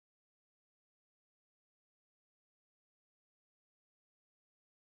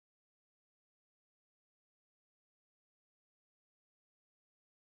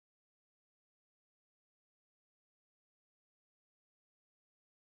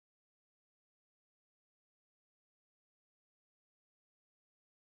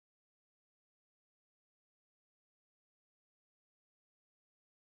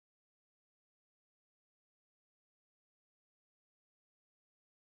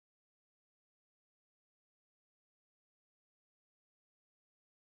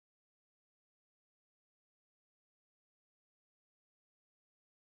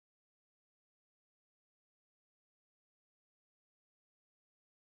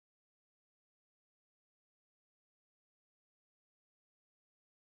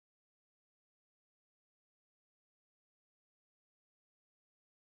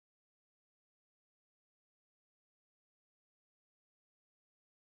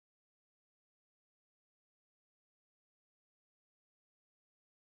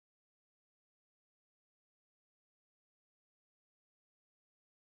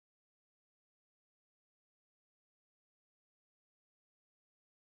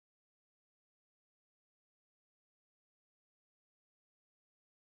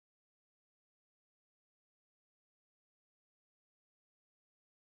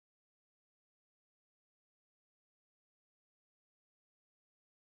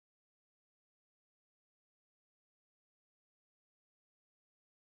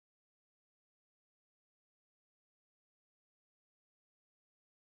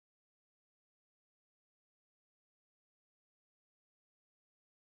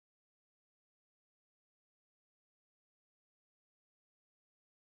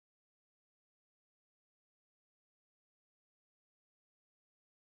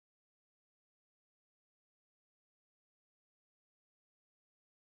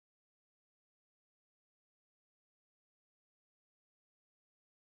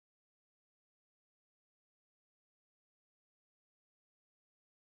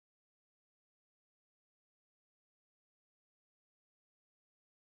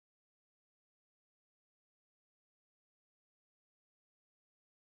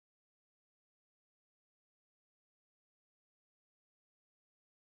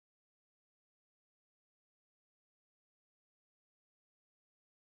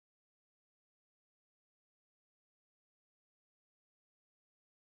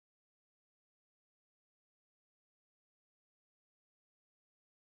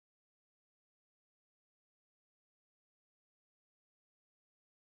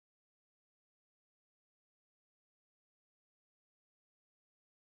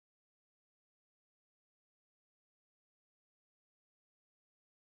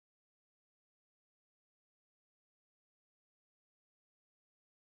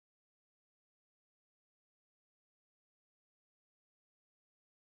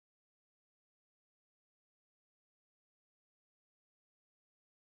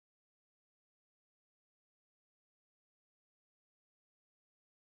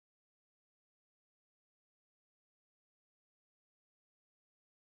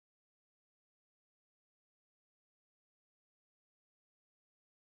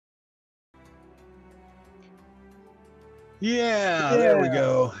Yeah, there we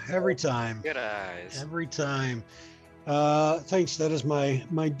go. Every time. Good eyes. Every time. Thanks. That is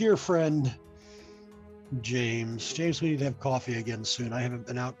my dear friend James. James, we need to have coffee again soon. I haven't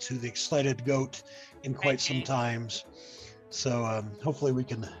been out to the Excited Goat in quite some times. So hopefully we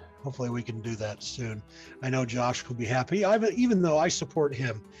can do that soon. I know Josh will be happy. Even though I support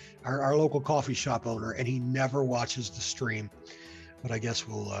him, our local coffee shop owner, and he never watches the stream. But I guess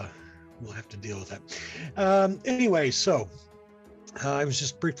we'll have to deal with that. Anyway, so I was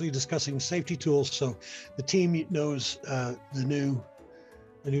just briefly discussing safety tools. So the team knows the new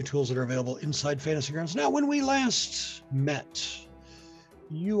tools that are available inside Fantasy Grounds. Now, when we last met,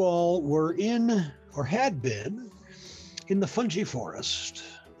 you all were in, or had been, in the Fungi Forest,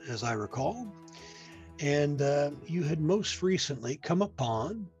 as I recall. And you had most recently come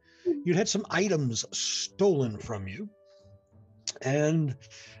upon, you'd had some items stolen from you. And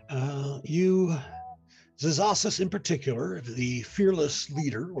you, Zazasis in particular, the fearless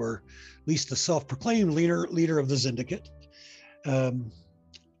leader, or at least the self-proclaimed leader of the Zyndicate,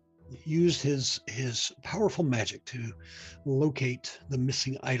 used his powerful magic to locate the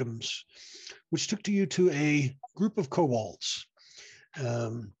missing items, which took you to a group of kobolds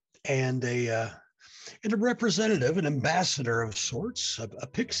and a representative, an ambassador of sorts, a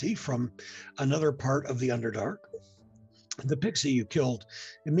pixie from another part of the Underdark. The pixie you killed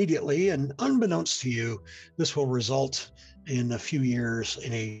immediately, and unbeknownst to you, this will result in a few years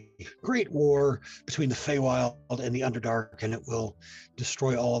in a great war between the Feywild and the Underdark, and it will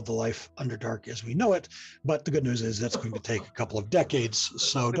destroy all of the life Underdark as we know it. But the good news is that's going to take a couple of decades,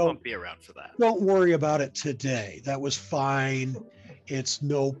 so We won't be around for that. Don't worry about it today. That was fine. It's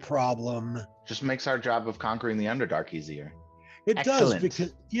no problem. Just makes our job of conquering the Underdark easier. It Excellent. does,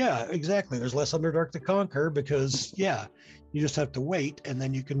 because, yeah, exactly. There's less Underdark to conquer because, yeah, you just have to wait, and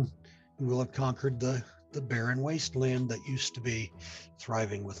then you will have conquered the barren wasteland that used to be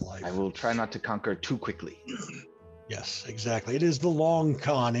thriving with life. I will try not to conquer too quickly. Yes, exactly. It is the long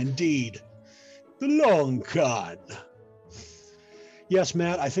con, indeed. The long con. Yes,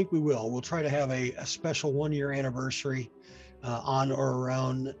 Matt, I think we will. We'll try to have a special one-year anniversary on or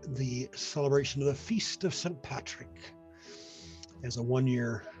around the celebration of the Feast of St. Patrick as a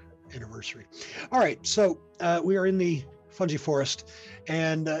one-year anniversary. All right, so we are in the Fungi Forest,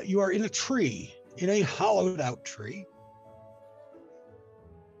 and you are in a tree, in a hollowed-out tree,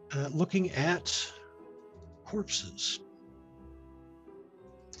 looking at corpses.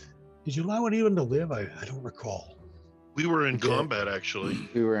 Did you allow anyone to live? I don't recall. We were in combat, actually.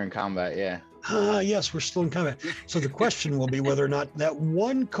 We were in combat, yeah. Yes, we're still in combat. So the question will be whether or not that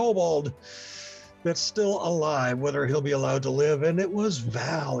one kobold that's still alive, whether he'll be allowed to live. And it was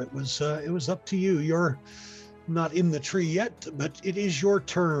Val. It was up to you. You're not in the tree yet, but it is your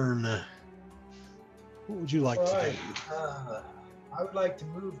turn. What would you like to do? I would like to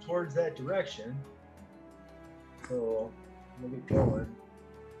move towards that direction. So I'm gonna get going.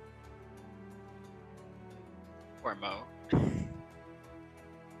 Or Mo.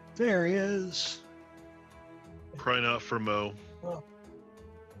 There he is. Crying out for Mo.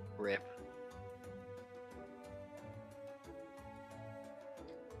 Rip.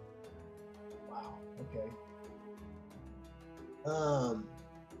 Wow. Okay.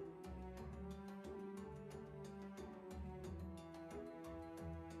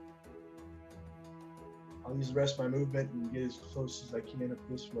 I'll use the rest of my movement and get as close as I can up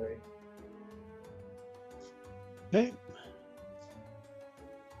this way. Okay.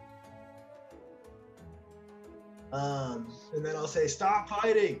 And then I'll say, "Stop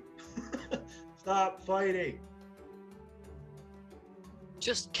fighting! Stop fighting!"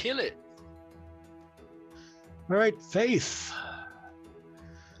 Just kill it. All right, Faith.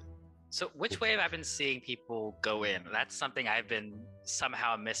 So which way have I been seeing people go in? That's something I've been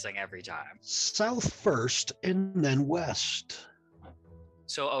somehow missing every time. South first, and then west.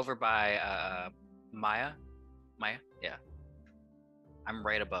 So over by Maya? Yeah. I'm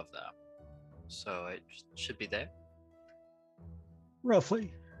right above them. So it should be there.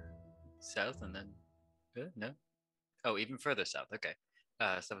 Roughly. South and then... No? Oh, even further south. Okay.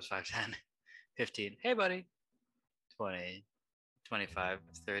 So that was 5, 10, 15. Hey, buddy. 20, 25,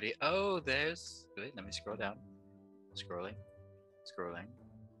 30. Oh, there's... Wait, let me scroll down. Scrolling.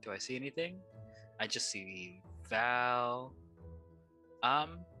 Do I see anything? I just see Val.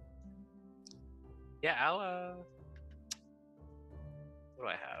 Yeah, I'll... What do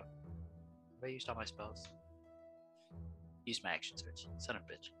I have? Have I used all my spells? Use my action search. Son of a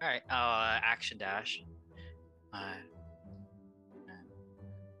bitch. Alright, I'll action dash. 9, 10,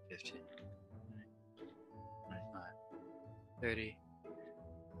 15, 25, 30.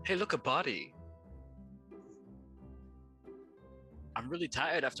 Hey, look, a body. I'm really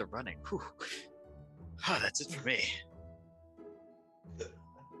tired after running. Whew. Oh, that's it for me.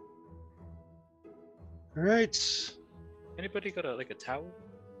 All right. Anybody got a towel?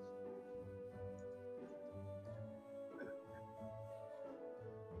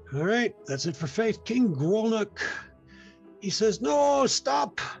 All right. That's it for Faith. King Grolnuk. He says, no,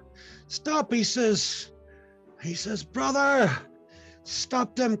 stop. Stop. He says, brother,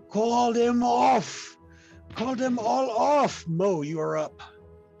 stop them. Call them off. Call them all off. Mo, you are up.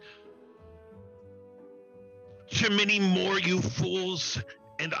 Many more, you fools,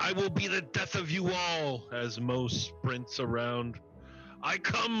 and I will be the death of you all. As Mo sprints around, I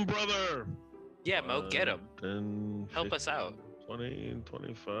come, brother. Yeah, Mo, get him. 10, Help us out. 20,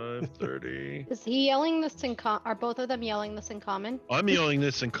 25, 30. Is he yelling this in Are both of them yelling this in common? I'm yelling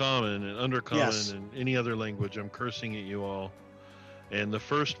this in common and undercommon Yes. and any other language. I'm cursing at you all. And the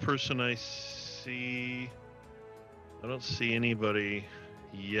first person I see, I don't see anybody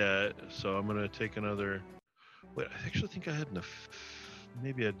yet, so I'm gonna take another. Wait, I actually think I had enough.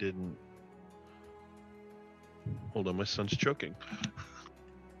 Maybe I didn't. Hold on, my son's choking.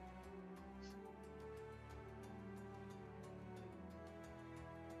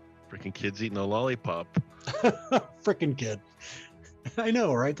 Freaking kid's eating a lollipop. Frickin' kid. I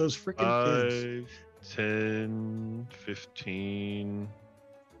know, right? Those frickin' kids. 5, 10, 15.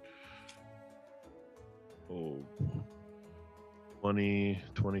 Oh, 20,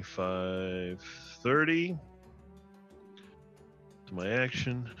 25, 30. To my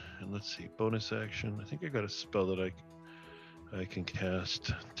action. And let's see, bonus action. I think I got a spell that I can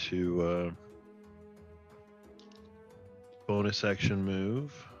cast to bonus action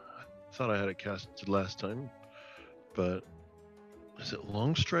move. I thought I had it casted last time, but is it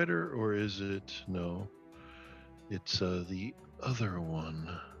Longstrider or is it no? It's the other one.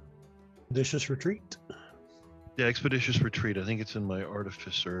 Expeditious Retreat. Yeah, Expeditious Retreat. I think it's in my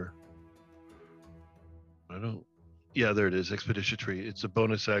Artificer. I don't. Yeah, there it is. Expeditious Retreat. It's a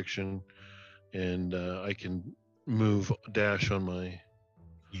bonus action, and I can move dash on my.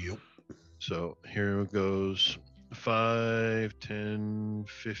 Yep. So here it goes. 5, 10,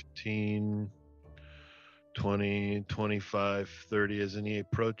 15, 20, 25, 30 as he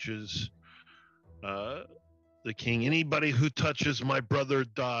approaches the king. Anybody who touches my brother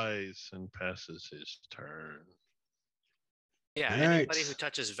dies and passes his turn. Yeah, All anybody right. who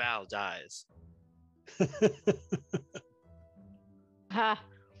touches Val dies. Ha.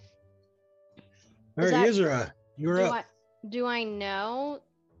 All Is right, that- Isra, you're up. Do I know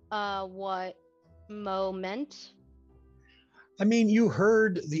what Mo meant? I mean, you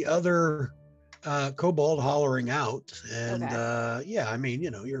heard the other kobold hollering out, and Okay. yeah, I mean,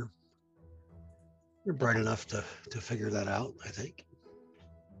 you know, you're bright enough to figure that out, I think.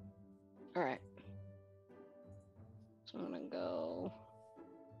 All right. So I'm gonna go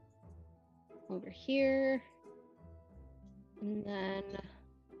over here, and then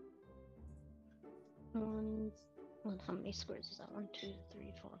how many squares is that? 1, 2,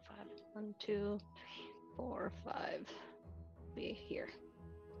 3, 4, 5. 1, 2, 3, 4, 5. Be here.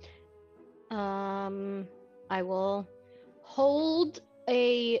 I will hold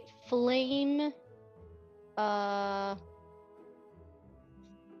a flame. I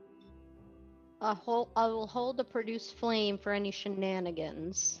will hold a produce flame for any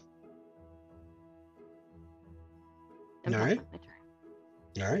shenanigans. And All pass right. on my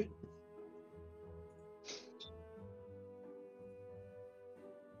turn. All right.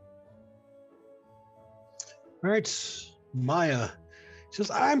 All right, Maya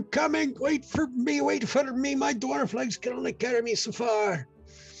says, I'm coming. Wait for me. Wait for me. My dwarf legs can only carry me so far.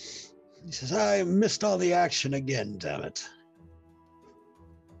 He says, I missed all the action again, damn it.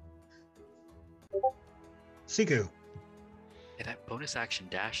 Siku. Yeah, that bonus action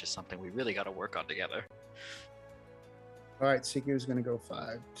dash is something we really got to work on together. All right, Seeker's going to go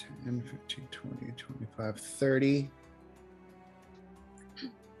 5, 10, 15, 20, 25, 30.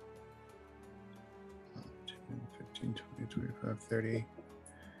 10, 15, 20, 25, 30.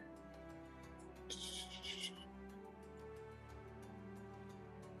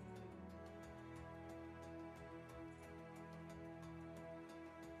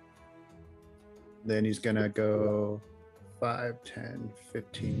 Then he's going to go 5, 10,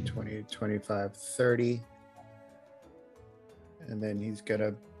 15, 20, 25, 30. And then he's going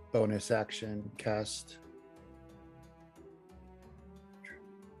to bonus action cast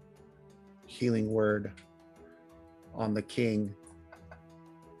Healing Word on the king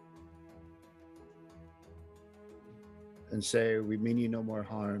and say, we mean you no more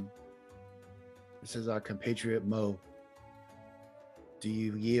harm. This is our compatriot Mo. Do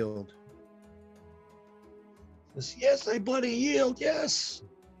you yield? Says, yes, I bloody yield. Yes.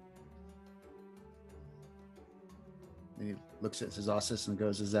 And he looks at Zyzossus and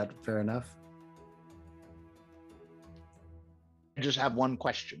goes, "Is that fair enough?" I just have one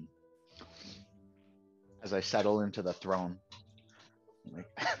question. As I settle into the throne. I'm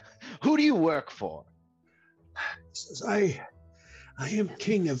like, who do you work for? He says, I am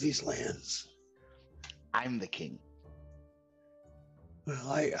king of these lands. I'm the king. Well,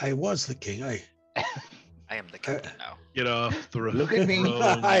 I was the king. I am the captain now. Get off the Look at me.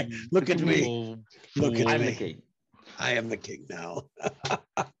 throne, Look at me. fool, Look at fool. I'm me. the king. I am the king now.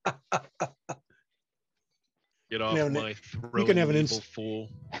 Get off Now, my throne, you can have an evil fool.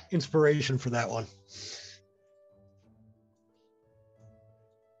 Inspiration for that one.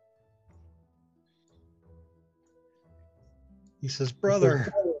 He says,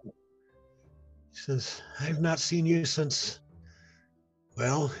 brother, he says, I've not seen you since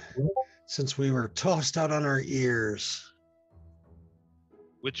we were tossed out on our ears.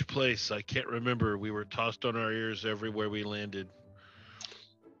 Which place? I can't remember. We were tossed on our ears everywhere we landed.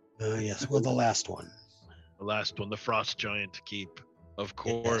 Yes, well, the last one. The last one, the Frost Giant keep, of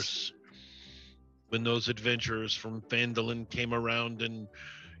course. When those adventurers from Phandalin came around and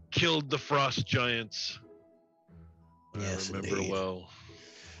killed the Frost Giants. Yes, I remember indeed. well.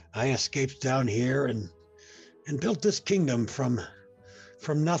 I escaped down here and built this kingdom from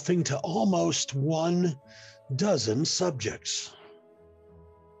nothing to almost 12 subjects.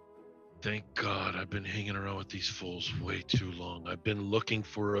 Thank God I've been hanging around with these fools way too long. I've been looking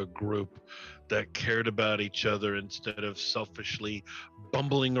for a group that cared about each other instead of selfishly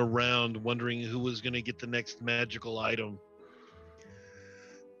bumbling around wondering who was going to get the next magical item.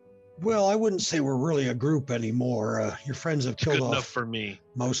 Well, I wouldn't say we're really a group anymore. Your friends have It's killed good enough off for me.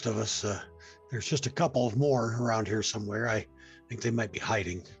 most of us. There's just a couple of more around here somewhere. I think they might be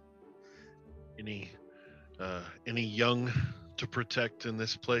hiding. Any young to protect in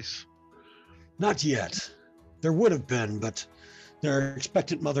this place? Not yet. There would have been, but their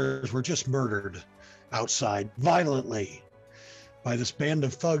expectant mothers were just murdered outside violently by this band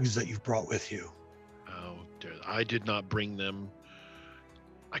of thugs that you've brought with you. Oh, I did not bring them.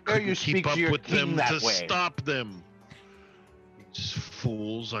 I Dare couldn't you keep speak to up your with king them that to way? stop them. These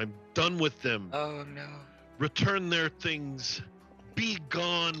fools, I'm done with them. Oh no. Return their things. Be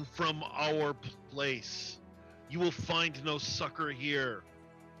gone from our place. You will find no succor here.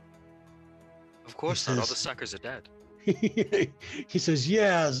 Of course He not. All says- the suckers are dead. He says,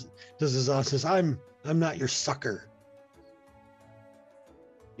 yeah, Zazan says, I'm not your sucker.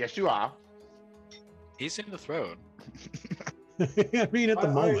 Yes, you are. He's in the throne. I mean, at the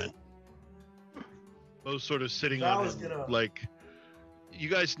moment. Both sort of sitting I on was him, gonna- like, you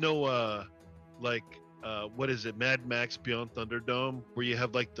guys know, what is it, Mad Max Beyond Thunderdome, where you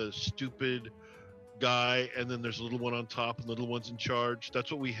have like the stupid guy and then there's a little one on top and the little one's in charge.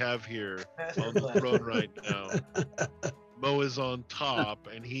 That's what we have here on the throne right now. Mo is on top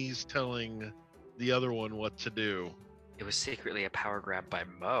and he's telling the other one what to do. It was secretly a power grab by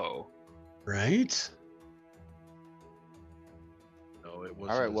Mo. Right? No, it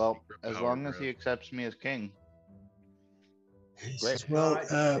wasn't. All right, a well, secret as power long as grab. he accepts me as king. He Great. says, well,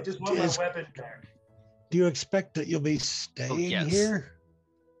 I just want my weapon back. do you expect that you'll be staying yes. here?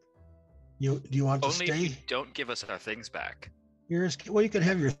 Do you want to Only stay? if you don't give us our things back. Well, you can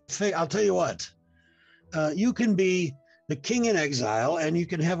have your thing. I'll tell you what. You can be the king in exile, and you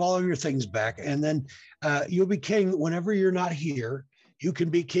can have all of your things back. And then you'll be king whenever you're not here. You can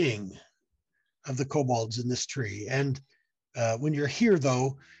be king of the kobolds in this tree. And when you're here,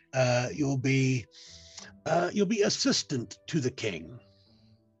 though, you'll be assistant to the king.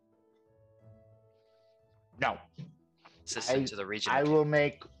 No, Assistant to the region. I will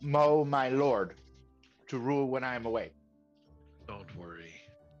make Mo my lord to rule when I am away. Don't worry.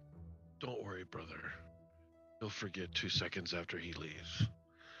 Don't worry, brother. He'll forget 2 seconds after he leaves.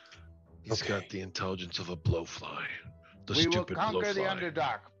 He's Okay. got the intelligence of a blowfly. The We will stupid conquer the blowfly.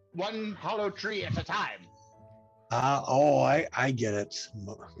 Underdark, one hollow tree at a time. I get it,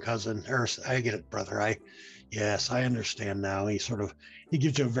 cousin. Or I get it, brother. Yes, I understand now. He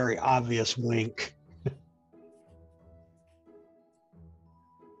gives you a very obvious wink.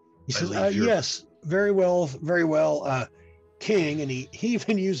 He I says, leave your- yes, very well, King, and he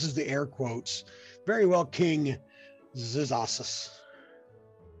even uses the air quotes, very well, King Zyzossus.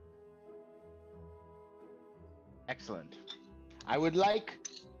 Excellent. I would like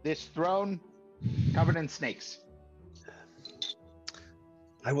this throne covered in snakes.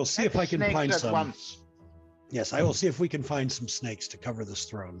 I will see if I can Snakes find at some. once. Yes, I will see if we can find some snakes to cover this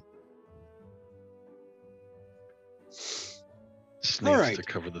throne. Snakes All right. to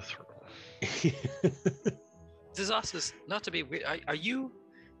cover the throne. There's also not to be weird. Are you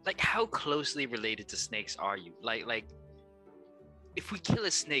like how closely related to snakes are you? Like if we kill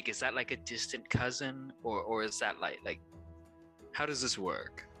a snake, is that like a distant cousin, or is that like how does this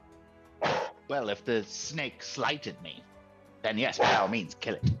work? Well, if the snake slighted me, then yes, by all means,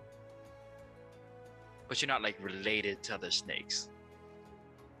 kill it. But you're not like related to other snakes.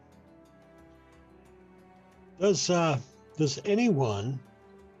 Does anyone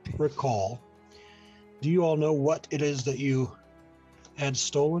recall? Do you all know what it is that you had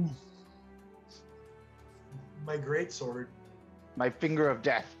stolen? My great sword. My finger of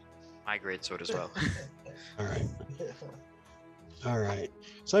death. My great sword as well. All right. All right.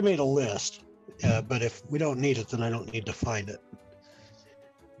 So I made a list, but if we don't need it, then I don't need to find it.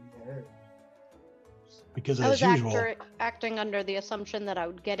 Yeah. Because I as was usual. acting under the assumption that I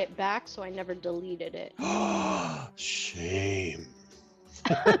would get it back, so I never deleted it. Shame.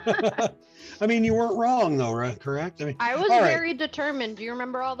 I mean, you weren't wrong though, right? Correct? I mean, I was all right. very determined. Do you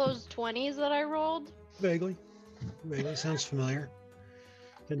remember all those 20s that I rolled? Vaguely. Sounds familiar.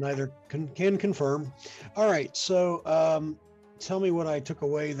 Can confirm. All right. So tell me what I took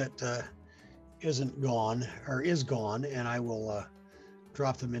away that isn't gone or is gone, and I will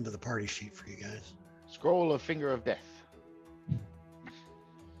drop them into the party sheet for you guys. Scroll of finger of death.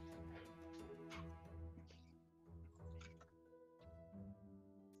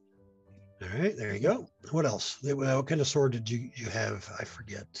 All right, there you go. What else? What kind of sword did you have? I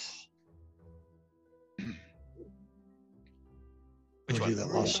forget. Which Those of you one?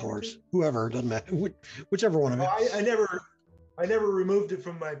 that lost swords. Whoever, doesn't matter. Whichever one of you. Oh, I never removed it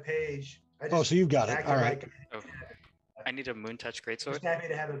from my page. I just So you've got it. acted All right. like- I need a moon touch great sword. Just happy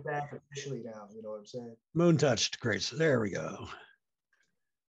to have it back officially now. You know what I'm saying? Moon touched. Great. So there we go.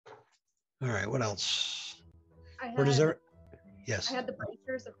 All right. What else? Where does there? Yes. I had the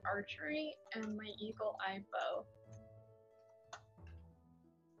bracers of archery and my eagle eye bow.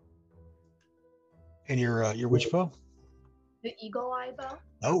 And your witch bow? The eagle eye bow?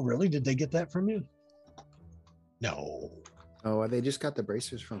 Oh, really? Did they get that from you? No. Oh, they just got the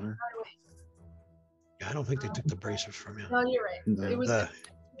bracers from her. Yeah, I don't think they took the bracers from you. No, you're right. No. It was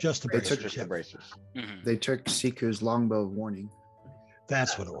Just the They bracers. took Just yeah. the bracers. Mhm. They took Siku's longbow of warning.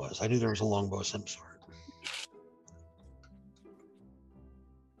 That's what it was. I knew there was a longbow of some sort.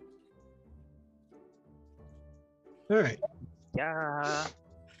 All right. Yeah.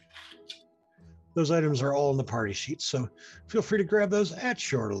 Those items are all in the party sheet, so feel free to grab those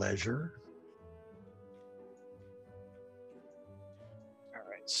at your leisure. All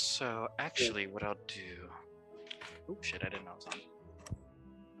right. So actually, what I'll do. Oh shit! I didn't know it was on.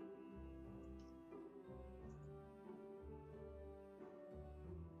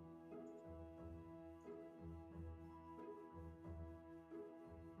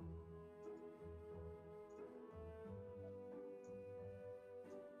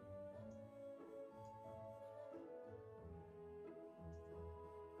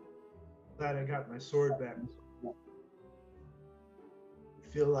 Glad I got my sword back. I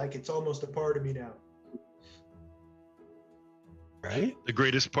feel like it's almost a part of me now. Right? The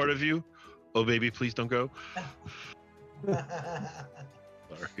greatest part of you? Oh, baby, please don't go.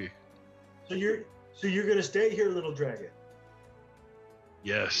 Sorry. So you're gonna stay here, little dragon.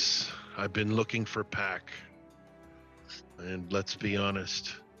 Yes, I've been looking for Pack. And let's be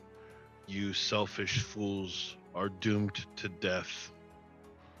honest, you selfish fools are doomed to death.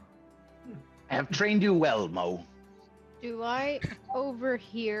 I have trained you well, Mo. Do I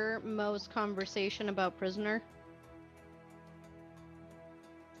overhear Mo's conversation about prisoner?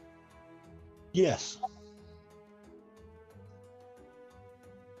 Yes.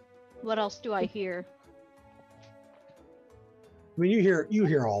 What else do I hear? I mean, you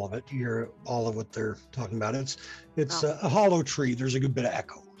hear all of it. You hear all of what they're talking about. It's Oh. a hollow tree. There's a good bit of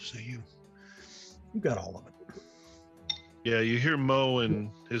echo, so you got all of it. Yeah, you hear Mo and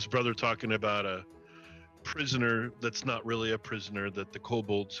his brother talking about a prisoner that's not really a prisoner that the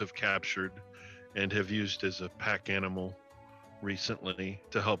kobolds have captured and have used as a pack animal recently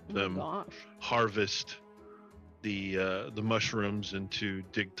to help Oh my them gosh. harvest the mushrooms and to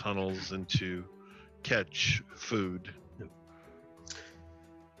dig tunnels and to catch food.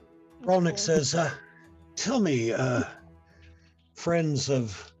 Rolnick says, tell me, friends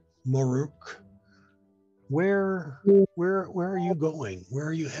of Moruk, where are you going? Where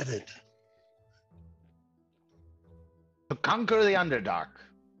are you headed? To conquer the Underdark.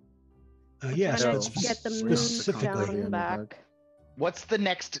 Yes, Trying but to get the specifically. moon back. What's the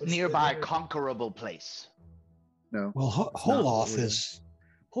next What's the nearby nearest- conquerable place? No. Well, It's not what Holoth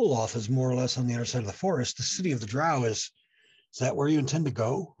we're is more or less on the other side of the forest. The city of the Drow is that where you intend to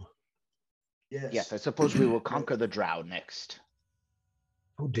go? Yes. Yes, I suppose we will conquer the Drow next.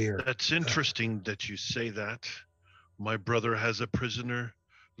 Oh dear. That's interesting that you say that. My brother has a prisoner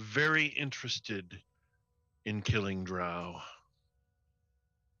very interested in killing Drow.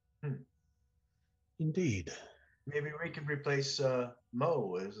 Indeed. Maybe we can replace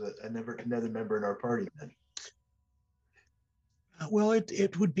Mo as another member in our party then. Well,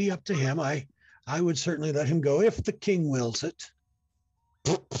 it would be up to him. I would certainly let him go if the king wills it.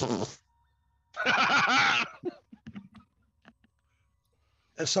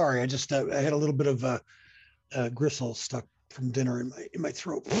 Sorry, I just I had a little bit of gristle stuck from dinner in my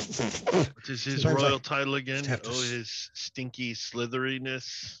throat. What is his Sometimes royal I title again? have to Oh, his stinky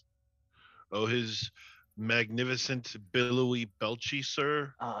slitheriness. Oh, his magnificent billowy belchy,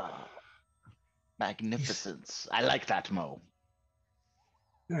 sir. Magnificence. I like that, Mo.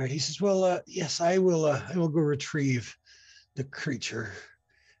 All right, he says, "Well, yes, I will go retrieve the creature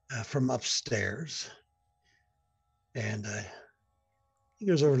from upstairs." And he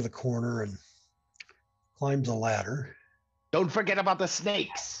goes over to the corner and climbs a ladder. Don't forget about the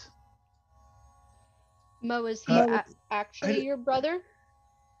snakes. Mo, is he actually your brother?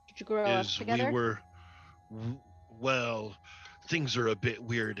 Did you grow up together? Well, things are a bit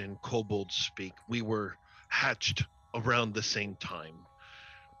weird in kobold speak. We were hatched around the same time.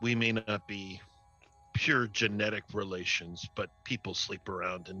 We may not be pure genetic relations, but people sleep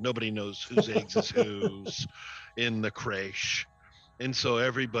around and nobody knows whose eggs is whose in the creche. And so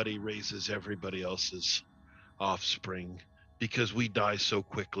everybody raises everybody else's offspring because we die so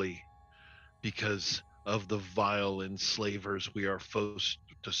quickly because of the vile enslavers we are forced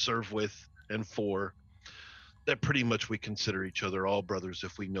to serve with and for, that pretty much we consider each other all brothers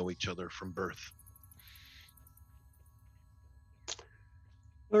if we know each other from birth.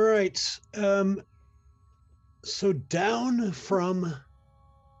 All right. So down from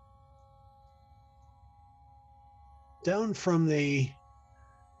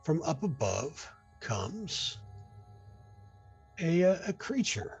up above comes a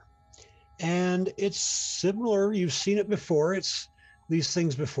creature, and it's similar. You've seen it before. It's these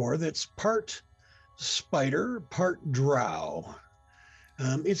things before. That's part spider, part drow.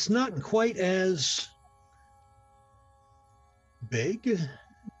 It's not quite as big.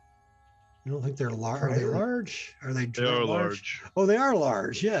 I don't think they're large. Are they large? Are they They are large? large. Oh, they are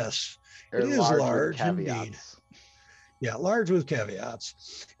large. Yes, They're it is large indeed. caveats. Yeah, large with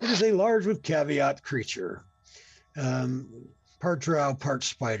caveats. It is a large with caveat creature. Part drow, part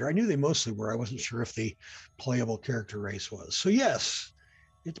spider. I knew they mostly were. I wasn't sure if the playable character race was. So yes,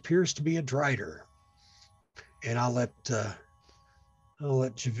 it appears to be a drider. And I'll let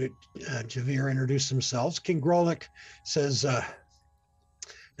Javier introduce themselves. King Grolnik says,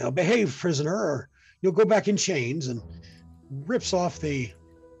 "Now behave, prisoner, or you'll go back in chains," and rips off the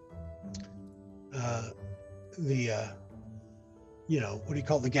what do you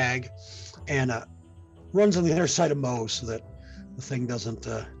call it, the gag, and runs on the other side of Mo so that the thing doesn't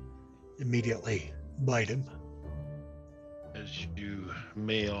immediately bite him. As you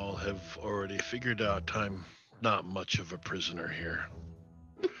may all have already figured out, I'm not much of a prisoner here.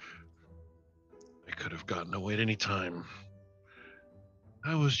 I could have gotten away at any time.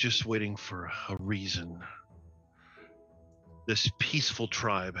 I was just waiting for a reason. This peaceful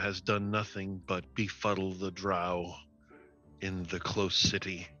tribe has done nothing but befuddle the Drow in the close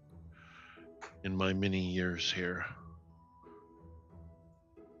city in my many years here.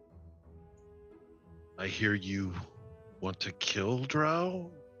 I hear you want to kill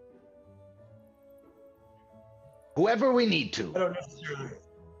Drow? Whoever we need to.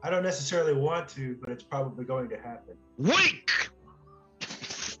 I don't necessarily want to, but it's probably going to happen. Wake!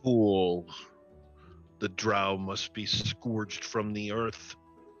 Fool. The Drow must be scourged from the earth.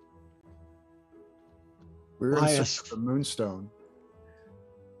 We're in Maya, search of the Moonstone.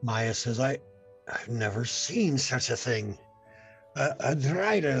 Maya says, I've never seen such a thing. A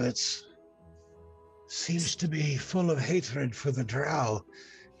drider that seems to be full of hatred for the Drow.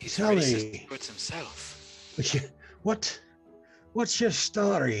 He's Tell racist me, towards himself. what's your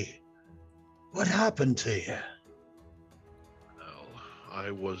story? What happened to you? Well, I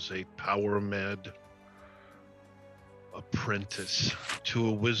was a power-mad apprentice to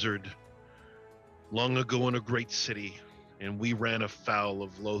a wizard long ago in a great city, and we ran afoul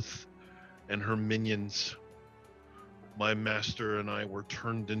of Loth and her minions. My master and I were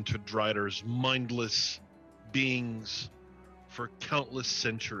turned into driders, mindless beings for countless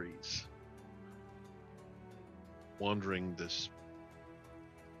centuries, wandering this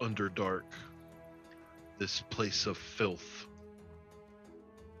underdark, this place of filth,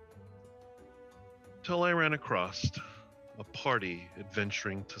 till I ran across a party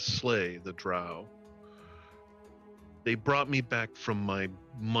adventuring to slay the Drow. They brought me back from my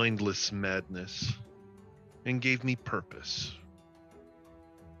mindless madness and gave me purpose.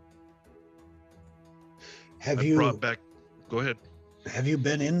 Have I you brought back. Go ahead. have you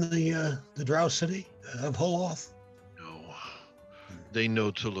been in the Drow city of Holoth? No, they know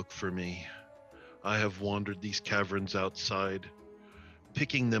to look for me. I have wandered these caverns outside,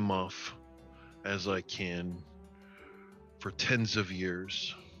 picking them off as I can for tens of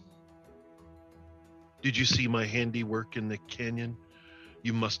years. Did you see my handiwork in the canyon?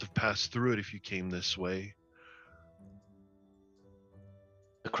 You must have passed through it if you came this way.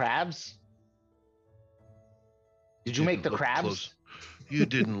 The crabs? Did you make the Didn't look crabs? close. You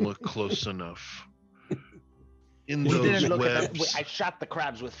didn't look close enough. In We those didn't look at webs, the, I shot the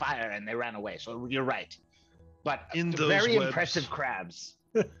crabs with fire and they ran away. So you're right. But In those very webs. impressive crabs.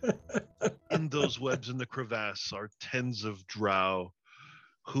 in those webs in the crevasse are tens of Drow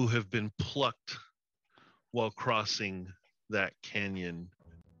who have been plucked while crossing that canyon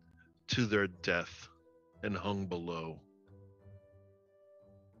to their death and hung below.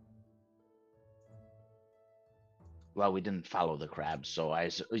 Well, we didn't follow the crabs, so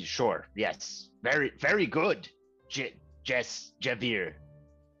sure, yes, very, very good, Javir.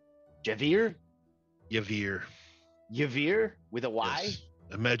 Javir, Yavir. Yavir with a Y. Yes.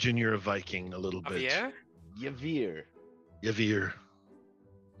 Imagine you're a Viking a little bit. Javier? Yavir, Yavir.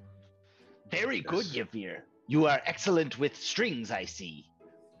 very good, Yes. Yavir. You are excellent with strings, I see.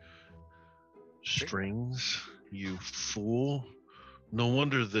 Strings, you fool. No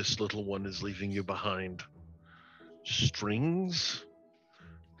wonder this little one is leaving you behind. Strings?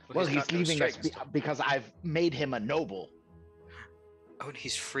 Well, he's he's got no leaving us strings. because I've made him a noble. Oh, and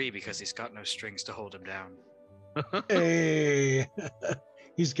he's free because he's got no strings to hold him down. Hey,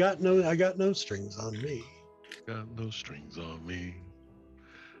 I got no strings on me. Got no strings on me.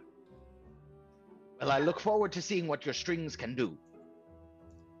 Well, I look forward to seeing what your strings can do.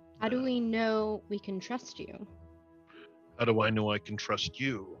 How do we know we can trust you? How do I know I can trust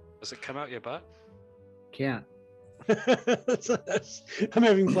you? Does it come out your butt? Can't. I'm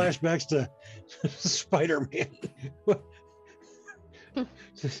having flashbacks to Spider-Man.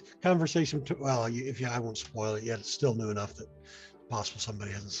 Conversation. Well, I won't spoil it yet. It's still new enough that it's possible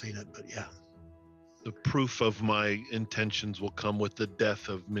somebody hasn't seen it. But yeah, The proof of my intentions will come with the death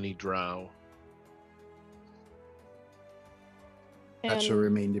of many Drow. That shall And-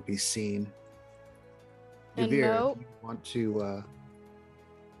 remain to be seen. and Devere, Mo- if you want to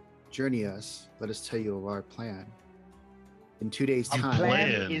journey us, let us tell you of our plan. In 2 days' Our time. plan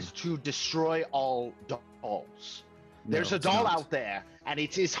Plan. is to destroy all dolls. No, There's a it's doll not. out there, and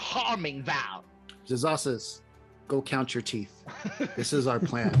it is harming Val. Zazasas, go count your teeth. This is our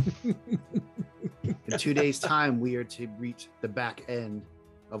plan. In 2 days' time, we are to reach the back end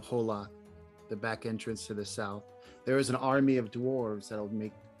of Holoth, the back entrance to the south. There is an army of dwarves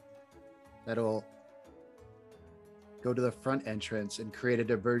that'll go to the front entrance and create a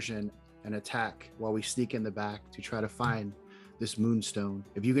diversion and attack while we sneak in the back to try to find this moonstone.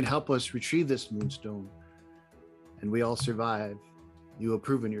 If you can help us retrieve this moonstone and we all survive, you have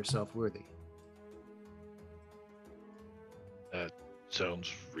proven yourself worthy. That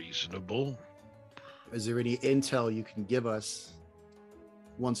sounds reasonable. Is there any intel you can give us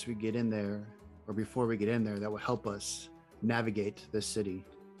once we get in there or before we get in there that will help us navigate this city?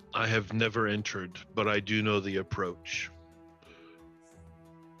 I have never entered, but I do know the approach.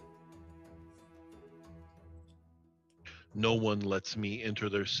 No one lets me enter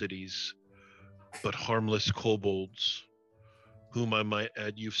their cities, but harmless kobolds, whom I might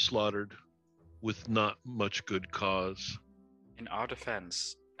add you've slaughtered with not much good cause. In our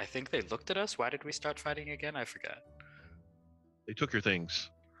defense, I think they looked at us. Why did we start fighting again? I forgot. They took your things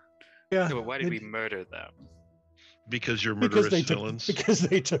yeah. No, but why did it- we murder them? because you're Because murderous they villains. because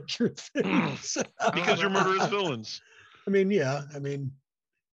they took your things. Because you're murderous villains. I mean, yeah. I mean,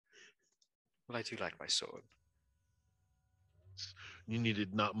 Well, I do like my sword. You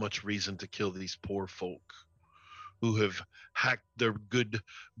needed not much reason to kill these poor folk who have hacked their good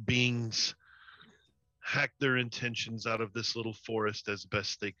beings, hacked their intentions out of this little forest as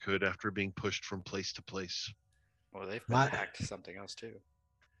best they could after being pushed from place to place. Well, they've been My- hacked to something else too.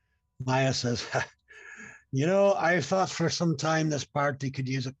 Maya says, I've thought for some time this party could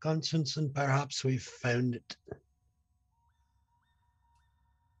use a conscience, and perhaps we've found it.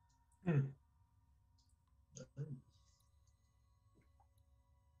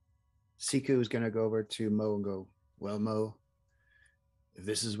 Siku is going to go over to Mo and go, well, Mo, if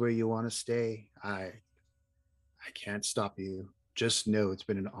this is where you want to stay, I can't stop you. Just know it's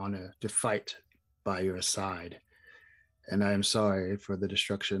been an honor to fight by your side. And I am sorry for the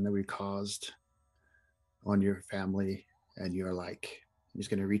destruction that we caused on your family and your like. He's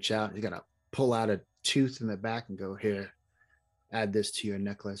going to reach out. He's going to pull out a tooth in the back and go, here, add this to your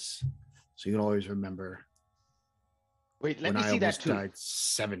necklace so you can always remember Wait, let when me I see that almost too. died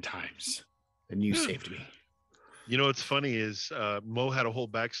 7 times and you saved me. You know what's funny is Mo had a whole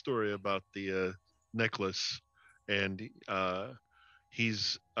backstory about the necklace, and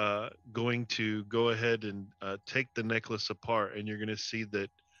he's going to go ahead and take the necklace apart, and you're going to see that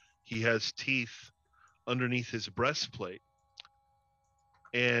he has teeth underneath his breastplate.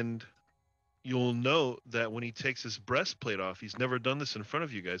 And you'll note that when he takes his breastplate off, he's never done this in front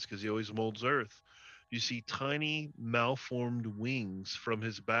of you guys because he always molds earth. You see tiny malformed wings from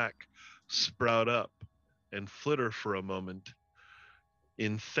his back sprout up and flitter for a moment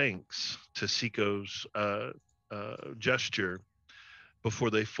in thanks to Siko's gesture before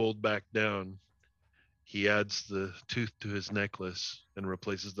they fold back down. He adds the tooth to his necklace and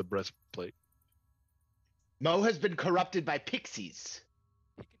replaces the breastplate. Mo has been corrupted by pixies.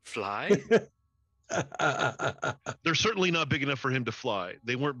 Fly? They're certainly not big enough for him to fly.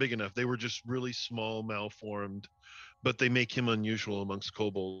 They weren't big enough. They were just really small, malformed, but they make him unusual amongst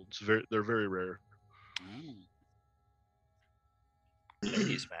kobolds. They're very rare.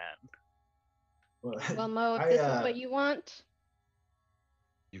 Ladies, man. Well, Mo, if I, this is what you want,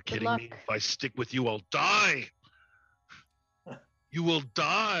 You Good kidding me? luck. If I stick with you, I'll die. You will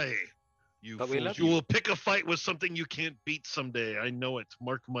die. You But we fools. love You you. will pick a fight with something you can't beat someday. I know it.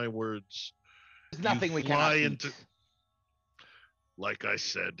 Mark my words. There's nothing we fly cannot into- beat. Like I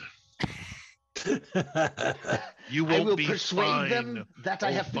said, Uh, you I won't will be persuade fine. them that I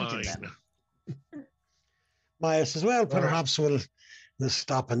Oh, have beaten fine. them. Maya says, well, All right. perhaps we'll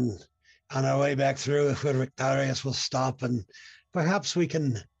stop and on our way back through, if we're victorious, we'll stop and perhaps we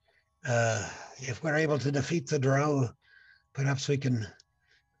can, if we're able to defeat the Drow, perhaps we can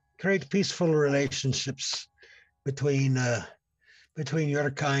create peaceful relationships between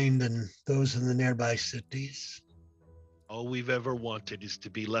your kind and those in the nearby cities. All we've ever wanted is to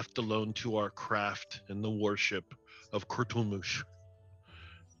be left alone to our craft and the worship of Kurtulmush.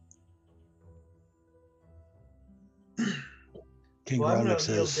 King Well, I'm Gromnik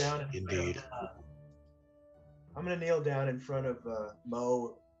gonna kneel says, down. indeed. I'm gonna kneel down in front of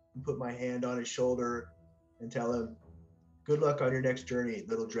Mo and put my hand on his shoulder and tell him, "Good luck on your next journey,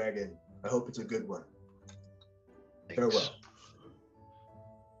 little dragon. I hope it's a good one. Farewell."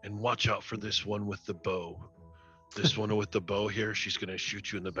 And watch out for this one with the bow. This one with the bow here, she's going to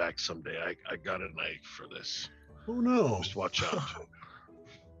shoot you in the back someday. I got a knife for this. Oh no. Just watch out.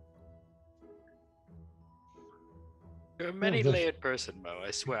 You're a many this- layered person, Mo.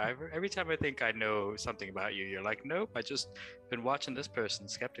 I swear. Every time I think I know something about you, you're like, nope, I just been watching this person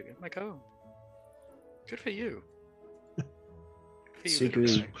skeptic. I'm like, oh, good for you. Good for you, little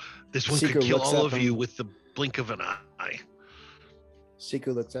Secret- guy. This one Seeker could kill looks all up of you and- with the blink of an eye.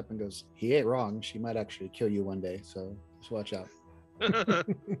 Siku looks up and goes, he ain't wrong. She might actually kill you one day, so just watch out.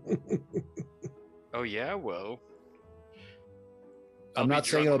 Oh yeah, well. I'm I'll not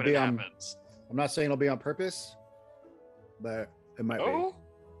saying drunk it'll when be it on- happens. I'm not saying it'll be on purpose, but it might Oh,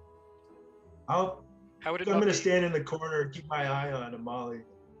 I'm how would it gonna not be? stand in the corner and keep my eye on Amali.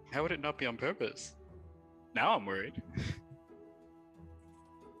 How would it not be on purpose? Now I'm worried.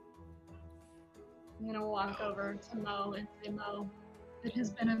 I'm gonna walk over to Mo and say, Mo, it has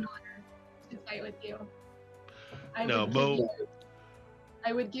been an honor to fight with you. I No, would Mo- give you-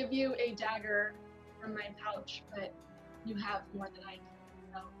 I would give you a dagger from my pouch, but you have more than I do.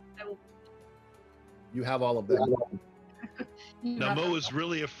 So I will. You have all of them. You Now, have Mo them. is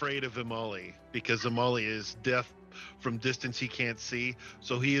really afraid of Imali because Imali is deaf from distance he can't see.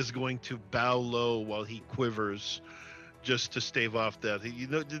 So he is going to bow low while he quivers just to stave off death. You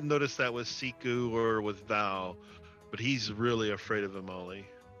didn't notice that with Siku or with Val, but he's really afraid of Imali.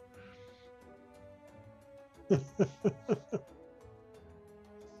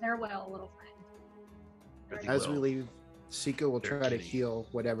 Farewell, little friend. Really As we well. leave, Sika will They're try to kitty. heal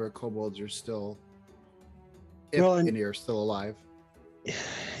whatever kobolds are still, Well, if and- any are still alive.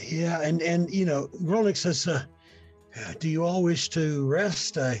 Yeah, and Gromnik says, do you all wish to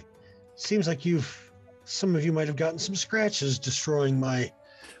rest? Seems like some of you might have gotten some scratches destroying my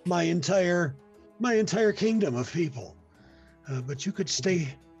entire kingdom of people. But you could stay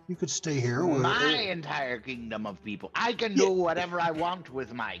here. My entire kingdom of people. I can do whatever I want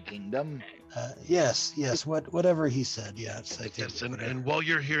with my kingdom. Yes, whatever he said. Yes, I think. Yes, and, whatever. and while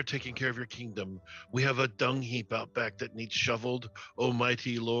you're here taking care of your kingdom, we have a dung heap out back that needs shoveled.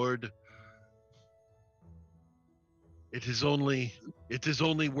 Almighty Lord, it is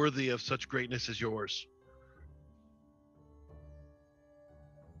only worthy of such greatness as yours.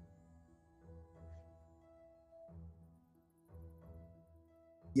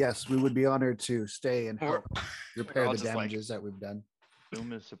 Yes, we would be honored to stay and Or- help repair all the just like- damages that we've done.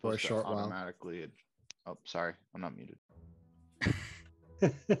 Boom is supposed to short while. automatically. Oh, sorry, I'm not muted.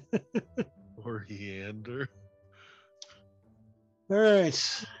 Oriander. All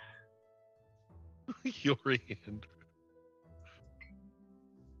right. Oriander.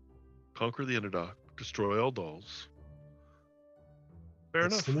 Conquer the underdog. Destroy all dolls. Fair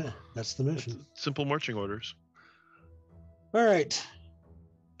That's enough. That's the mission. Simple marching orders. All right.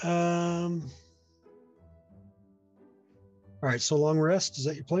 All right. So long rest. Is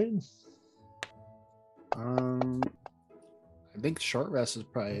that your plan? I think short rest is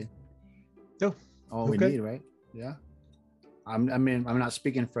probably all we okay. need, right? Yeah. I mean, I'm not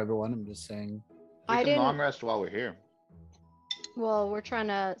speaking for everyone. I'm just saying. We I can long didn't. rest while we're here. Well, we're trying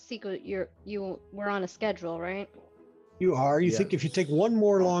to seek we're on a schedule, right? You are. You Yeah. think if you take one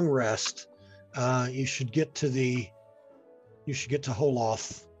more long rest, you should get to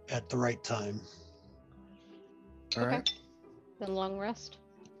Holoth at the right time. All Okay. right. Then long rest.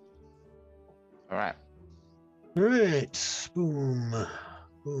 All right. All right. Boom.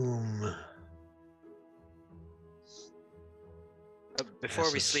 Boom. Before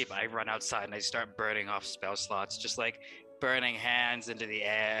we Yes, sleep, I run outside and I start burning off spell slots, just like burning hands into the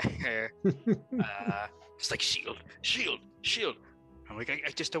air. Just like shield. I'm like,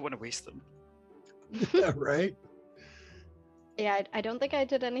 I just don't want to waste them. Yeah, right. Yeah, I don't think I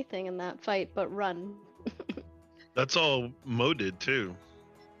did anything in that fight, but run. That's all Mo did too.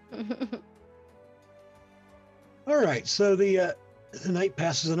 All right. So the night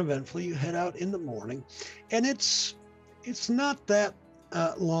passes uneventfully. You head out in the morning, and it's not that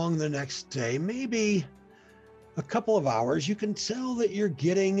long the next day. Maybe a couple of hours. You can tell that you're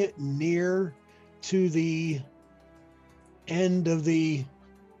getting near to the end of the.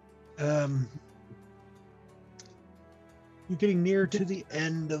 You're getting near to the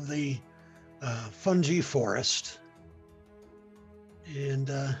end of the fungi forest. And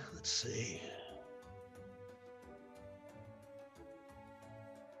let's see.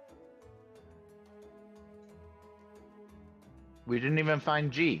 We didn't even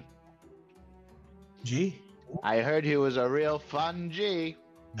find G. G? I heard he was a real fun G.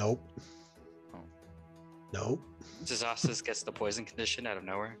 Nope. Oh. Nope. Disaster gets the poison condition out of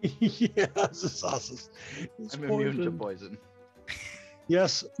nowhere. Yeah, Zasasas. I'm immune to poison.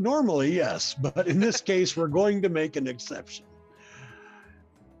 Yes, normally, yes. But in this case, we're going to make an exception.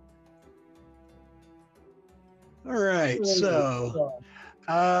 All right. So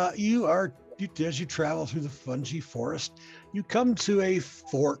as you travel through the fungi forest, you come to a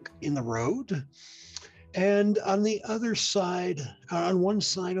fork in the road. And on the other side, on one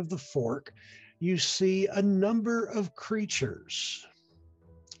side of the fork, you see a number of creatures.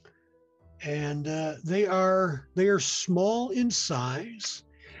 And they are small in size,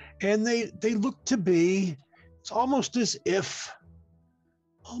 and they look to be, it's almost as if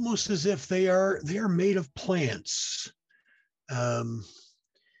they are made of plants,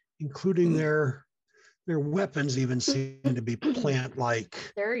 including their weapons even seem to be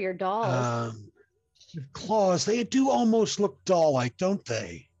plant-like. They're your dolls. Claws, they do almost look doll-like, don't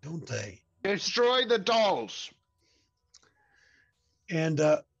they? Destroy the dolls. And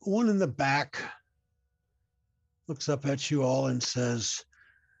one in the back looks up at you all and says,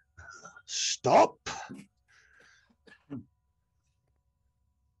 "Stop.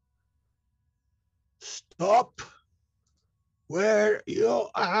 Stop where you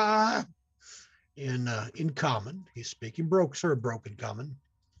are." In common, he's speaking broken common.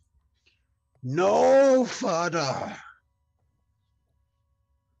 No further.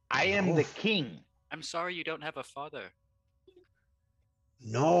 I am the king. I'm sorry you don't have a father.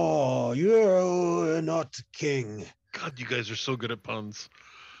 No, you're not king. God, you guys are so good at puns.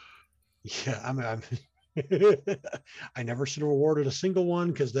 Yeah, I'm I never should have awarded a single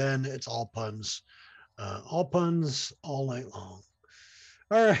one, because then it's all puns all night long.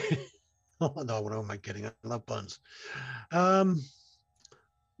 All right. Oh, no, what am I kidding? I love puns.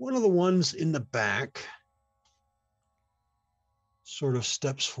 One of the ones in the back sort of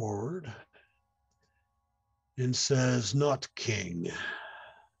steps forward and says, "Not king.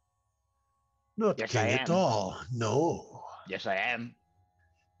 Not Yes, king I at am. all. No. Yes, I am.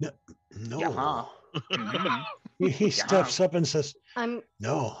 No. Yeah. Mhm. He steps up and says, I'm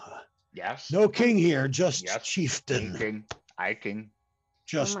 "No. Yes. No king here, just Yes. chieftain. King. I king.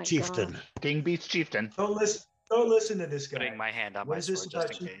 Just Oh my chieftain." gosh. King beats chieftain. Don't listen to this guy. Putting my hand on What my is this sword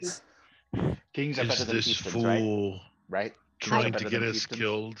just about in chieftain? case. Kings are Is better than this chieftains, right? fool Right? trying better to get than us chieftains.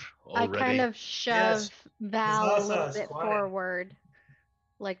 killed I already? kind of shove Yes. Val a little Zasas, bit quiet. forward.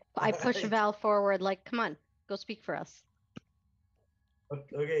 Like I push Quiet. Val forward, like, come on, go speak for us.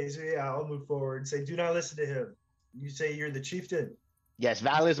 Okay, so yeah, I'll move forward and say, do not listen to him. You say you're the chieftain. Yes,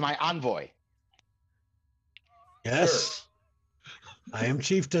 Val is my envoy. Yes, I am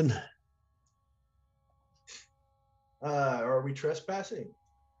chieftain. Are we trespassing?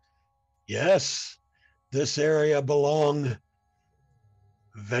 Yes, this area belong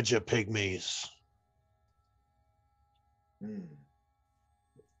Vegapygmies.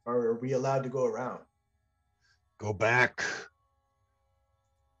 Are we allowed to go around? Go back.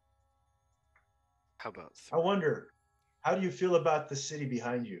 How about I wonder, how do you feel about the city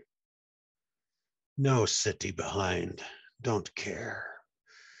behind you? No city behind. Don't care.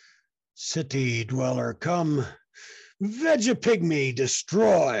 City dweller, come. Vegapygmy,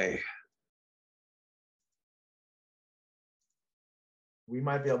 destroy. We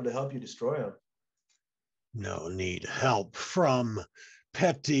might be able to help you destroy them. No need help from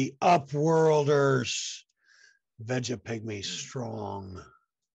petty upworlders. Vegapygmy strong.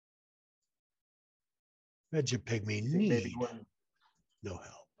 Vegapygmy need no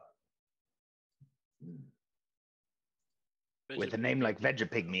help. With a name like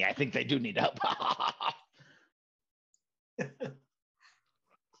Vegapygmy, I think they do need help.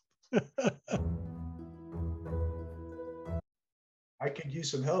 I could use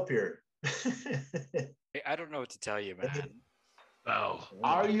some help here. Hey, I don't know what to tell you, man. Val,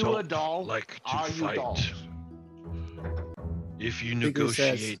 Are you don't a doll? like to Are you fight. dolls? If you Figure says-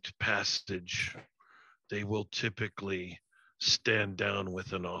 negotiate passage, they will typically stand down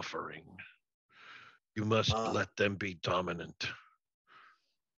with an offering. You must let them be dominant.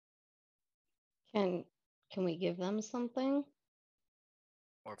 Can we give them something?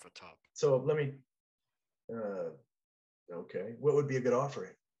 Or for top. So let me. Okay, what would be a good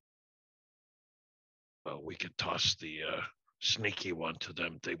offering? Well, we could toss the sneaky one to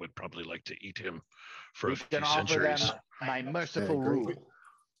them. They would probably like to eat him for We a few can offer them centuries. my merciful agree. rule.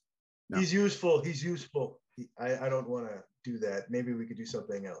 No. He's useful. He's useful. I don't want to do that. Maybe we could do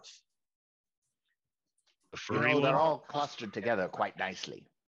something else. The You furry know, they're one? all clustered together quite nicely.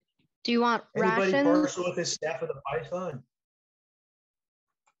 Do you want Anybody rations? partial with his staff of the python?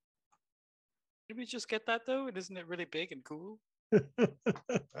 Did we just get that though? And isn't it really big and cool? It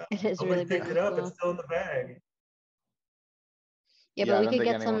is Somebody really big picked and it up. cool. It's still in the bag. Yeah, I but we don't could think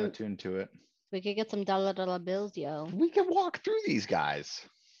get anyone some. attuned to it. We could get some dollar bills, yo. We can walk through these guys.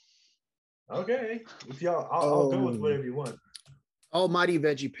 Okay, if y'all, I'll go with Oh. whatever you want. Almighty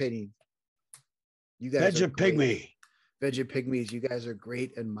Vegapygmy. You guys are great. Vegapygmy. Vegapygmies, you guys are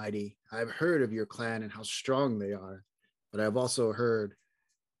great and mighty. I've heard of your clan and how strong they are, but I've also heard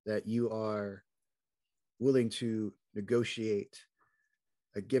that you are willing to negotiate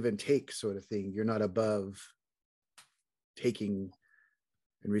a give and take sort of thing. You're not above taking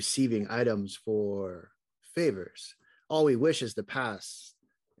and receiving items for favors. All we wish is to pass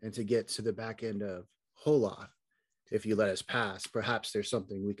and to get to the back end of Holoth. If you let us pass, perhaps there's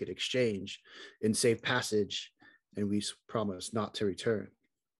something we could exchange in safe passage, and we promise not to return.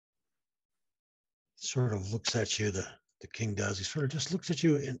 Sort of looks at you, the king does. He sort of just looks at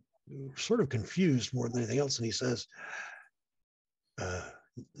you and sort of confused more than anything else. And he says,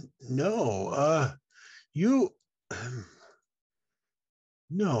 no, you,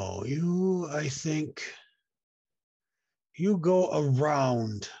 no, you, I think you go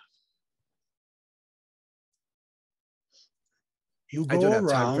around. You I go don't have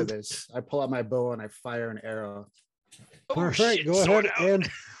time for around. this. I pull out my bow and I fire an arrow. All right, shit, go sword ahead out. and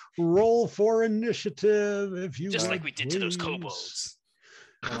roll for initiative if you Just would, like we did to those please. kobolds.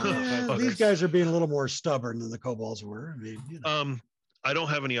 Yeah, these guys are being a little more stubborn than the kobolds were. I mean, you know. I don't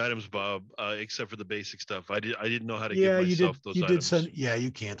have any items, Bob, except for the basic stuff. I didn't know how to Yeah, give you did. myself those You items. did send. Yeah,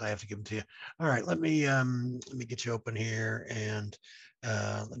 you can't. I have to give them to you. All right, let me get you open here, and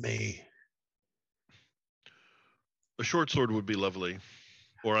let me. A short sword would be lovely,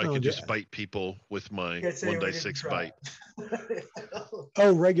 or I Oh, could just yeah. bite people with my Can't say we didn't 1d6 try. bite.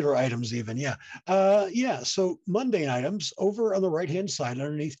 Oh, regular items even. Yeah. Yeah. So mundane items over on the right hand side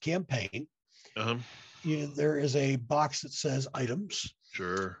underneath campaign. Uh-huh. There is a box that says items.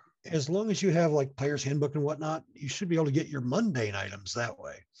 Sure. As long as you have like player's handbook and whatnot, you should be able to get your mundane items that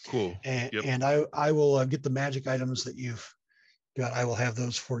way. Cool. And, Yep. and I will get the magic items that you've got. I will have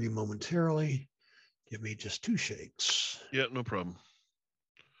those for you momentarily. Give me just 2 shakes. Yeah, no problem.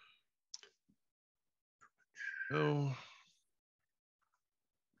 Oh,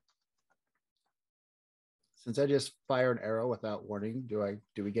 Since I just fire an arrow without warning, do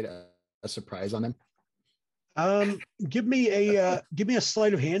we get a surprise on them? Give me a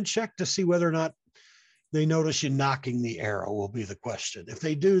sleight of hand check to see whether or not they notice you knocking the arrow will be the question. If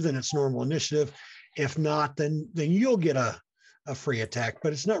they do, then it's normal initiative. If not, then you'll get a a free attack,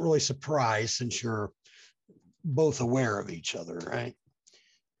 but it's not really surprise since you're both aware of each other, right?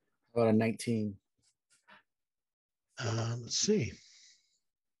 About a 19. Let's see.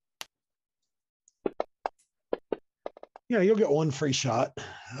 Yeah, you'll get one free shot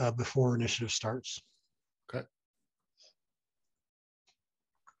before initiative starts. Okay.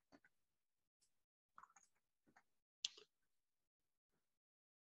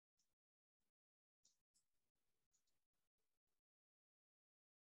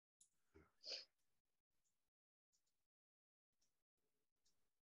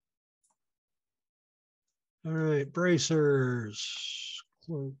 All right, bracers,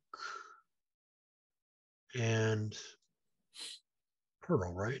 cloak, and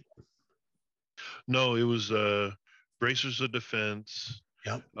pearl, right? No, it was bracers of defense,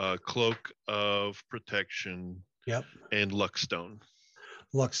 Yep, cloak of protection, yep. and luckstone.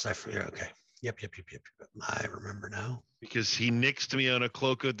 Lux, I forget. Okay. Yep. I remember now. Because he nixed me on a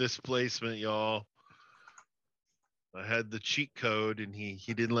cloak of displacement, y'all. I had the cheat code, and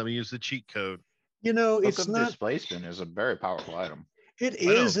he didn't let me use the cheat code. You know, Cloak it's of not. displacement is a very powerful item. It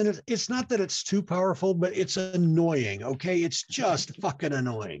is, and it's not that it's too powerful, but it's annoying. Okay, it's just fucking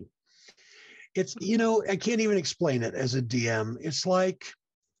annoying. It's, you know, I can't even explain it as a DM. It's like,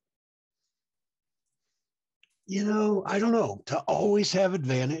 you know, I don't know, to always have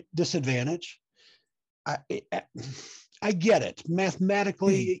disadvantage. I get it.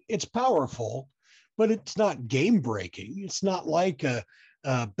 Mathematically, it's powerful, but it's not game breaking. It's not like a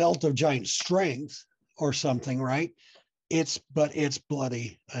belt of giant strength or something, right? But it's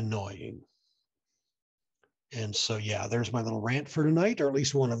bloody annoying. And so, yeah, there's my little rant for tonight, or at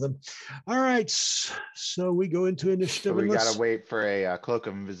least one of them. All right, so we go into initiative. So we gotta wait for a cloak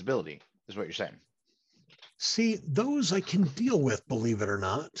of invisibility, is what you're saying. See, those I can deal with, believe it or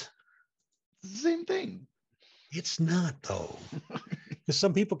not. It's the same thing. It's not, though, because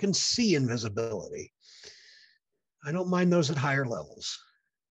some people can see invisibility. I don't mind those at higher levels.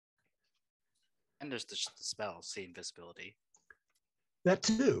 And there's the spell, see invisibility. That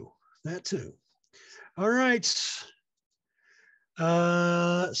too. All right.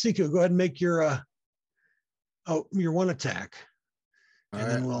 Siku, go ahead and make your your one attack. All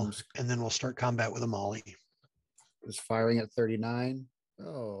And right, then we'll start combat with Amali. Just firing at 39.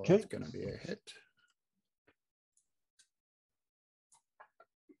 Oh, Okay. That's gonna be a hit.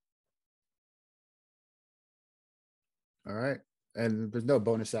 All right. And there's no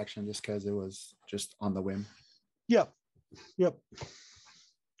bonus action just because it was just on the whim. Yep.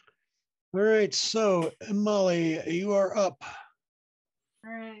 All right, so Molly, you are up.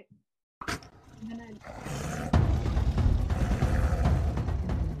 All right. I'm gonna.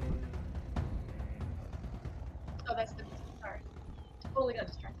 Oh, that's the music. Sorry. Totally got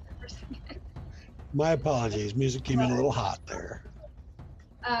distracted there for a second. My apologies. Music came in a little hot there.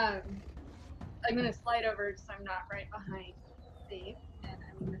 I'm gonna slide over so I'm not right behind Steve, and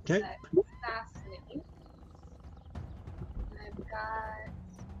I'm gonna Okay. set fascinating. And I've got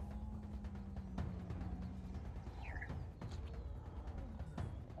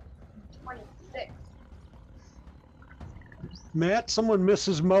 26. Matt, someone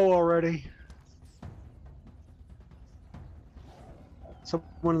misses Mo already.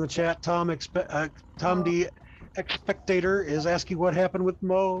 Someone in the chat, Tom D. Expectator is asking what happened with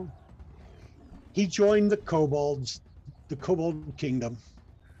Mo. He joined the Kobold Kingdom.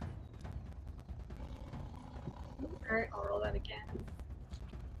 Alright, I'll roll that again.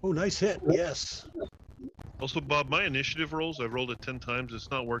 Oh, nice hit. Yes. Also, Bob, my initiative rolls, I've rolled it 10 times. It's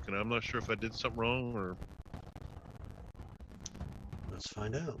not working. I'm not sure if I did something wrong or... Let's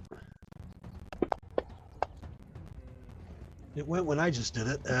find out. It went when I just did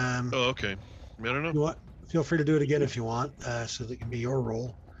it. Oh, okay. I don't know. You want? Feel free to do it again if you want, so that it can be your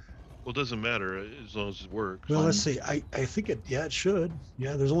roll. Well, it doesn't matter as long as it works. Well, let's see. I think it should.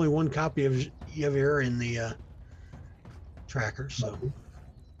 Yeah, there's only one copy of Yavir in the tracker, so.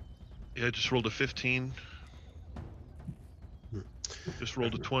 Yeah, I just rolled a 15. Just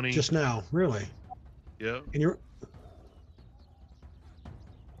rolled a 20. Just now, really? Yeah. And you're.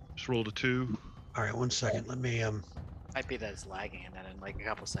 Just rolled a 2. All right, 1 second. Let me Might be that it's lagging, and then in like a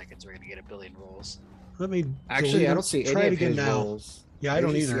couple seconds we're gonna get a billion rolls. Let me Actually, I don't see try any it of again his now. rolls. Yeah, I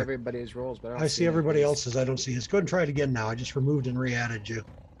don't usually see either. everybody's rolls, but I see everybody else's. I don't see his. Go ahead and try it again now. I just removed and re-added you.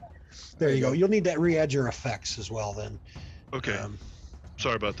 There you go. You'll need to re-add your effects as well then. Okay.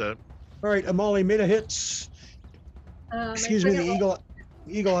 Sorry about that. All right, Amali made a hit. Excuse me, the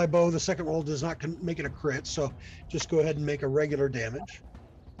eagle eye bow. The second roll does not make it a crit, so just go ahead and make a regular damage.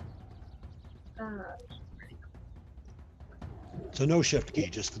 So no shift key,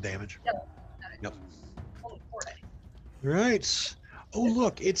 just the damage. Yep. Yep. Only 4 dice. Right. Oh,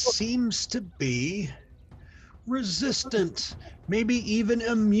 look, it seems to be resistant, maybe even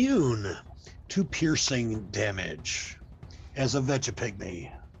immune to piercing damage as a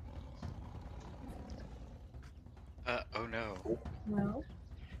Vegapygmy. Oh no. Well,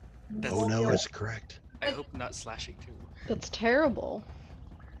 That's, Oh no, is correct. I hope not slashing too. That's terrible.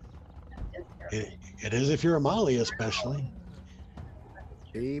 It is if you're a Molly, especially.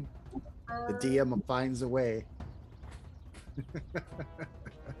 Babe, the DM finds a way.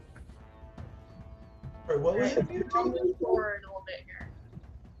 Or what was it? I'll move forward a little bit here.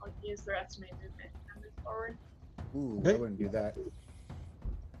 I'll use the rest of my movement and move forward. Ooh, Okay. I wouldn't do that.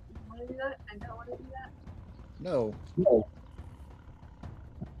 Want to do that? I don't want to do that. No.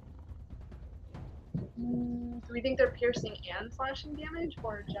 Do we think they're piercing and slashing damage,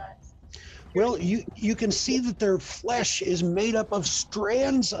 or just? Well, you can see that their flesh is made up of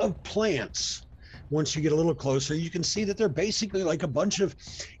strands of plants. Once you get a little closer, you can see that they're basically like a bunch of,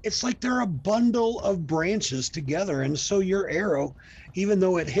 it's like they're a bundle of branches together. And so your arrow, even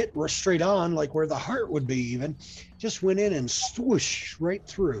though it hit straight on, like where the heart would be even, just went in and swoosh right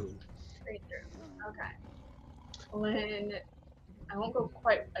through. Straight through. Okay. Well, then I won't go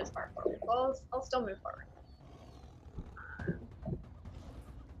quite as far forward. Well, I'll still move forward.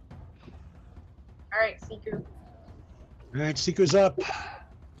 All right, Siku. All right, Siku's up.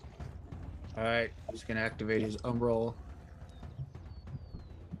 All right, he's gonna activate his umbral.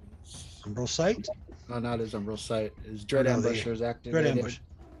 Umbral sight. No, not his umbral sight. His dread Oh, no, the ambusher is Dread activated. ambush.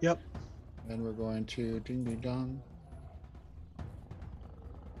 Yep. And we're going to ding ding dong.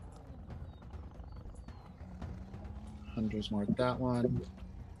 Hunters mark that one.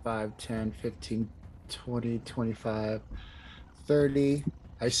 5, 10, 15, 20, 25, 30.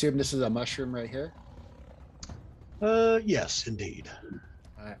 I assume this is a mushroom right here. Yes, indeed.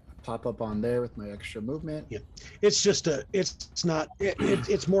 I pop up on there with my extra movement. Yeah. It's just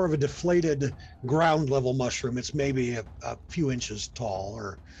it's more of a deflated ground level mushroom. It's maybe a few inches tall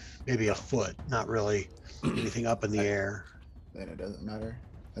or maybe a foot, not really anything up in the air. Then it doesn't matter.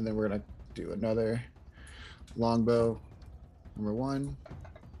 And then we're gonna do another longbow. Number 1.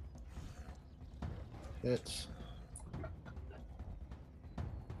 Hits.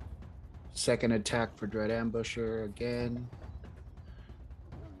 Second attack for Dread Ambusher again.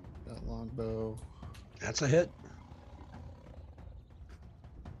 That longbow. That's a hit.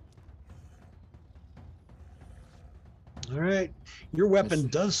 All right. Your weapon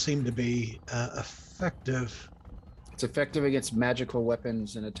does seem to be effective. It's effective against magical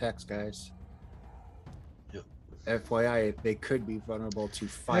weapons and attacks, guys. Yep. FYI, they could be vulnerable to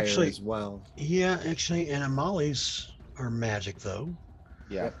fire Actually- as well. Yeah, actually, animales are magic though.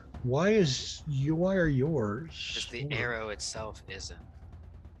 Yeah. Why are yours? Just the Hold on. arrow itself isn't.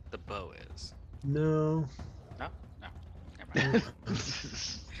 The bow is. No. No? No. Never mind.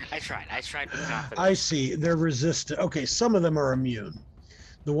 I tried with confidence. I see. They're resistant. Okay, some of them are immune.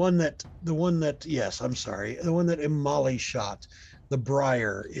 The one that yes, I'm sorry. The one that Imali shot, the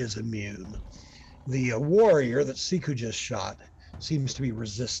Briar is immune. The warrior that Siku just shot seems to be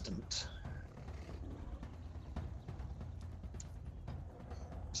resistant.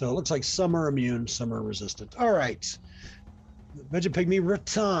 So it looks like some are immune, some are resistant. All right. Vegapygmy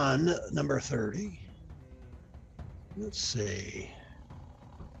Ratan, number 30. Let's see.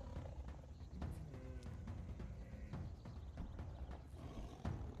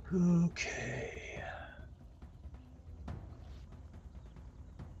 Okay.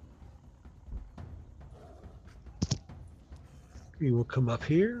 He will come up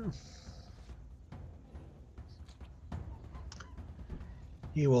here.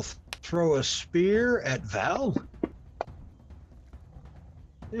 He will throw a spear at Val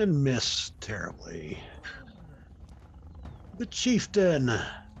and miss terribly. The chieftain.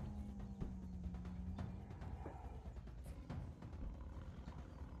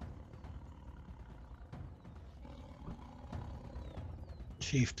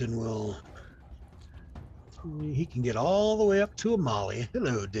 Chieftain will, he can get all the way up to Amali.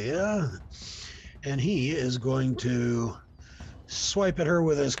 Hello, dear. And he is going to swipe at her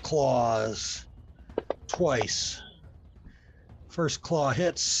with his claws twice. First claw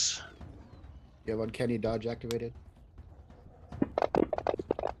hits. You have uncanny dodge activated.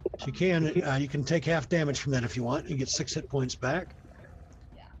 You can take half damage from that if you want. You get 6 hit points back.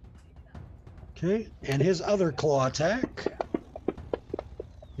 Okay, and his other claw attack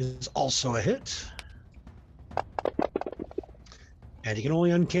is also a hit. And you can only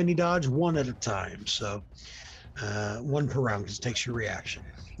uncanny dodge one at a time, so one per round because it takes your reaction.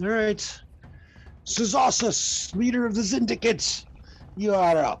 All right, Suzasus, leader of the Zyndicate, you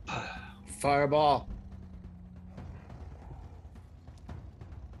are up. Fireball.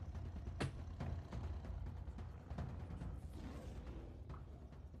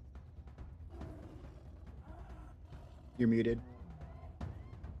 You're muted.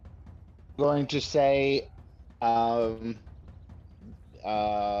 Going to say, uh,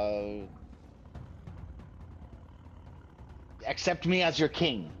 accept me as your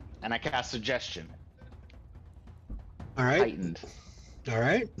king, and I cast suggestion. All right. Heightened. All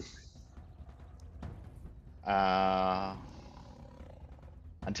right.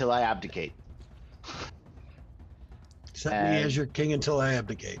 Until I abdicate. Set me as your king until I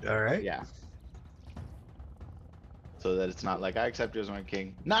abdicate. All right. Yeah. So that it's not like I accept you as my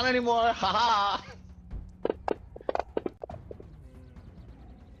king. Not anymore. Ha ha.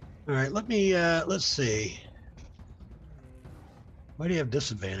 All right. Let me. Let's see. Why do you have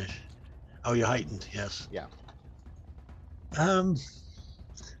disadvantage? Oh, you heightened. Yes. Yeah. All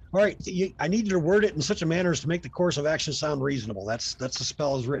right. I need you to word it in such a manner as to make the course of action sound reasonable. That's the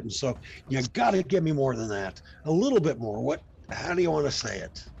spell is written. So you got to give me more than that. A little bit more. What? How do you want to say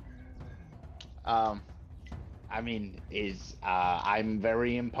it? I mean, I'm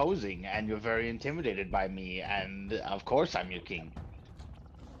very imposing, and you're very intimidated by me, and of course I'm your king.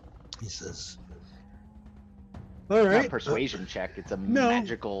 He says. All It's not right. a persuasion check. It's a no.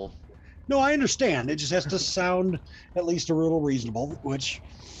 magical. No, I understand. It just has to sound at least a little reasonable, which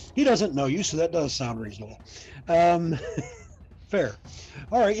he doesn't know you, so that does sound reasonable. Fair.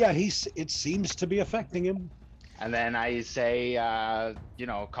 All right. Yeah, it seems to be affecting him. And then I say,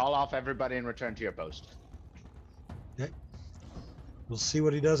 call off everybody and return to your post. Okay. We'll see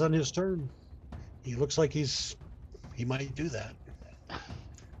what he does on his turn. He looks like he might do that.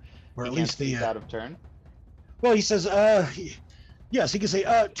 Or at least he's out of turn. Well, he says, yes, he can say,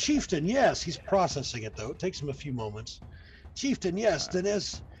 Chieftain, yes. He's processing it, though. It takes him a few moments. Chieftain, yes. Then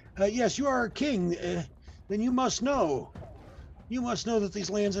yes, you are our king. Then you must know. You must know that these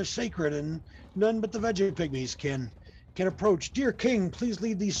lands are sacred, and none but the Veggie Pygmies can approach. Dear king, please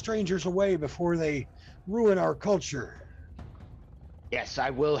lead these strangers away before they ruin our culture. Yes,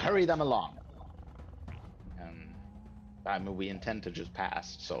 I will hurry them along. We intend to just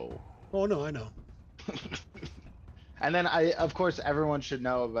pass, so. Oh, no, I know. And then of course, everyone should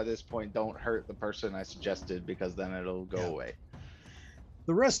know by this point, don't hurt the person I suggested, because then it'll go away.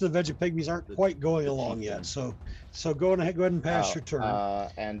 The rest of the Veggie Pygmies aren't quite going along yet, so go ahead and pass your turn.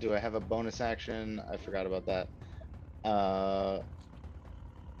 And do I have a bonus action? I forgot about that.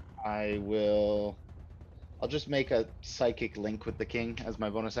 I'll just make a psychic link with the king as my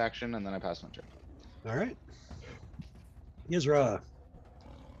bonus action, and then I pass my turn. All right. Yizra.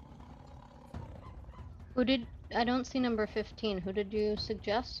 I don't see number 15. Who did you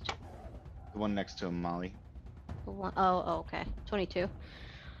suggest? The one next to him, Molly. Oh, okay. 22.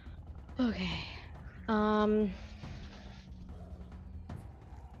 Okay.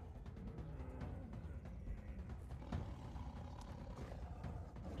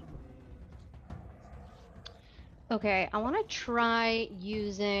 Okay, I want to try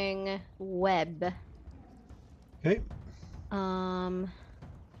using web. Okay.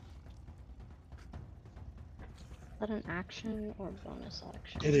 Is that an action or bonus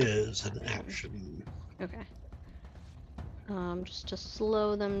action? It is an action. Okay. Just to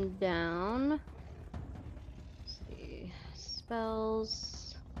slow them down. Let's see.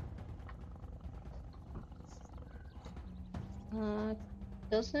 Spells. I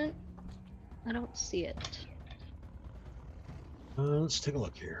don't see it. Let's take a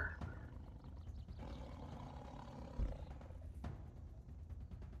look here.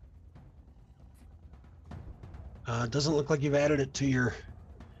 Doesn't look like you've added it to your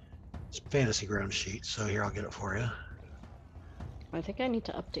fantasy ground sheet, so here, I'll get it for you. I think I need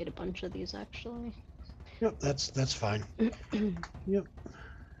to update a bunch of these, actually. Yep, that's fine. Yep.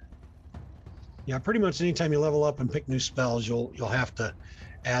 Yeah, pretty much anytime you level up and pick new spells, you'll have to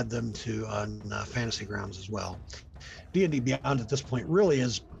add them to Fantasy Grounds as well. D&D Beyond at this point really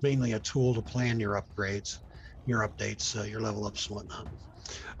is mainly a tool to plan your upgrades, your updates, your level ups and whatnot.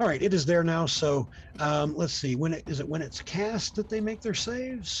 All right, it is there now. So let's see. When it's cast that they make their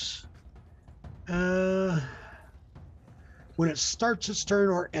saves? When it starts its turn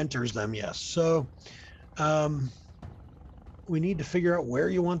or enters them, yes. So we need to figure out where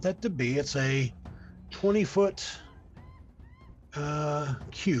you want that to be. It's a 20-foot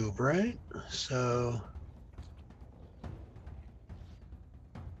cube, right? So.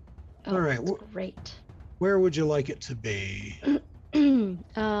 Oh, all right. Great. Where would you like it to be?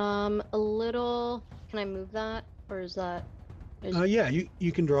 A little. Can I move that, or is that? Yeah,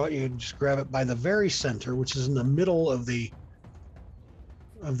 you can draw it. You can just grab it by the very center, which is in the middle of this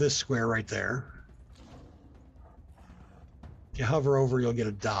square right there. If you hover over, you'll get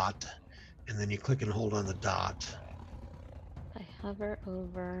a dot, and then you click and hold on the dot. I hover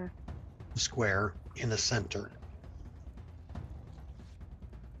over The square in the center.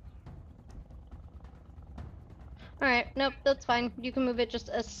 All right. Nope, that's fine. You can move it just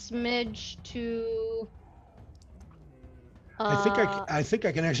a smidge to. I think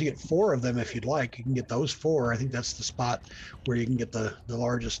I can actually get 4 of them if you'd like. You can get those 4. I think that's the spot where you can get the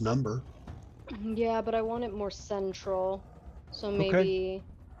largest number. Yeah, but I want it more central. So Okay. maybe.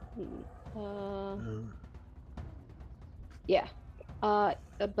 Yeah. But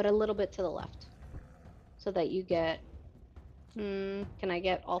a little bit to the left, so that you get. Can I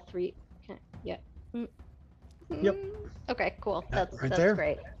get all 3? Yeah. Yep. Okay, cool. Right That's there?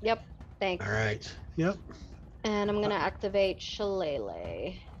 great. Yep. Thanks. All right. Yep. And I'm gonna activate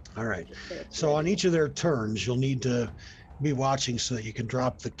Shillelagh. All right. Just so it's So on ready. each of their turns, you'll need to be watching so that you can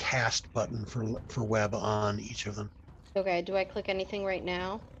drop the cast button for web on each of them. Okay, do I click anything right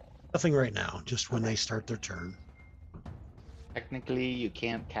now? Nothing right now, just when they start their turn. Technically, you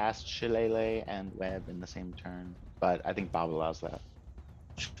can't cast Shillelagh and Web in the same turn, but I think Bob allows that.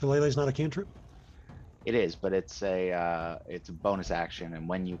 Shillelagh's not a cantrip? It is, but it's a bonus action, and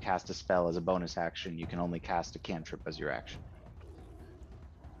when you cast a spell as a bonus action, you can only cast a cantrip as your action.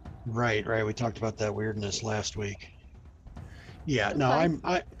 Right. We talked about that weirdness last week. Yeah, That's no,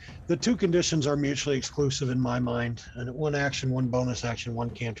 fine. the 2 conditions are mutually exclusive in my mind. And 1 action, 1 bonus action,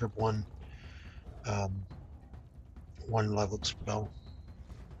 1 cantrip, 1 leveled spell.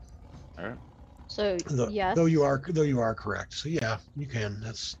 All right. So yes. Though you are correct. So yeah, you can.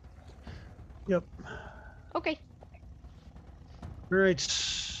 That's yep. Okay. All right.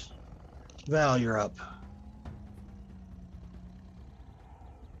 Val, you're up.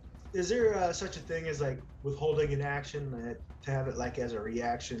 Is there such a thing as like withholding an action to have it like as a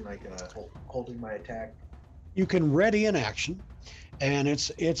reaction, like holding my attack? You can ready an action, and it's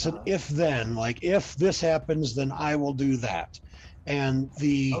an if then, like if this happens, then I will do that. And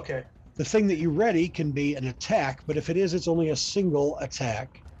the thing that you ready can be an attack, but if it is, it's only a single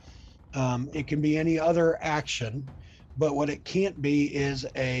attack. It can be any other action, but what it can't be is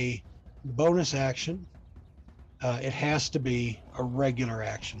a bonus action. It has to be a regular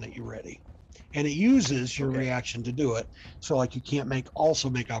action that you ready, and it uses your reaction to do it. So like you can't make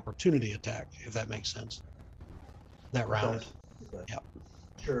opportunity attack, if that makes sense. That round. Yeah.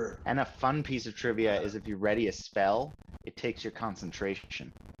 Sure. And a fun piece of trivia is if you ready a spell, it takes your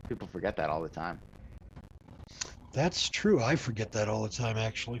concentration. People forget that all the time. That's true. I forget that all the time,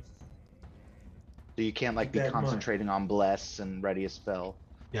 actually. So you can't like be concentrating on bless and ready a spell.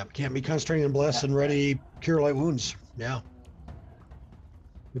 Yeah, can't be concentrating on bless and ready cure light wounds. Yeah.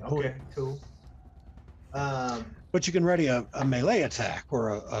 Good point. Okay, cool. But you can ready a melee attack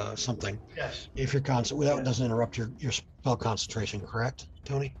or a something. Yes. If you're without doesn't interrupt your spell concentration, correct,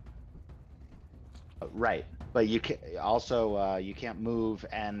 Tony? Right, but you can also you can't move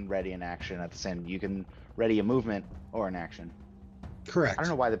and ready an action at the same. You can ready a movement or an action. Correct. I don't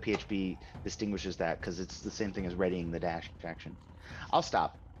know why the PHB distinguishes that, because it's the same thing as readying the dash action. I'll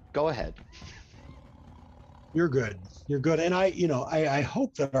stop. Go ahead. You're good. You're good. And I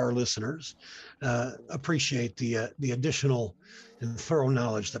hope that our listeners appreciate the additional and thorough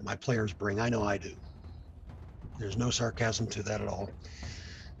knowledge that my players bring. I know I do. There's no sarcasm to that at all.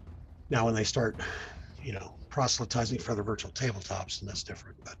 Now, when they start, proselytizing for the virtual tabletops, and that's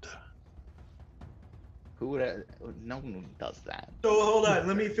different. But who would? No one does that. So hold on.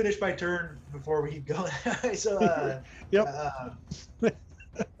 Let me finish my turn before we keep going. So yep.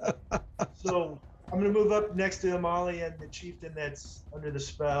 So I'm gonna move up next to Amali and the chieftain that's under the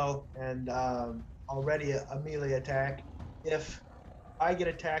spell, and I'll ready a melee attack. If I get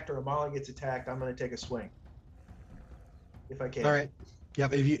attacked or Amali gets attacked, I'm gonna take a swing. If I can. All right.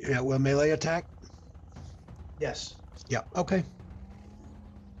 Yep. If you will melee attack. Yes. Yeah. Okay.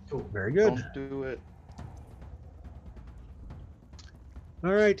 Cool. Very good. Don't do it.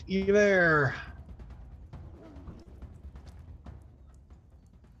 All right, you there?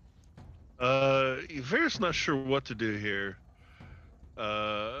 Yver's not sure what to do here.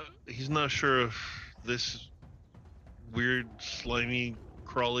 He's not sure if this weird, slimy,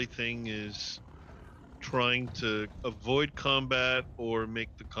 crawly thing is trying to avoid combat or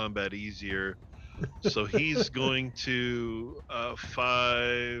make the combat easier. So he's going to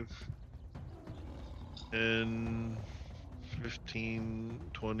 5 and 15,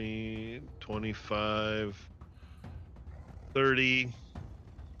 20, 25, 30,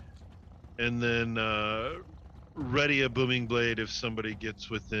 and then ready a booming blade if somebody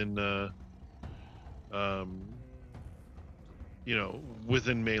gets within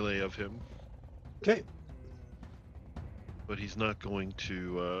within melee of him. Okay. But he's not going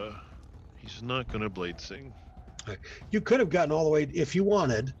to blade sing. You could have gotten all the way, if you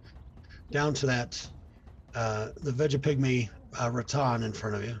wanted, down to that the Vegapygmy Rattan in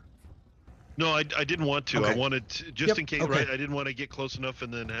front of you. No, I didn't want to. I Okay. wanted to, just Yep, in case, okay. right? I didn't want to get close enough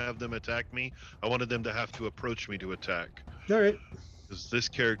and then have them attack me. I wanted them to have to approach me to attack. All right. Because this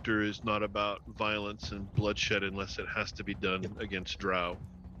character is not about violence and bloodshed unless it has to be done against Drow.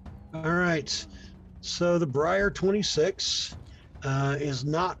 All right. So the Briar 26 is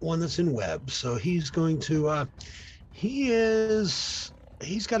not one that's in web. So he's going to, he's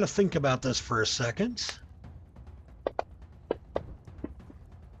got to think about this for a second.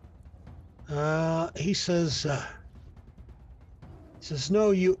 He says,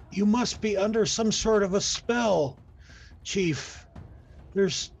 no, you must be under some sort of a spell, Chief.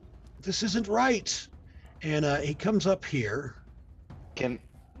 This isn't right. And he comes up here. Never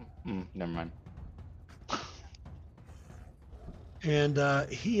mind. And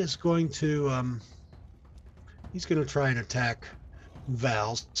he is going to he's going to try and attack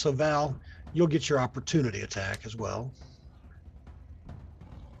Val. So Val, you'll get your opportunity attack as well.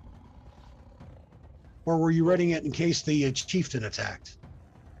 Or were you readying it in case the chieftain attacked?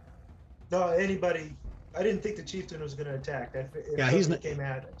 No, anybody. I didn't think the chieftain was going to attack. Yeah, he's not. Came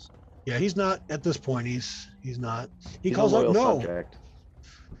at us. Yeah, he's not at this point. He's not. He He's calls a out loyal no. subject.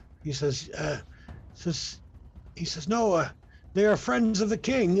 He says no. They are friends of the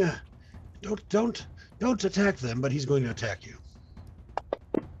king. Don't attack them. But he's going to attack you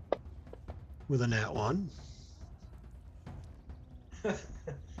with a nat 1.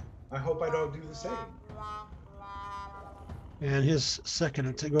 I hope I don't do the same. And his second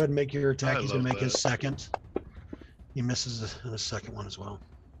attack. Go ahead and make your attack. I He's going to love make his that. second. He misses the second one as well.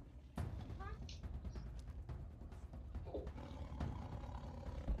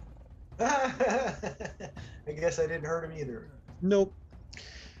 I guess I didn't hurt him either. Nope.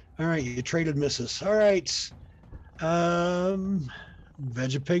 All right, you traded misses. All right. Vegapygmy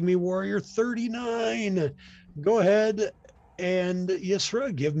Warrior 39. Go ahead and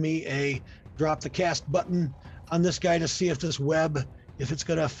Yisra, give me a drop the cast button on this guy to see if this web, if it's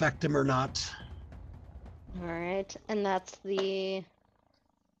going to affect him or not. All right, and that's the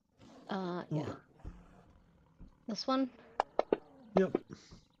yeah. This one? Yep.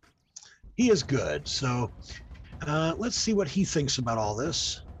 He is good. So let's see what he thinks about all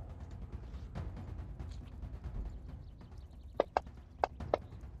this.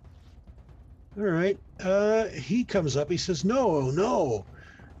 All right. He comes up. He says, no,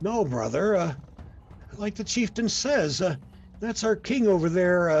 brother. Like the chieftain says, that's our king over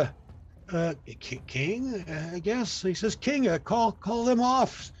there. King, I guess. He says, King, call them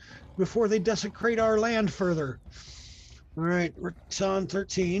off before they desecrate our land further. All right, Rickson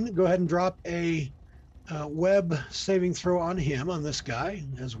 13. Go ahead and drop a web saving throw on him, on this guy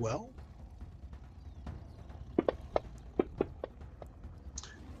as well.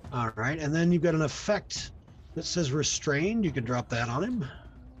 All right, and then you've got an effect that says restrained. You can drop that on him.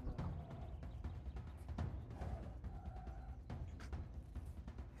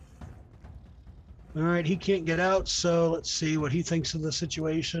 All right, he can't get out, so let's see what he thinks of the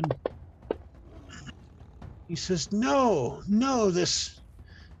situation. He says, no, this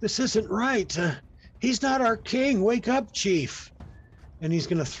isn't right. He's not our king. Wake up, chief. And he's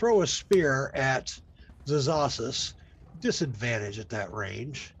going to throw a spear at Zazasis. Disadvantage at that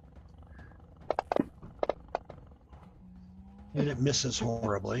range. And it misses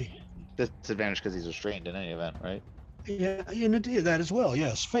horribly. Disadvantage because he's restrained in any event, right? Yeah, and it did that as well.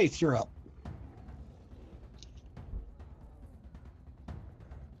 Yes, Faith, you're up.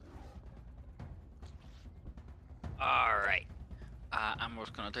 All right. I'm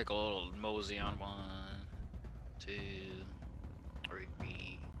just gonna take a little mosey on 1, 2, 3,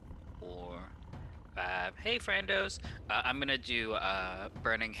 4, 5. Hey, friendos. I'm gonna do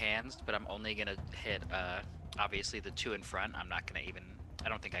burning hands, but I'm only gonna hit obviously the 2 in front. I'm not gonna even. I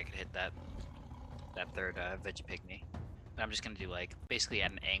don't think I could hit that third Vegapygmy. But I'm just gonna do like basically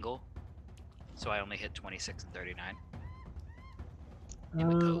at an angle. So I only hit 26 and 39.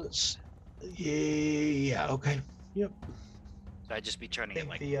 Yeah. Okay. Yep. So I'd just be turning it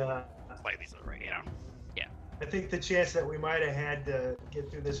like The slightly to the right, you know. I think the chance that we might have had to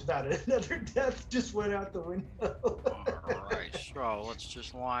get through this without another death just went out the window. Alright, so let's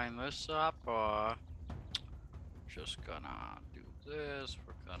just line this up. Just gonna do this.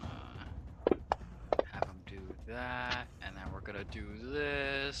 We're gonna have him do that. And then we're gonna do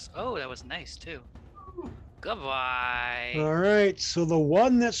this. Oh, that was nice too. Goodbye. All right. So the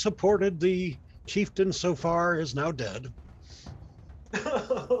one that supported the chieftain so far is now dead.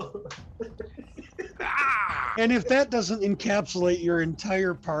 Ah! And if that doesn't encapsulate your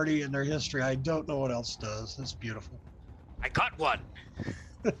entire party and their history, I don't know what else does. That's beautiful. I got one.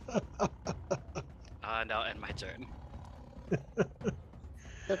 Now end my turn.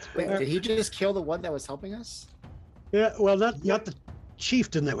 That's Wait, fair. did he just kill the one that was helping us? Yeah, well, not the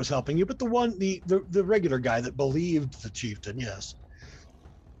chieftain that was helping you, but the one the regular guy that believed the chieftain. Yes.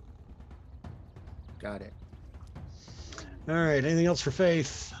 Got it. All right. Anything else for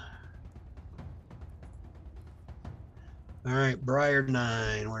Faith? All right, Briar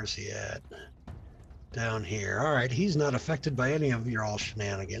 9. Where's he at? Down here. All right, he's not affected by any of your all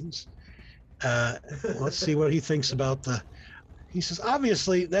shenanigans. Let's see what he thinks about the. He says,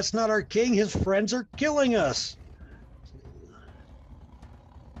 obviously, that's not our king. His friends are killing us.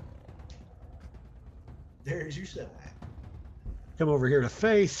 There's your sign. Come over here to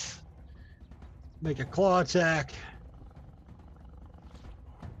Faith. Make a claw attack.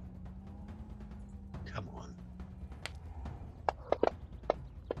 Come on.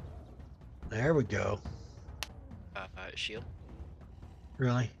 There we go. Shield.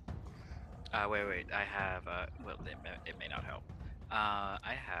 Really? Wait. I have. Well, it may not help.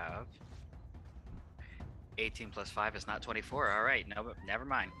 I have 18 plus 5 is not 24. All right. No, never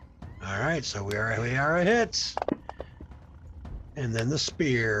mind. All right, so we are a hit. And then the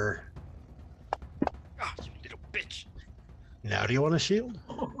spear. Oh, you little bitch. Now do you want to shield?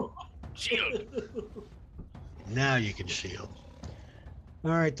 Shield. Now you can shield.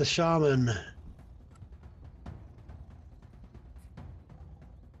 All right, the shaman.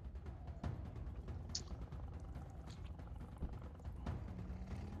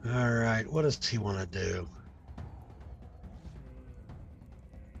 All right, what does he want to do?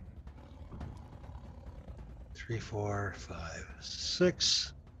 Three, 4, 5,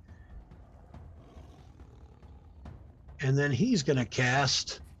 6. And then he's going to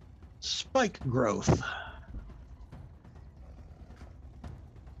cast Spike Growth.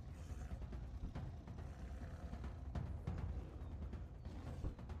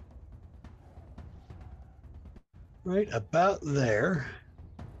 Right about there.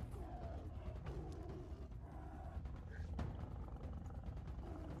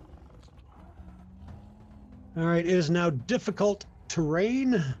 All right, it is now difficult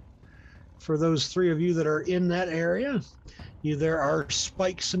terrain for those 3 of you that are in that area. There are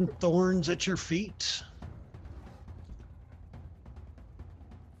spikes and thorns at your feet.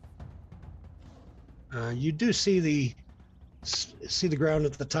 You do see the ground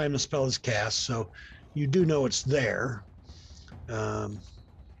at the time the spell is cast, so you do know it's there. You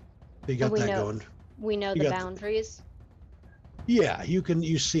got that going. We know You the got boundaries. Yeah,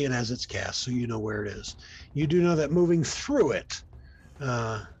 you see it as it's cast, so you know where it is. You do know that moving through it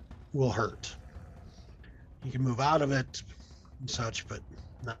will hurt. You can move out of it and such, but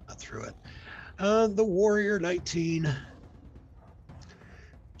not through it. The Warrior 19.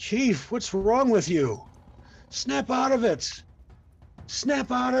 Chief, what's wrong with you? Snap out of it.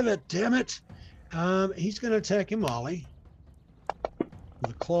 Snap out of it, damn it. He's going to attack Imali.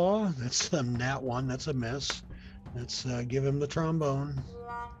 With a claw, that's a nat 1, that's a miss. Let's give him the trombone.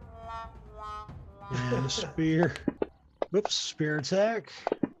 And a spear. Whoops, spear attack.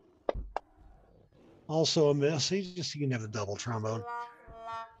 Also a miss. He can have the double trombone.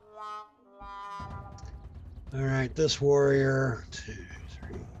 All right, this warrior. 2,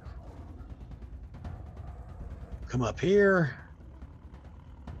 3. Come up here.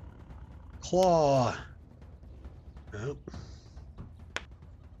 Claw. Nope.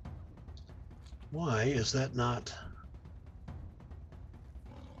 Why is that not?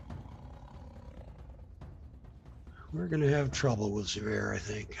 We're going to have trouble with Zavir, I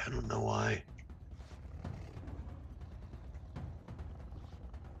think. I don't know why.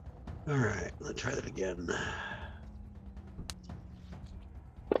 All right, let's try that again.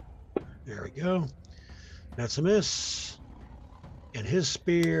 There we go. That's a miss. And his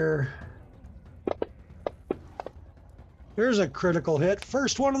spear. There's a critical hit.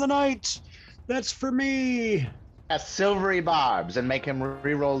 First one of the night. That's for me. Has silvery barbs and make him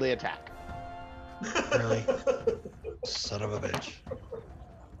re-roll the attack. Really? Son of a bitch.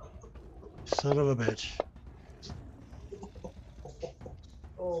 Son of a bitch.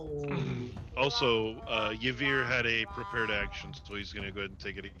 Oh. Also, Yavir had a prepared action, so he's going to go ahead and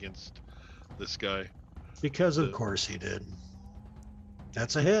take it against this guy. Because of course he did.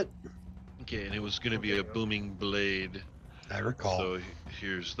 That's a hit. Okay, and it was going to be a booming blade. I recall. So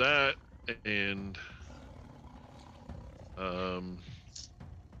here's that, and I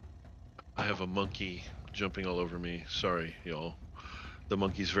have a monkey jumping all over me. Sorry, y'all. The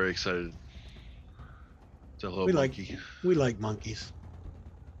monkey's very excited. It's a hello monkey. We like monkeys.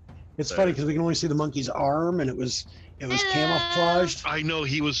 It's funny because we can only see the monkey's arm, and it was camouflaged. I know,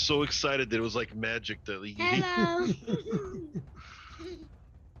 he was so excited that it was like magic that he. Hello.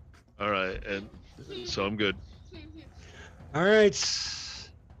 All right, and so I'm good. All right.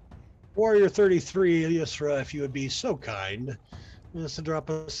 Warrior 33, Yusra, if you would be so kind, as to drop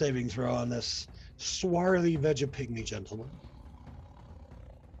a saving throw on this swarthy Vegapygmy gentleman.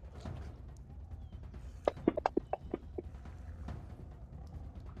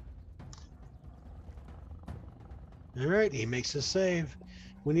 All right, he makes his save.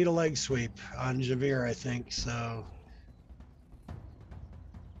 We need a leg sweep on Javir, I think, so.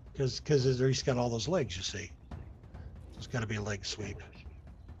 Because he's got all those legs, you see. There's got to be a leg sweep.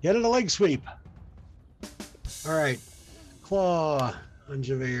 Get it, a leg sweep. All right. Claw on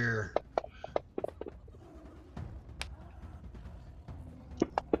Javir.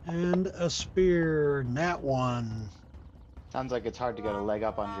 And a spear, nat 1. Sounds like it's hard to get a leg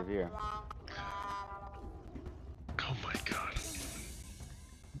up on Javier. Oh my god.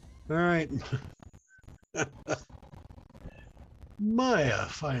 All right. Maya,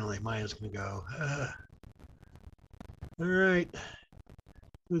 finally. Maya's going to go. All right.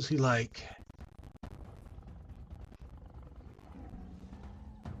 Who's he like?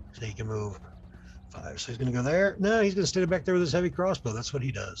 So he can move 5. So he's going to go there. No, he's going to stay back there with his heavy crossbow. That's what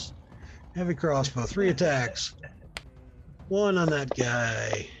he does. Heavy crossbow, 3 attacks. 1 on that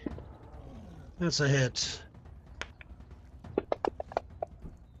guy. That's a hit.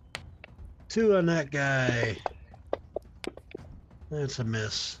 2 on that guy. That's a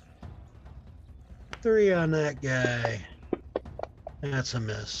miss. 3 on that guy. That's a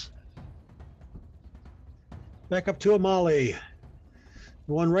miss. Back up to Amali.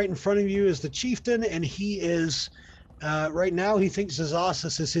 The one right in front of you is the chieftain, and he is, right now, he thinks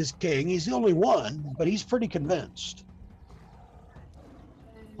Zazasis is his king. He's the only one, but he's pretty convinced.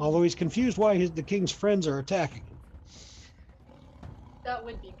 Although he's confused why the king's friends are attacking him. That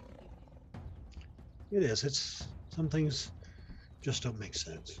would be confusing. It is. It's some things just don't make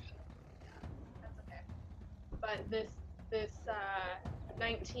sense. That's okay. But this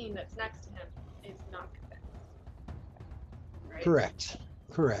 19 that's next to him is not convinced. Right? Correct.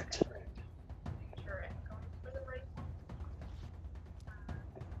 Correct. Make sure I'm going for the right one.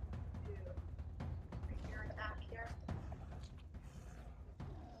 Do your attack here.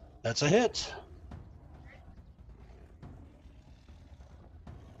 That's a hit.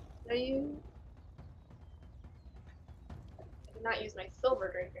 I did not use my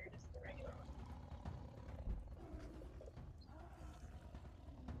silver rapier, just the regular one.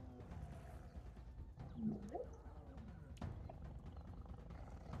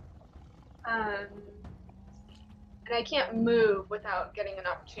 And I can't move without getting an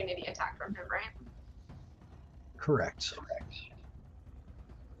opportunity attack from him, right? Correct. I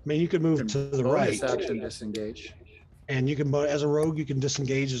mean, you could move to the right. Bonus action disengage. And you can, as a rogue, you can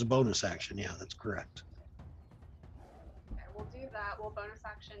disengage as a bonus action. Yeah, that's correct. Okay, we'll do that. We'll bonus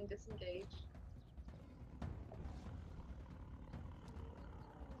action disengage.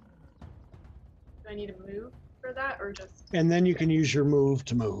 Do I need to move for that, or just? And then you can use your move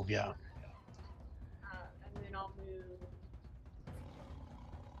to move. Yeah. And then I'll move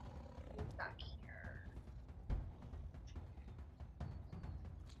back here.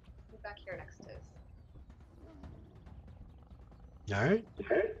 Move back here next to his. All right.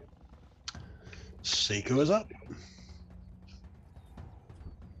 Seiko is up.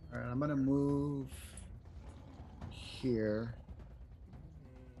 All right, I'm gonna move here.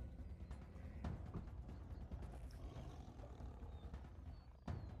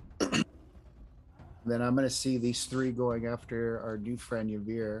 Then I'm gonna see these 3 going after our new friend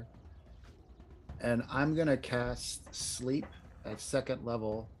Yavir. And I'm gonna cast Sleep at 2nd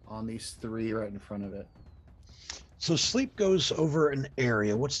level on these 3 right in front of it. So sleep goes over an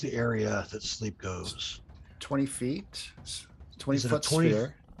area. What's the area that sleep goes? 20 feet. 20 Is it a foot 20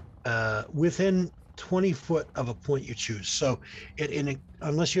 sphere. Within 20 foot of a point you choose. So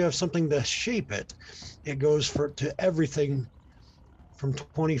unless you have something to shape it, it goes to everything from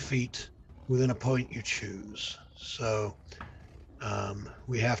 20 feet within a point you choose. So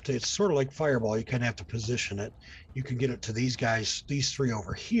we have to, it's sort of like Fireball. You kind of have to position it. You can get it to these guys, these 3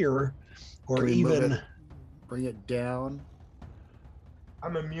 over here, or Can we move even... it, bring it down.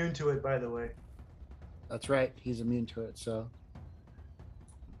 I'm immune to it, by the way. That's right. He's immune to it. So.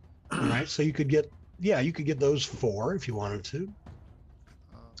 All right. So you could get, you could get those 4 if you wanted to.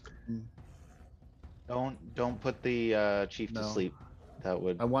 Don't put the chief to No. sleep. That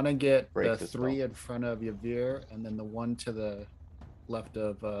would. I want to get break the the 3 spell. in front of Yavir, and then the 1 to the left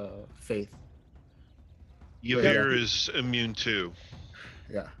of Faith. Yavir is immune too.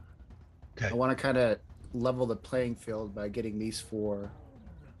 Yeah. Okay. I want to kind of level the playing field by getting these 4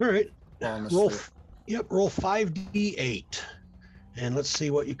 All right. falling Roll. asleep. Roll 5d8, and let's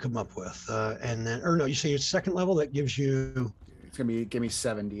see what you come up with. And then, or no, you say your 2nd level. That gives you. It's gonna give me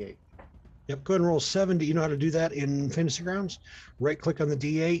 78. Yep, go ahead and roll 70. You know how to do that in Fantasy Grounds? Right click on the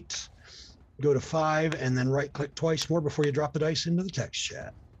D8, go to 5, and then right click twice more before you drop the dice into the text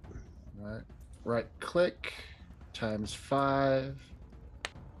chat. Right click, times 5.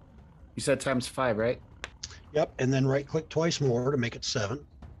 You said times 5, right? Yep, and then right click twice more to make it 7.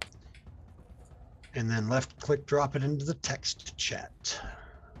 And then left click, drop it into the text chat.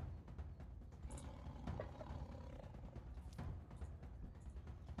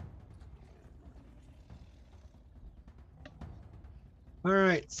 All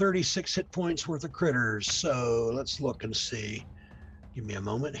right, 36 hit points worth of critters. So let's look and see. Give me a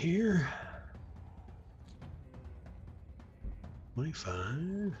moment here. 25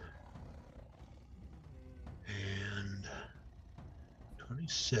 and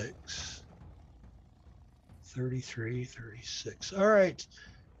 26, 33, 36. All right,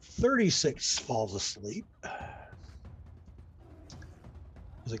 36 falls asleep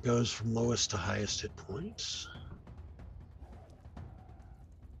as it goes from lowest to highest hit points.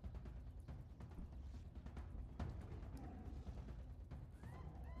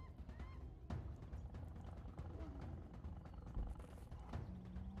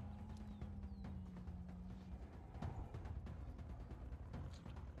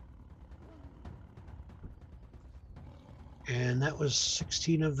 And that was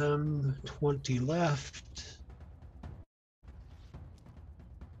 16 of them, 20 left.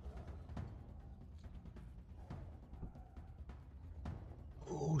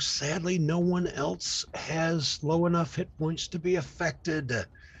 Oh, sadly, no one else has low enough hit points to be affected.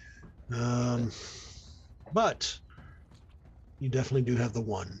 But you definitely do have the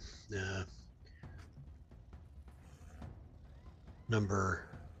one. Number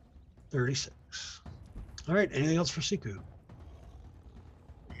 36. All right, anything else for Siku?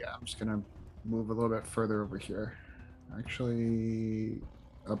 Yeah, I'm just gonna move a little bit further over here. Actually,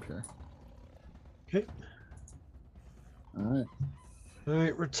 up here. Okay. All right. All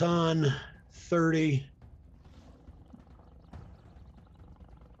right, Ratan, 30.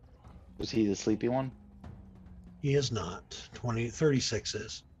 Was he the sleepy one? He is not. 36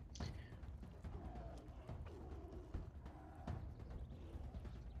 is.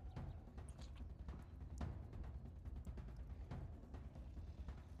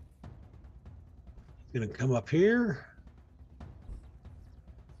 Going to come up here.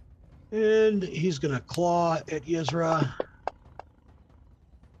 And he's going to claw at Yizra.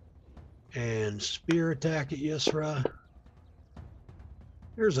 And spear attack at Yizra.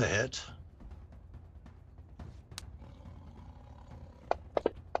 Here's a hit.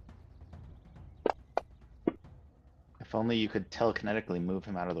 If only you could telekinetically move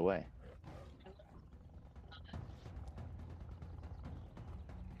him out of the way.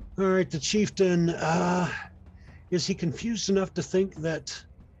 All right, the chieftain, is he confused enough to think that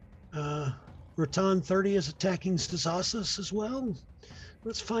Ratan 30 is attacking Stasasis as well?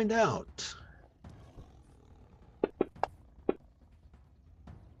 Let's find out.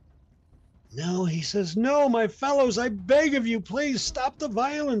 No, he says, no, my fellows, I beg of you, please stop the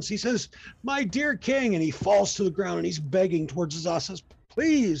violence. He says, my dear king, and he falls to the ground and he's begging towards Stasasis,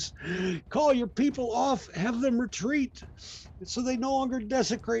 please call your people off, have them retreat, so they no longer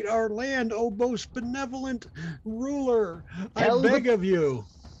desecrate our land, O most benevolent ruler. I beg of you.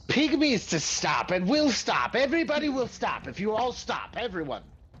 Pygmies to stop, and we'll stop. Everybody will stop if you all stop. Everyone.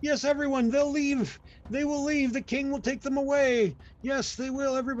 Yes, everyone, they'll leave. They will leave. The king will take them away. Yes, they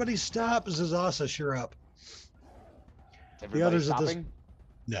will. Everybody stop. Zazasis, you're up. Everybody the others stopping?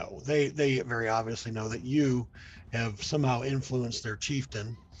 No, they very obviously know that you have somehow influenced their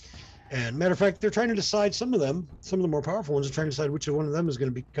chieftain. And matter of fact, they're trying to decide, some of the more powerful ones are trying to decide which one of them is going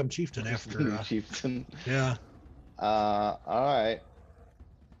to become chieftain after. Chieftain. Yeah. All right.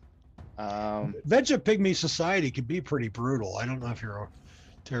 Vegapygmy society could be pretty brutal. I don't know if you're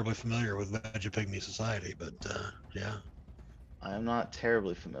terribly familiar with Vegapygmy society, but yeah. I'm not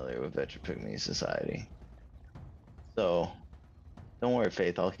terribly familiar with Vegapygmy society. So, don't worry,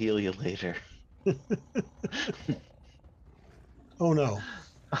 Faith. I'll heal you later. Oh no.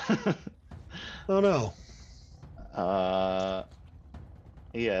 Oh no.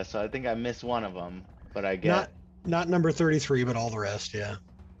 Yeah, so I think I missed one of them, but I get not number 33, but all the rest, yeah.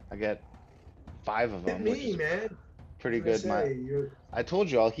 I get 5 of them. Hit me, man. Pretty good. I told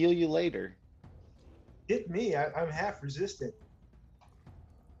you I'll heal you later. Hit me. I'm half resistant.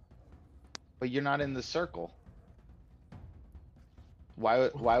 But you're not in the circle. Why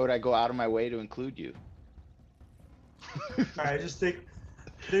would I go out of my way to include you? I just think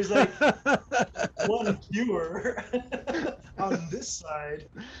there's like one fewer on this side.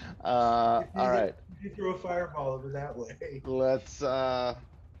 All right. You throw a fireball over that way. Let's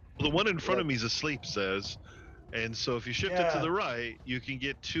the one in front Yep. of me is asleep, says. And so if you shift it to Yeah. the right, you can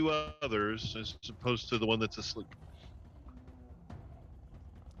get 2 others as opposed to the one that's asleep.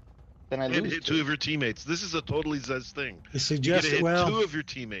 Then I And lose hit 2 two. of your teammates. This is a totally Zez thing. You You get to suggested, hit well, 2 of your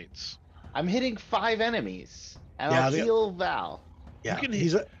teammates. I'm hitting 5 enemies, and Yeah, I'll the- heal Val. yeah, can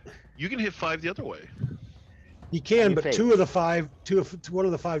he's a, You can hit 5 the other way. you I can, mean, but Faith. two of the 5, one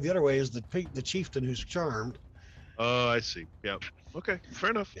of the 5 the other way is the chieftain who's charmed. Oh, I see. Yeah. Okay,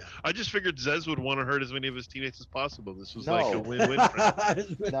 fair enough. Yeah. I just figured Zez would want to hurt as many of his teammates as possible. This was No. like a win-win for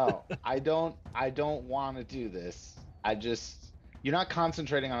him. No, I don't want to do this. You're not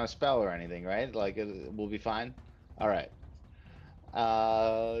concentrating on a spell or anything, right? Like it will be fine. All right.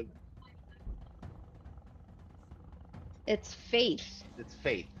 It's Faith. It's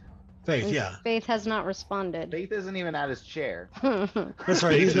Faith. Faith, and yeah. Faith has not responded. Faith isn't even at his chair. That's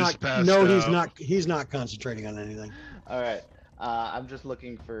right. He's Faith is not. passed No, he's out. not. He's not concentrating on anything. All right. I'm just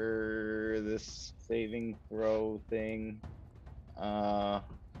looking for this saving throw thing. Coffee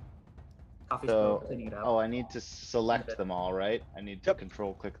So- spill, cleaning it out. Oh, I need to select them all, right? I need to Yep.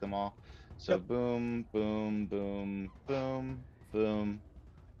 control click them all. So Yep. boom, boom, boom, boom, boom,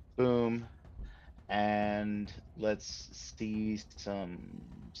 boom. And let's see some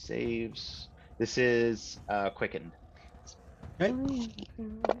saves. This is quickened. Okay.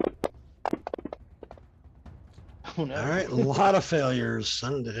 Oh no. All right. A lot of failures.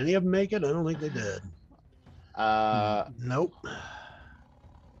 Did any of them make it? I don't think they did. Nope.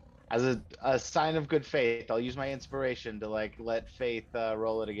 As a sign of good faith, I'll use my inspiration to like let Faith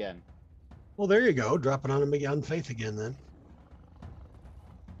roll it again. Well, there you go. Drop it on him again, Faith again then.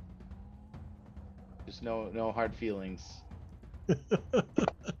 Just no hard feelings.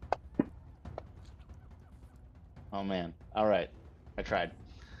 Oh man. All right. I tried.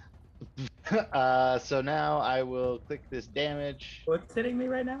 So now I will click this damage. What's hitting me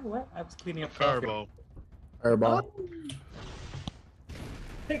right now? What? I was cleaning up coffee. Fireball. Fireball.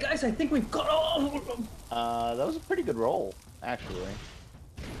 Hey guys, I think we've got all of them. That was a pretty good roll, actually.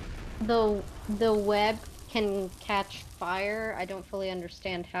 The web can catch fire. I don't fully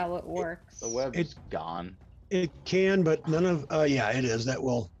understand how it works. The web's gone. It can, but none of. Yeah, it is. That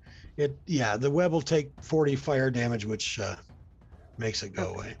will. It. Yeah, the web will take 40 fire damage, which makes it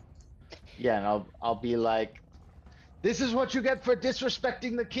go away. Yeah, and I'll be like, "This is what you get for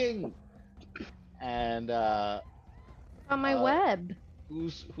disrespecting the king." And On my uh, web.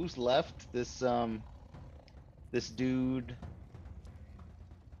 who's left? This dude.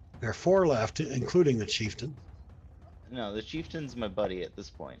 There are 4 left, including the chieftain. No, the chieftain's my buddy at this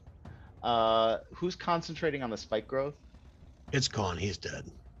point. Who's concentrating on the spike growth? It's gone. He's dead.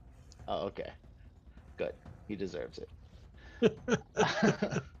 Oh, okay. Good. He deserves it.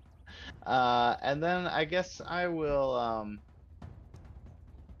 And then I guess I will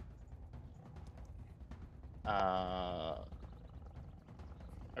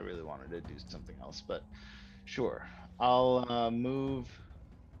I really wanted to do something else, but sure. I'll move.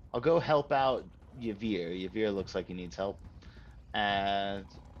 I'll go help out Yavir. Yavir looks like he needs help. And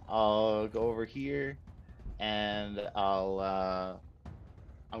I'll go over here and I'm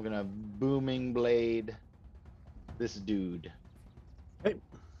gonna booming blade this dude. Okay.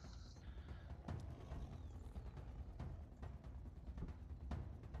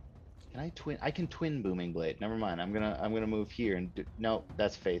 Can I twin? I can twin booming blade. Never mind. I'm gonna move here and no,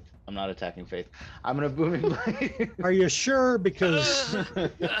 that's Faith. I'm not attacking Faith. I'm gonna booming blade. Are you sure? Because I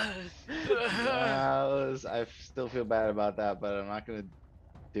still feel bad about that, but I'm not gonna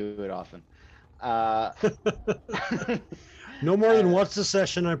do it often. no more than once a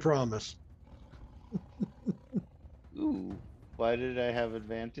session, I promise. Ooh, why did I have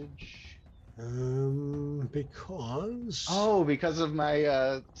advantage? Because. Oh, because of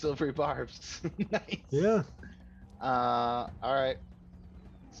my silvery barbs. Nice. Yeah. All right.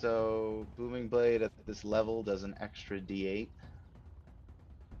 So booming blade at this level does an extra D8.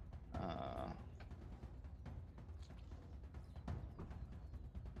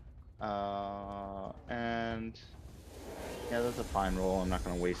 And yeah, that's a fine roll. I'm not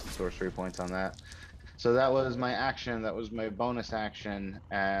going to waste sorcery points on that. So that was my action. That was my bonus action,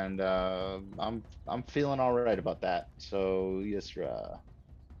 and I'm feeling all right about that. So Yisra.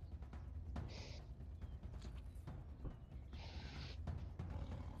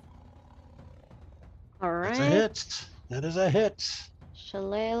 All right. That's a hit. That is a hit.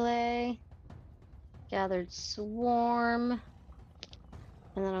 Shillelagh. Gathered Swarm.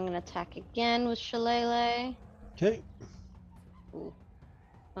 And then I'm going to attack again with Shillelagh. Okay. Ooh.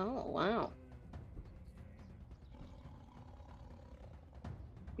 Oh, wow.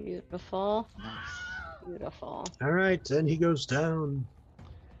 Beautiful. Nice. Beautiful. All right. Then he goes down.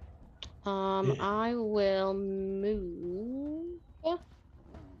 I will move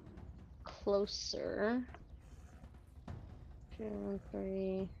closer. 2,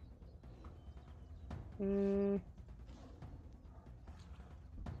 3.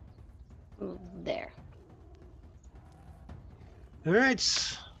 There. All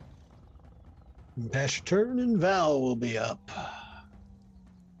right. Pass your turn, and Val will be up.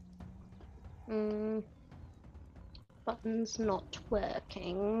 Button's not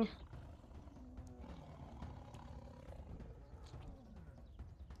working.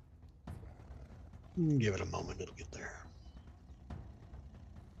 Give it a moment, it'll get there.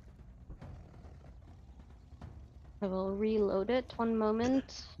 I will reload it. One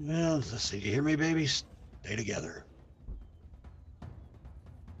moment. Well, let's see. Do you hear me, baby? Stay together.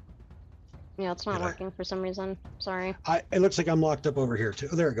 Yeah, it's not working for some reason. Sorry. It looks like I'm locked up over here too.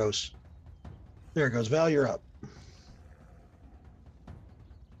 Oh, there it goes. There it goes. Val, you're up.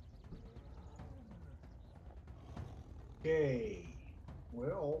 Okay.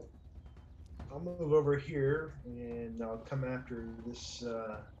 Well, I'll move over here and I'll come after this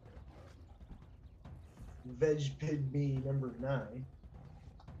veg pygmy number 9.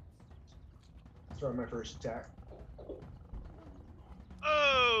 Start my first attack.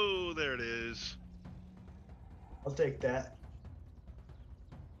 Oh, there it is. I'll take that.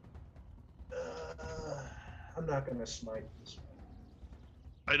 I'm not gonna smite this one.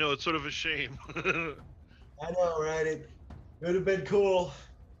 I know, it's sort of a shame. I know, right? It would have been cool.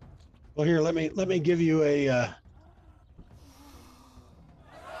 Well, here, let me give you a. There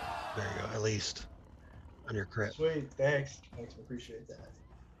you go. At least on your crit. Sweet, thanks. I appreciate that.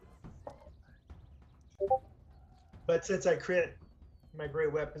 But since I crit, my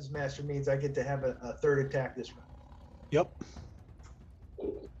great weapons master means I get to have a third attack this round. Yep.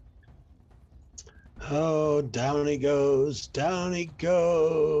 Oh, down he goes. Down he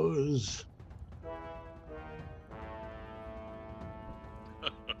goes.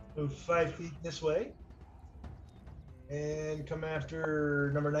 Move 5 feet this way. And come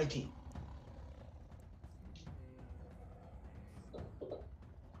after number 19.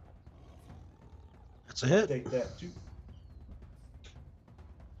 That's a hit. Take that too.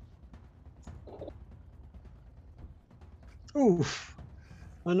 Oof.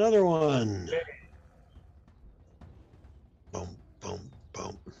 Another one. Okay. Boom, boom,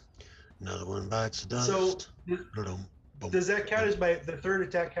 boom. Another one bites the So, dust. Boom, boom, does that count boom. as the third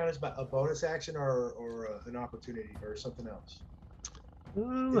attack count as a bonus action or an opportunity or something else?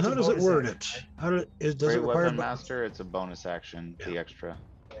 It's How a does it bonus word action, it? How does it Great require? Weapon Master, it's a bonus action, the extra.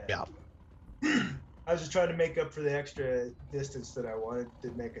 Yeah. I was just trying to make up for the extra distance that I wanted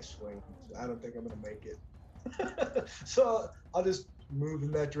to make a swing. I don't think I'm going to make it. So I'll just move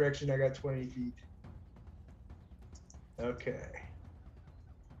in that direction. I got 20 feet. Okay.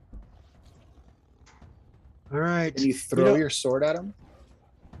 All right. Can you throw know- your sword at him?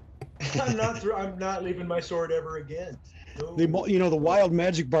 I'm not leaving my sword ever again. No. The wild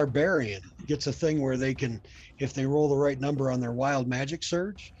magic barbarian gets a thing where they can, if they roll the right number on their wild magic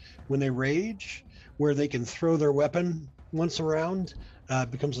surge, when they rage, where they can throw their weapon once around,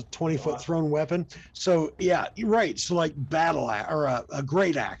 becomes a 20-foot thrown weapon. So yeah, you're right. So like battle or a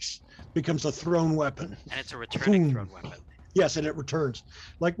great axe becomes a thrown weapon. And it's a returning Boom. thrown weapon. Yes, and it returns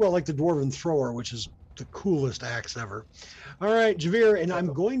like the dwarven thrower, which is the coolest axe ever. All right, Javier, and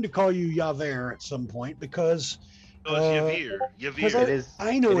I'm going to call you Yaver at some point because Oh, it's Yavir. because Yavir.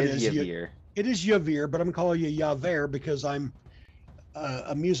 I know it it is Yavir. It is Yaver, but I'm calling you Yaver because I'm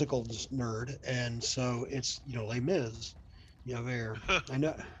a musical nerd, and so it's Les Mis, Yaver. I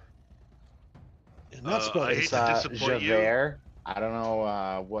know. And not spelled. I hate It's to disappoint you. Javert. I don't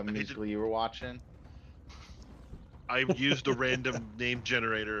know what musical you were watching. I used a random name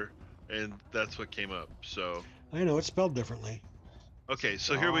generator, and that's what came up. So, I know it's spelled differently. okay,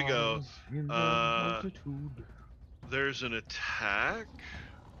 so here we go. There's an attack,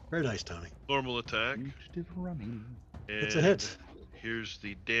 Very nice, Tony. normal attack. It's a and hit. Here's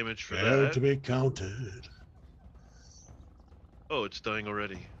the damage for Had that. to be counted. Oh, it's dying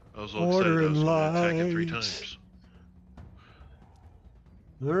already. I was all Order excited. I was in going to attack it 3 light. times.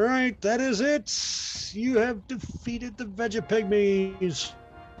 All right, that is it. You have defeated the Vegapygmies.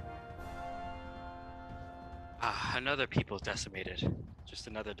 Another people decimated. Just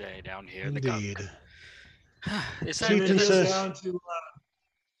another day down here. in the Indeed. gunk. Is that Chieftain And it says- goes down to,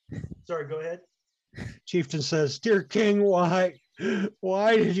 sorry, go ahead. Chieftain says, "Dear King, why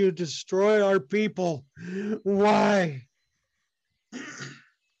did you destroy our people? Why?"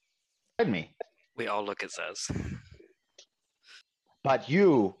 Me. we all look at says? But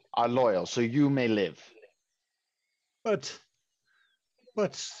you are loyal, so you may live. But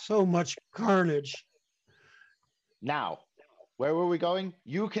but so much carnage. Now, where were we going?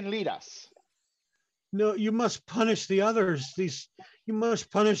 You can lead us. No, you must punish the others. You must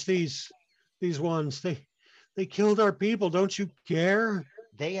punish these ones. They killed our people. Don't you care?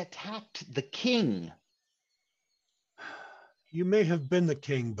 They attacked the king. You may have been the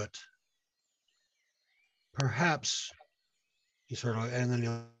king, but perhaps he sort of, and then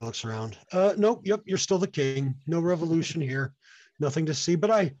he looks around. Nope, yep, you're still the king. No revolution here. Nothing to see.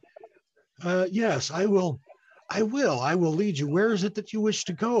 But yes, I will lead you. Where is it that you wish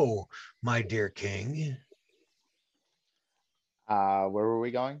to go, my dear king? Where were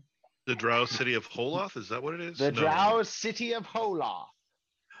we going? The Drow city of Holoth, is that what it is? The No. Drow city of Holoth.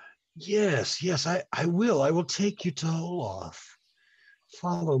 Yes, I will. I will take you to Holoth.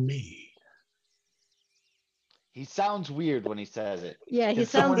 Follow me. He sounds weird when he says it. Yeah, he Can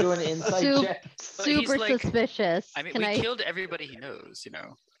someone sounds do an insight sup- check? But he's super like- suspicious. I mean, Can we I? killed everybody he knows, you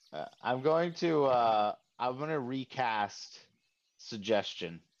know. I'm going to recast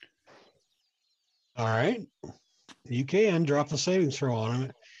suggestion. All right. You can drop the savings throw on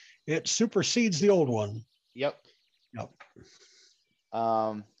him. It supersedes the old one. Yep. Yep.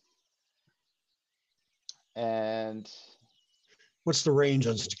 And What's the range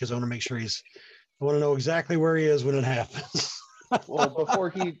on? Because I want to make sure I want to know exactly where he is when it happens. well,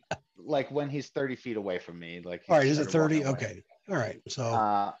 before when he's 30 feet away from me, like. All right. Is it started walking 30? away. Okay. All right. So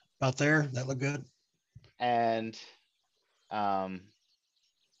Uh, about there. That look good. and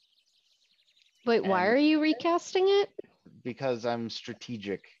Wait, why and- are you recasting it? because I'm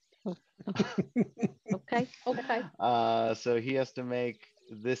strategic. Okay. Okay. So he has to make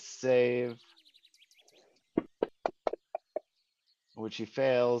this save, which he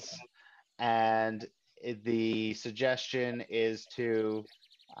fails, and the suggestion is to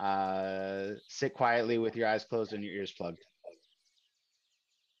sit quietly with your eyes closed and your ears plugged.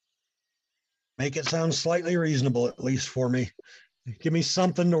 Make it sound slightly reasonable, at least for me. Give me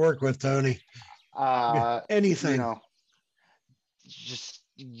something to work with, Tony. Anything. You know, just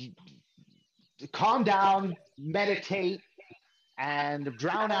calm down, meditate, and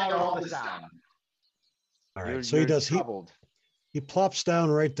drown out all the sound. All right. You're- So he you're does. troubled. He plops down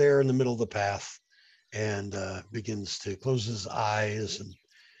right there in the middle of the path and begins to close his eyes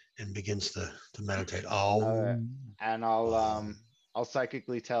and begins to meditate. Oh, And I'll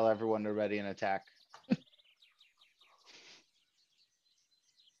psychically tell everyone to ready an attack.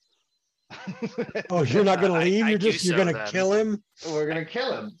 oh, you're not going to I- leave. I You're do just you're so going to then. kill him. We're gonna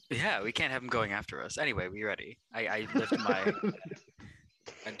kill him. Yeah, we can't have him going after us. Anyway, we ready. I lift my.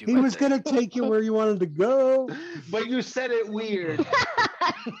 I do He my was thing. going to take you where you wanted to go. But you said it weird.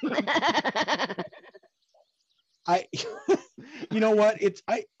 I, you know what?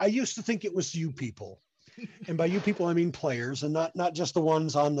 I used to think it was you people, and by you people I mean players, and not just the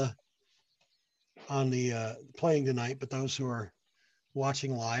ones on the playing tonight, but those who are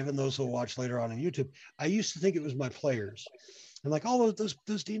watching live and those who will watch later on YouTube. I used to think it was my players, and like all of those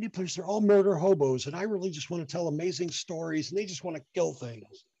D&D players, they're all murder hobos, and I really just want to tell amazing stories, and they just want to kill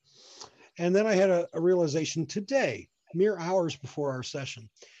things. And then I had a realization today, mere hours before our session.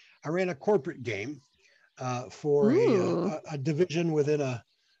 I ran a corporate game for a division within a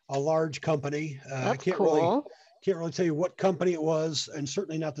large company. I That's can't cool. really tell you what company it was, and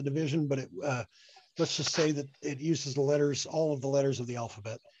certainly not the division, but let's just say that it uses all of the letters of the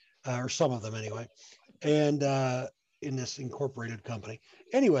alphabet, or some of them anyway, and in this incorporated company.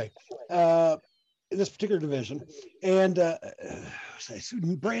 Anyway, in this particular division, and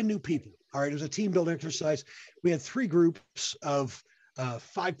brand new people. All right, it was a team building exercise. We had 3 groups of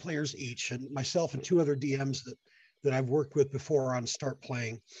 5 players each, and myself and 2 other DMs that I've worked with before on Start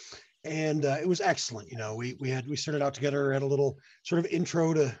Playing. And it was excellent. You know, we started out together, had a little sort of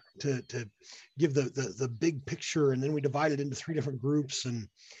intro to give the big picture, and then we divided into 3 different groups, and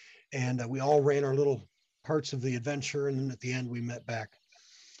we all ran our little parts of the adventure, and then at the end we met back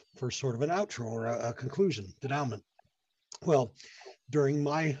for sort of an outro or a conclusion, denouement. Well, during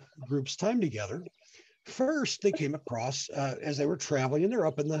my group's time together, first they came across as they were traveling, and they're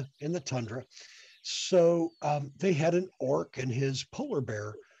up in the tundra. So they had an orc and his polar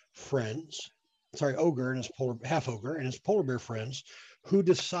bear friends, ogre and his half ogre and his polar bear friends, who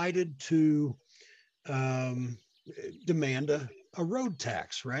decided to demand a road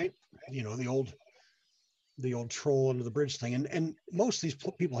tax, right? You know, the old troll under the bridge thing. And most of these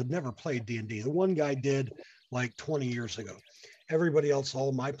people had never played D&D. The one guy did like 20 years ago. Everybody else,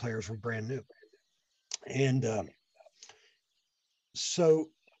 all my players were brand new. And so,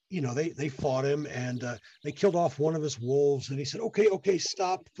 you know, they fought him, and they killed off one of his wolves, and he said, okay,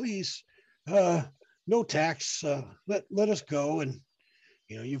 stop, please. No tax. Let us go. And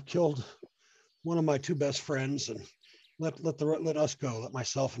you've killed one of my two best friends, and let us go. Let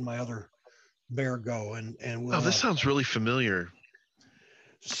myself and my other bear go, and we'll. Oh, this sounds really familiar.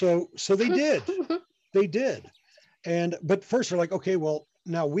 So they did, they did, but first they're like, okay, well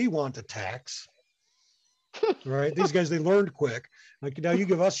now we want a tax. Right, these guys, they learned quick. Like, now you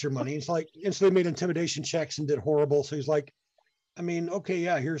give us your money. It's like, and so they made intimidation checks and did horrible. So he's like, I mean, okay,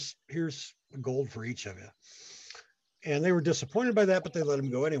 yeah, here's gold for each of you. And they were disappointed by that, but they let him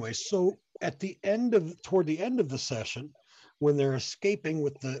go anyway. So toward the end of the session, when they're escaping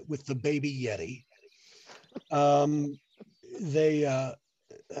with the baby Yeti, they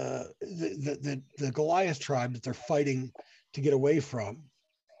the Goliath tribe that they're fighting to get away from,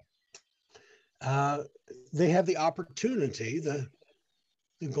 they have the opportunity. The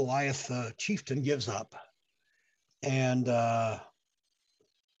Goliath chieftain gives up, and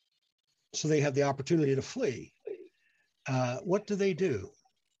so they have the opportunity to flee. What do?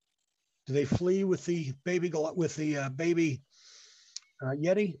 Do they flee with the baby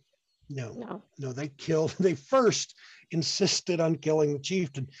Yeti? No. They first insisted on killing the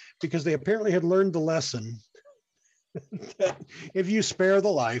chieftain because they apparently had learned the lesson that if you spare the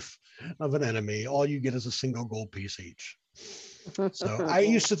life of an enemy, all you get is a single gold piece each. So I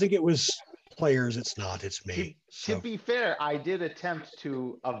used to think it was players. It's not. It's me. To be fair, I did attempt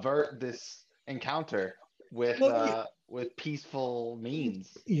to avert this encounter with peaceful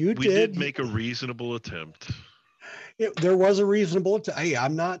means. We did make a reasonable attempt. There was a reasonable attempt. Hey,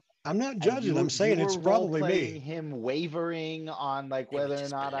 I'm not judging. I'm saying it's probably me. Him wavering on like whether or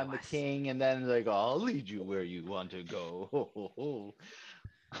not I'm the king, and then like, I'll lead you where you want to go.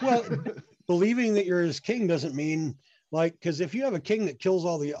 Well, believing that you're his king doesn't mean, like, because if you have a king that kills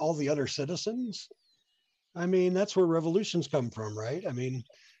all the other citizens, I mean, that's where revolutions come from, right? I mean,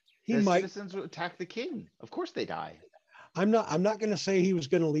 citizens would attack the king. Of course they die. I'm not going to say he was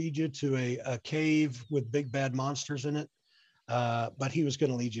going to lead you to a cave with big bad monsters in it, but he was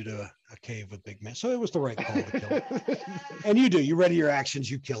going to lead you to a cave with big men. So it was the right call to kill him. And you ready your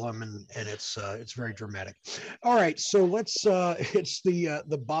actions, you kill him, and it's very dramatic. All right, so let's. It's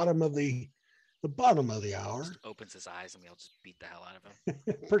the bottom of the hour. Just opens his eyes and we all just beat the hell out of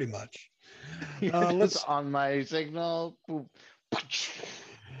him. Pretty much. Let's on my signal.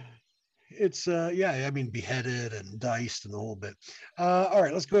 It's I mean, beheaded and diced and the whole bit. All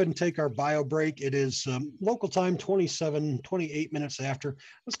right, let's go ahead and take our bio break. It is local time 28 minutes after.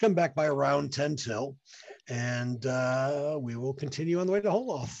 Let's come back by around 10 till, and we will continue on the way to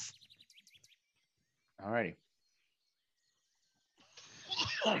Holoth. All righty.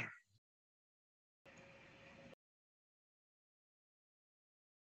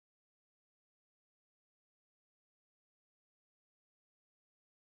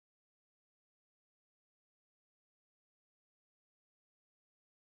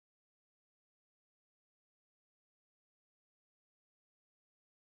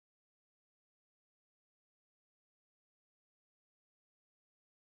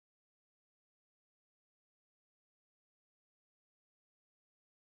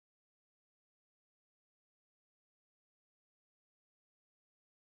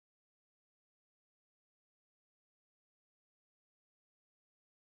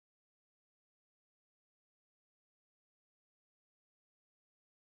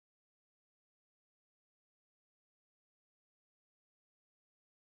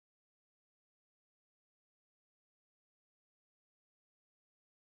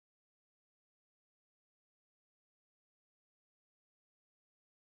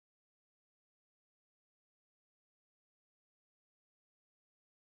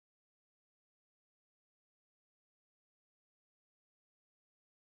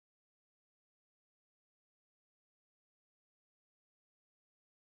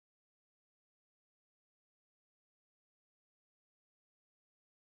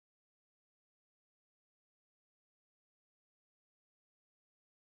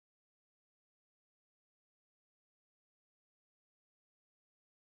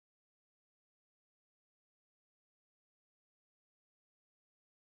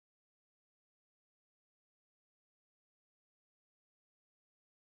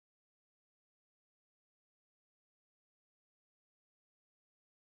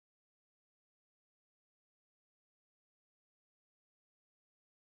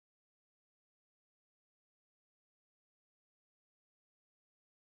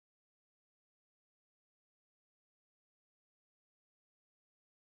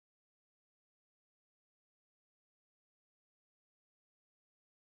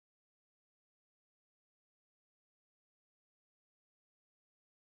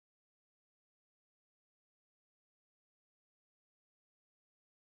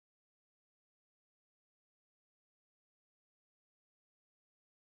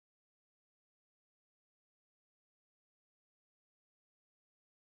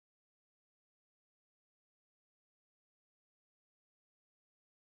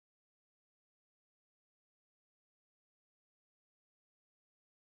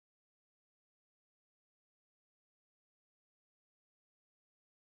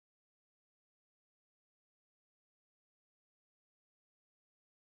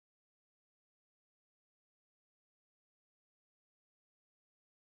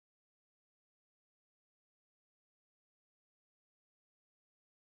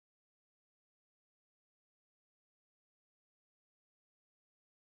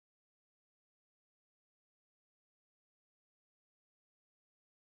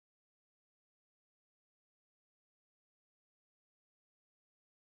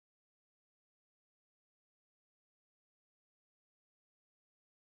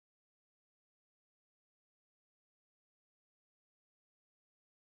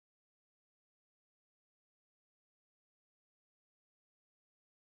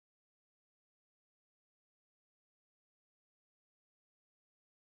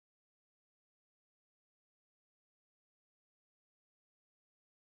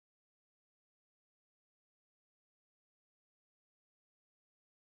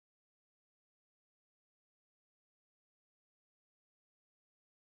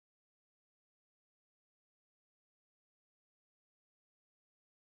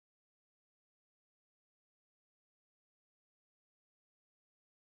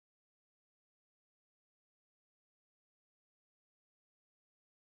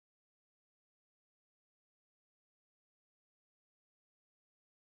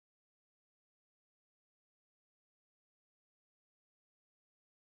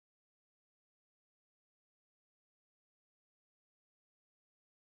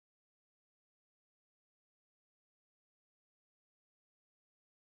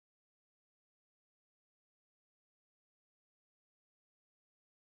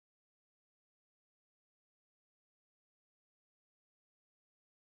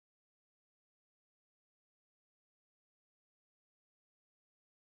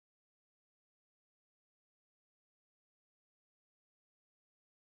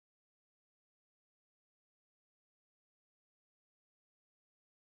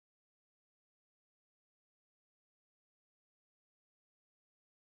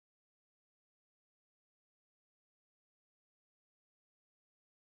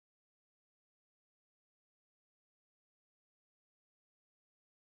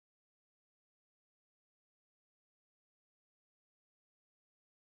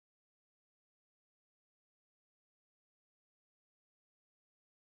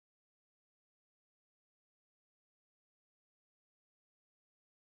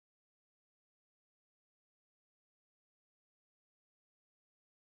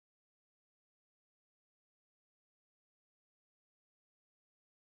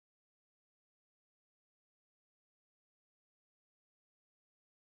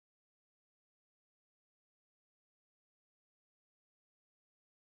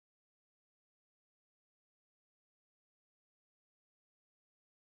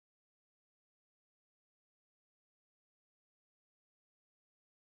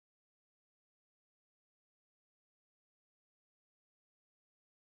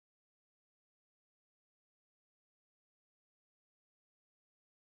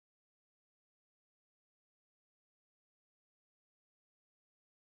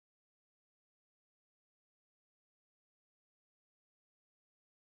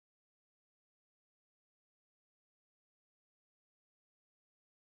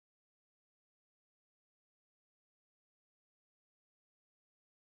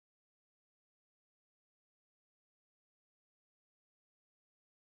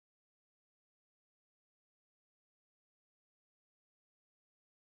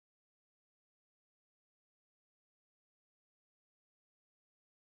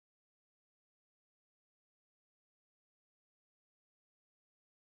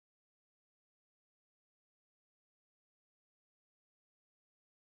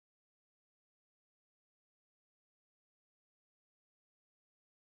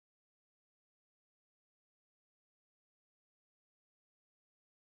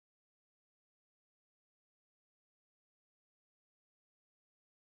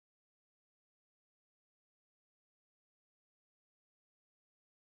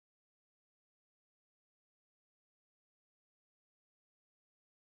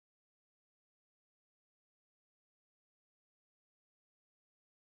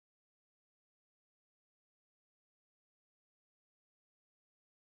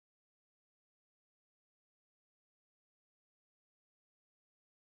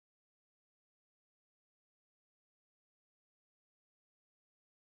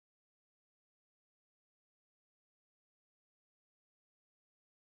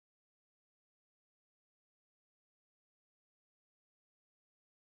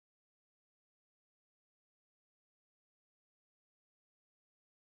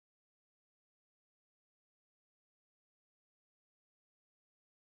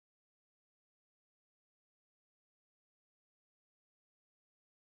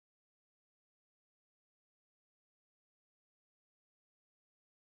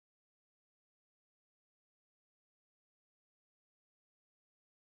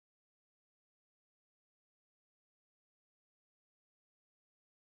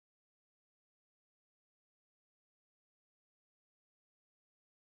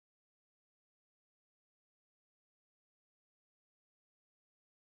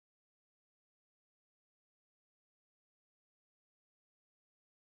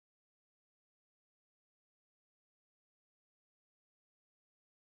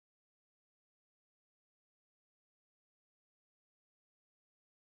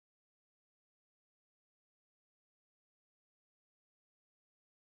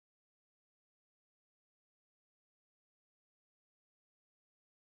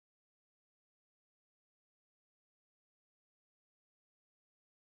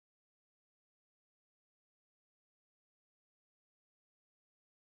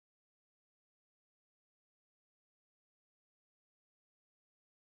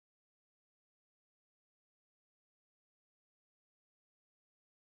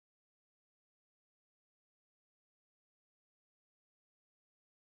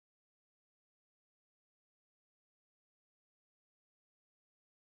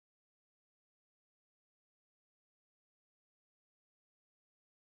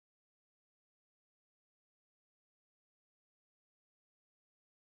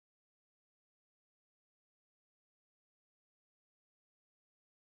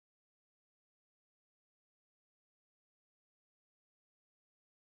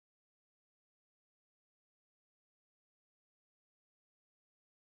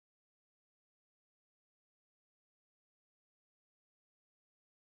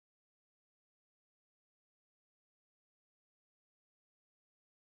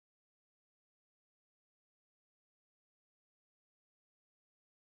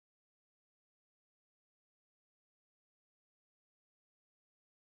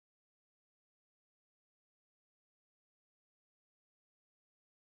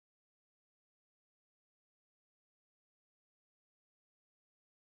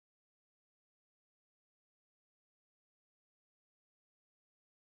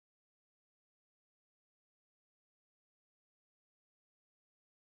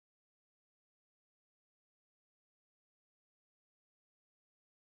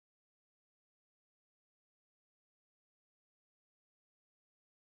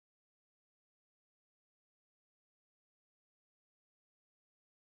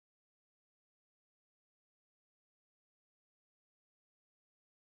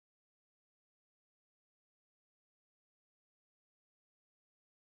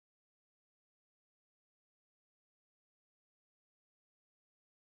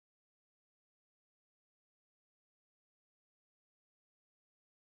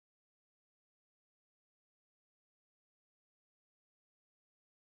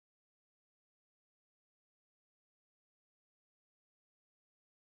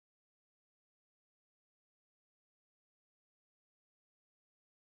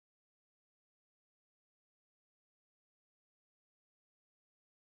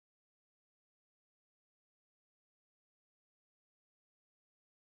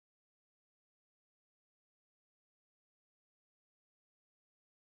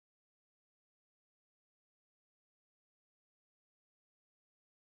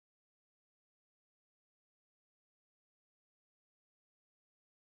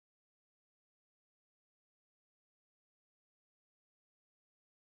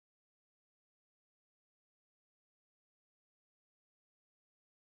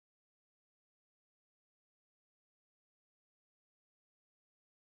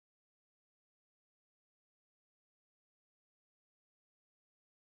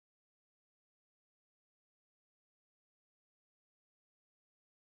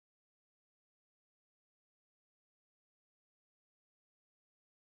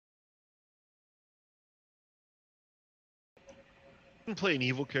 didn't play an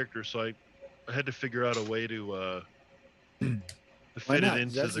evil character, so I had to figure out a way to Why fit it not?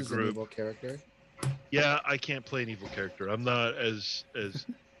 into Zez the is an group. evil character. Yeah, I can't play an evil character. I'm not as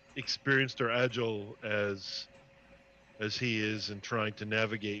experienced or agile as he is in trying to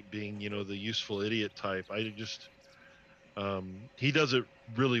navigate being, the useful idiot type. I just he does it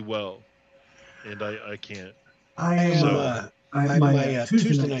really well, and I can't. I am So my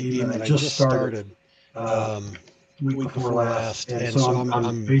Tuesday night game that I just started week before last, and so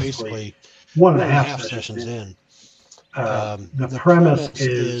I'm basically 1.5 sessions in. The premise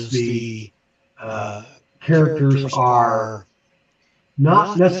is the characters are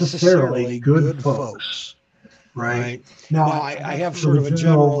not necessarily good folks, right? Now I have sort of a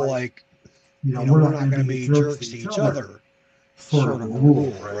general like, we're not going to be jerks to each other sort of a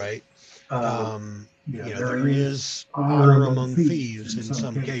rule, right? There is honor among thieves in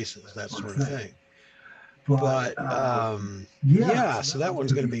some cases, that sort of thing. But yeah, so that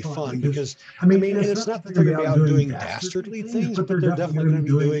one's going to be fun because I mean, and it's not that they're going to be out doing dastardly things, but they're definitely going to be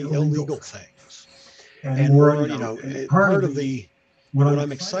doing illegal things. And we're, part of what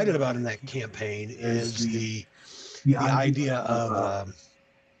I'm excited about in that campaign is the idea of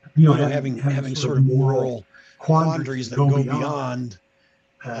having sort of moral quandaries that go beyond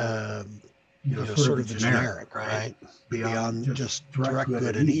sort of the generic, right? Beyond just direct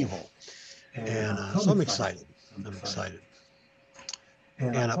good and evil. And so I'm excited.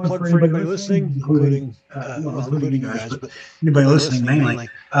 And a plug for anybody listening, including you guys, but anybody listening mainly.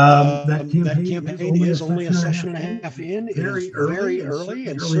 That campaign is only a session and a half in. It is very early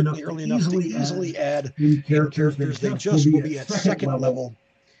and certainly early enough to easily add in characters. They just will be at second level.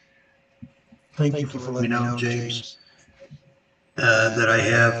 Thank you for letting me know, James. That I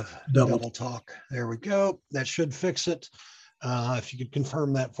have double talk. There we go. That should fix it. If you could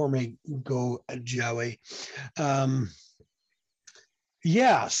confirm that for me, go Joey.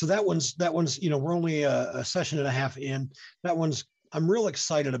 Yeah, so that one's we're only a session and a half in. I'm real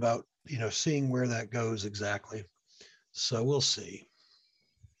excited about seeing where that goes exactly. So we'll see.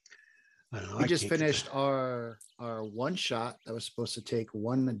 We just finished our one shot that was supposed to take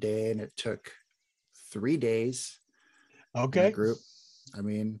 1 day, and it took 3 days. Okay. Group. I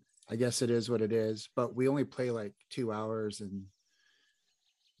mean, I guess it is what it is, but we only play like 2 hours, and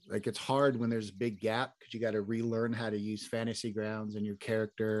like it's hard when there's a big gap because you got to relearn how to use fantasy grounds and your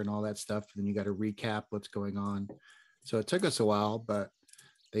character and all that stuff. And then you got to recap what's going on. So it took us a while, but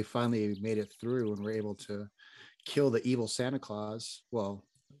they finally made it through and were able to kill the evil Santa Claus. Well,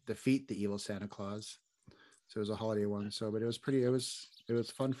 defeat the evil Santa Claus. So it was a holiday one. So, but it was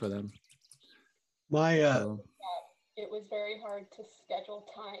fun for them. It was very hard to schedule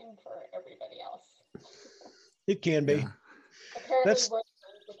time for everybody else. It can be. Yeah. Apparently, we're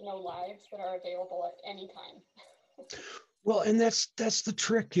friends with no lives that are available at any time. Well, and that's the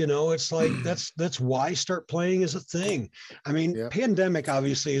trick, It's like that's why start playing is a thing. I mean, pandemic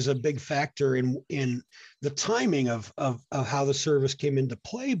obviously is a big factor in the timing of how the service came into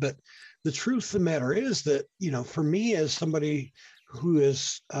play. But the truth of the matter is that for me as somebody who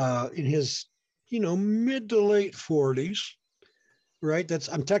is in his mid to late 40s, right?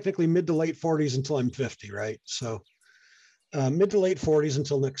 I'm technically mid to late 40s until I'm 50, right? So mid to late 40s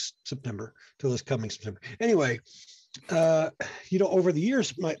until next September, till this coming September. Anyway, over the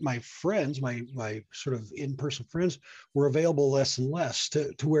years, my friends, my sort of in-person friends were available less and less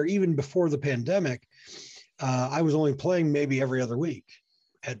to where even before the pandemic, I was only playing maybe every other week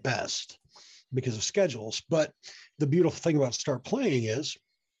at best because of schedules. But the beautiful thing about start playing is,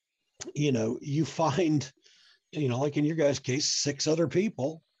 you find, like in your guys' case, 6 other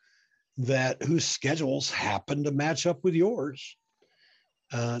people whose schedules happen to match up with yours.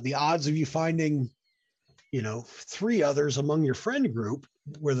 The odds of you finding, 3 others among your friend group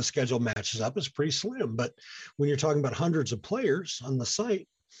where the schedule matches up is pretty slim. But when you're talking about hundreds of players on the site,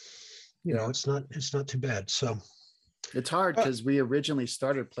 it's not too bad. So it's hard because we originally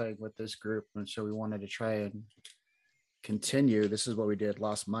started playing with this group, and so we wanted to try and continue. This is what we did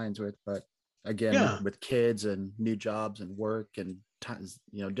Lost Minds with, but again, with kids and new jobs and work and times,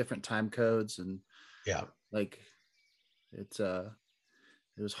 different time codes, and like it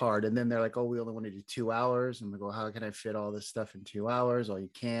was hard. And then they're like, oh, we only want to do 2 hours, and we go, how can I fit all this stuff in 2 hours? Well, you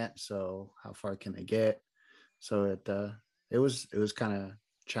can't. So how far can they get? So it was kind of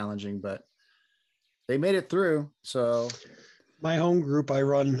challenging, but they made it through. So my home group I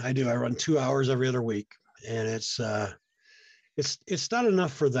run 2 hours every other week, and it's not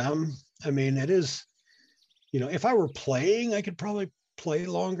enough for them. I mean, it is, if I were playing, I could probably play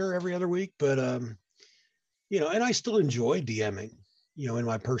longer every other week, but and I still enjoy DMing, in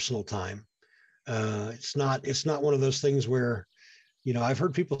my personal time. It's not one of those things where I've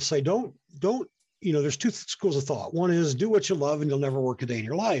heard people say, don't, there's two schools of thought. One is do what you love and you'll never work a day in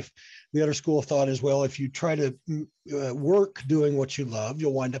your life. The other school of thought is, well, if you try to work doing what you love,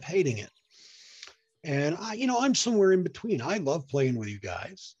 you'll wind up hating it. And I'm somewhere in between. I love playing with you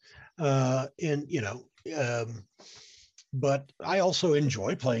guys. But I also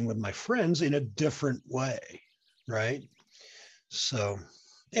enjoy playing with my friends in a different way. Right. So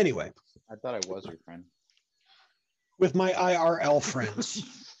anyway. I thought I was your friend. With my IRL friends,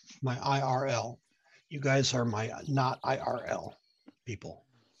 my IRL. You guys are my not IRL people.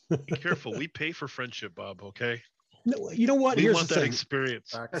 Be careful. We pay for friendship, Bob. Okay. No, you know what? We Here's want the that thing.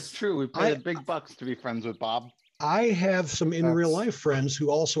 experience. That's true. We pay the big bucks to be friends with Bob. I have some in real life friends who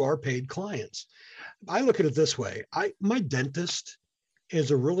also are paid clients. I look at it this way. My dentist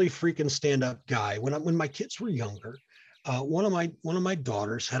is a really freaking stand-up guy. When my kids were younger, one of my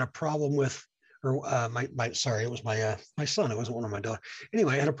daughters had a problem with, or it was my son. It wasn't one of my daughters.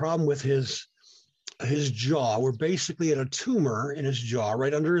 Anyway, I had a problem with his jaw. Where basically had a tumor in his jaw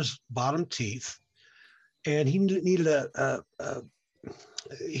right under his bottom teeth, and he needed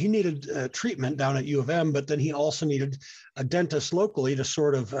treatment down at U of M, but then he also needed a dentist locally to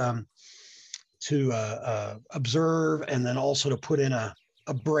sort of observe, and then also to put in a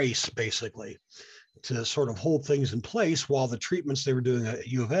brace, basically, to sort of hold things in place while the treatments they were doing at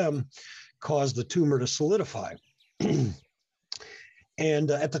U of M caused the tumor to solidify.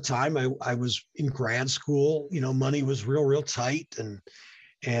 And at the time, I was in grad school. Money was real tight, and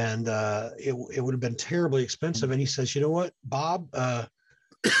it would have been terribly expensive. And he says, you know what, Bob?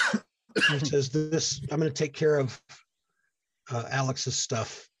 He says, I'm going to take care of Alex's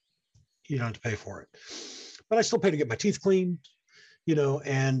stuff. You don't have to pay for it, but I still pay to get my teeth cleaned.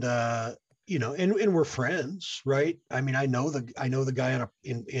 And we're friends, right? I mean, I know the guy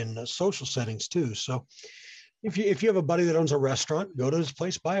in social settings too. So if you have a buddy that owns a restaurant, go to his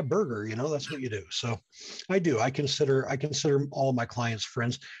place, buy a burger. That's what you do. So I do. I consider all of my clients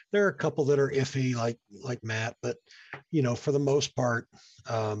friends. There are a couple that are iffy, like Matt, but for the most part.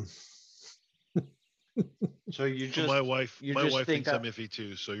 So you just my wife thinks that I'm iffy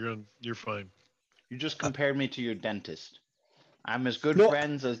too. So you're fine. You just compared me to your dentist. I'm as good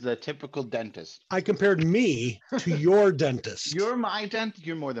friends as the typical dentist. I compared me to your dentist. You're my dentist.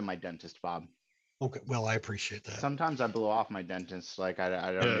 You're more than my dentist, Bob. Okay, well, I appreciate that. Sometimes I blow off my dentist. Like I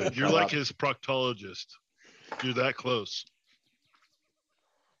don't. Yeah, you're like his proctologist. You're that close.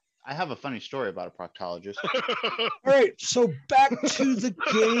 I have a funny story about a proctologist. All right, so back to the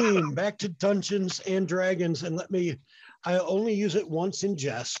game, back to Dungeons and Dragons, and I only use it once in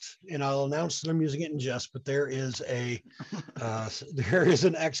jest, and I'll announce that I'm using it in jest. But there is an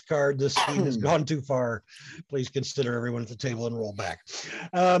X card. This scene has gone too far. Please consider everyone at the table and roll back.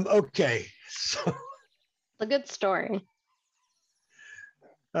 Okay, so a good story.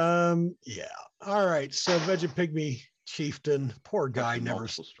 Yeah. All right. So Veggie Pygmy Chieftain, poor guy, never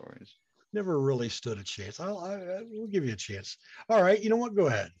really stood a chance. We'll give you a chance. All right. You know what? Go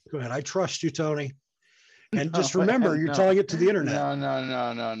ahead. I trust you, Tony. And just remember, you're telling it to the internet.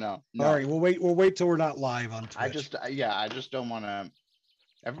 No. All right. We'll wait till we're not live on Twitch. I just don't want to.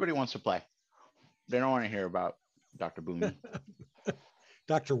 Everybody wants to play. They don't want to hear about Dr. Boomy.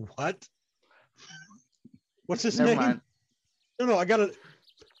 Dr. what? What's his Never name? mind. No, I got it.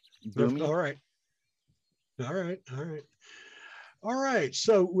 Boomy? All right.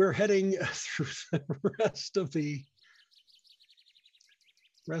 So we're heading through the rest of the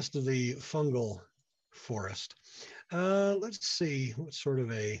fungal forest. Let's see what sort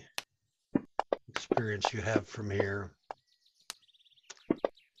of a experience you have from here.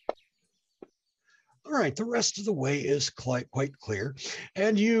 All right, the rest of the way is quite clear,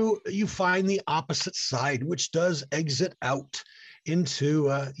 and you find the opposite side, which does exit out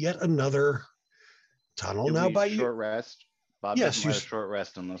into yet another tunnel. Can now, we by short rest. Bob yes, doesn't let us short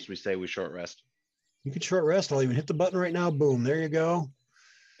rest unless we say we short rest. You can short rest. I'll even hit the button right now. Boom! There you go.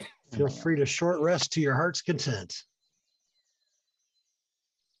 Feel free to short rest to your heart's content.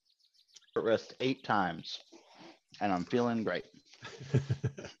 Short rest 8 times, and I'm feeling great.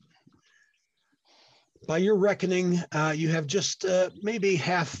 By your reckoning, you have just maybe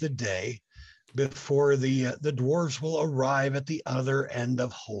half the day before the dwarves will arrive at the other end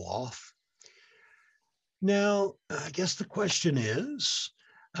of Holoth. Now, I guess the question is,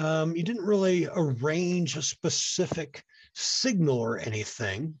 you didn't really arrange a specific signal or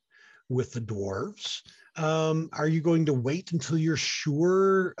anything with the dwarves. Are you going to wait until you're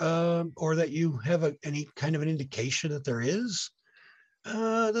sure or that you have any kind of an indication that there is?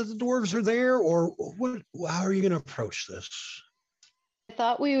 That the dwarves are there, or what? How are you going to approach this? I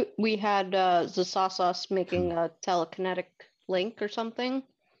thought we had Zasasas making a telekinetic link or something.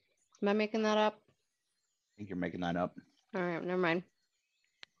 Am I making that up? I think you're making that up. All right, never mind.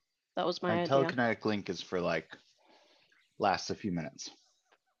 That was my My idea. telekinetic link is for like lasts a few minutes,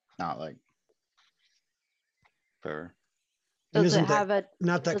 not like for. And Does it isn't that have a?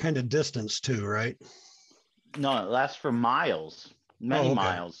 not that does- kind of distance too, right? No, it lasts for miles, many okay.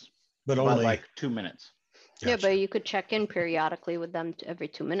 miles, But but only like 2 minutes. Yeah, Gotcha. but you could check in periodically with them every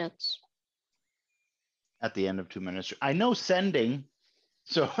 2 minutes. At the end of 2 minutes. I know sending,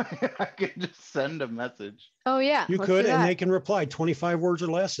 so I can just send a message. Oh yeah, You let's could, do and that. they can reply 25 words or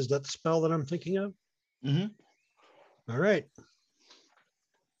less. Is that the spell that I'm thinking of? Hmm. All right.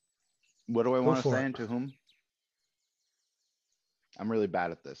 What do I Go want to for say it. and to whom? I'm really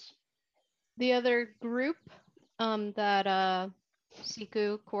bad at this. The other group that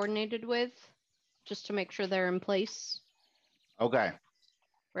Siku coordinated with, just to make sure they're in place, Okay,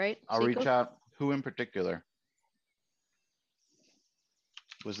 right? I'll Siku? reach out. Who in particular?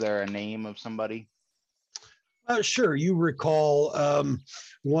 Was there a name of somebody? Sure. You recall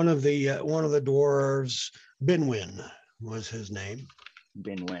one of the dwarves, Binwin was his name,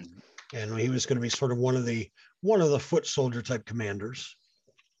 Binwin. and he was going to be sort of one of the foot soldier type commanders.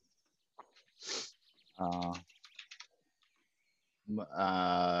 M-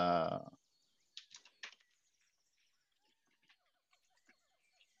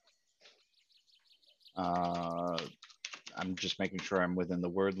 I'm just making sure I'm within the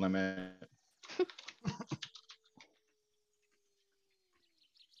word limit.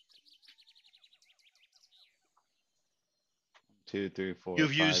 Two, three, four. You've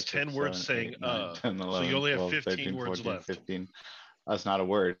five, used six, 10 words 7, saying 8, 9, 10, so 11, you only have 12, 15 13, words 14, left. 15. That's not a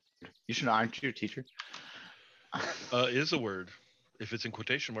word. You should know. Aren't you a teacher? Is a word if it's in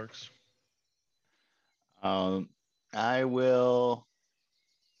quotation marks. I will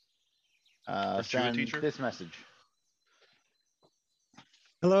Aren't you a send teacher? this message.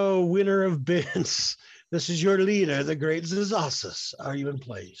 Hello, winner of bins. This is your leader, the great Zizasis. Are you in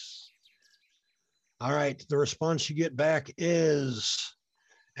place? All right. The response you get back is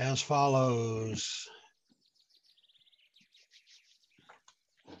as follows.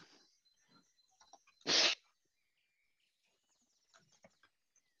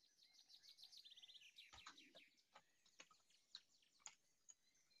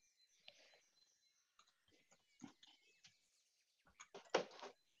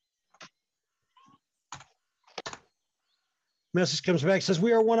 Message comes back, says,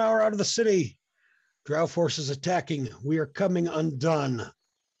 we are 1 hour out of the city. Drow forces attacking. We are coming undone.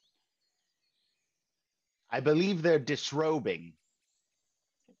 I believe they're disrobing.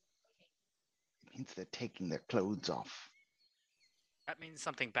 It means they're taking their clothes off. That means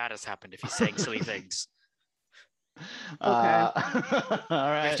something bad has happened if he's saying silly things. All We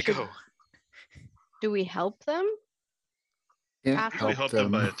right. have to go. Do we help them? Can't After- We help help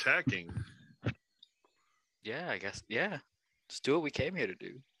them by them. attacking. Yeah, I guess. Yeah. Let's do what we came here to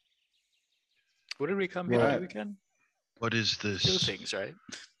do. What did we come here Well- to do again? What is Do this? things, right?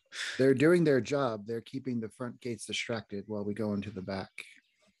 They're doing their job. They're keeping the front gates distracted while we go into the back.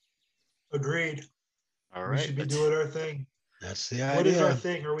 Agreed. All We right. should be let's- doing our thing. That's the What is our idea.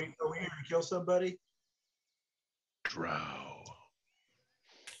 thing? Are we here to kill somebody? Drow.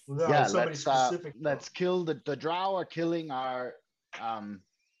 No, Yeah, somebody specific. let's kill the Drow are killing our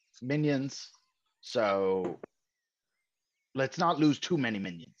minions. So let's not lose too many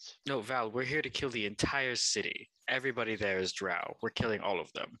minions. No, Val, we're here to kill the entire city. Everybody there is Drow. We're killing all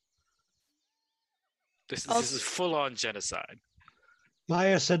of them. This is full on genocide.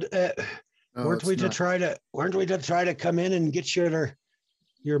 Maya said, Oh, weren't it's we to not- try to come in and get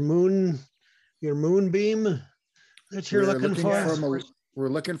your moon beam that you're We're looking looking for? we're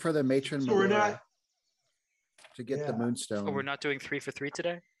looking for the matron So we're Melora not. to get the Yeah. moonstone. Oh, we're not doing 3 for 3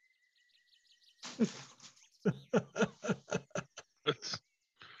 today?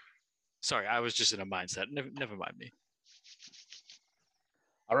 Sorry, I was just in a mindset. Never mind me.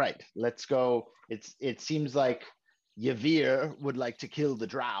 All right, let's go. It seems like Yavir would like to kill the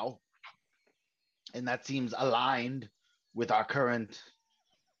Drow, and that seems aligned with our current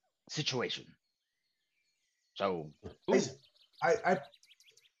situation. So, I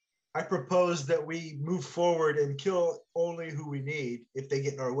propose that we move forward and kill only who we need if they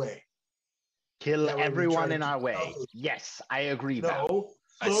get in our way. kill That way we try everyone to in keep our way. healthy. Yes, I agree. Val. No,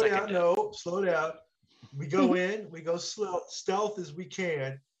 I slow second down. it. No, slow down. We go in, we go slow, stealth as we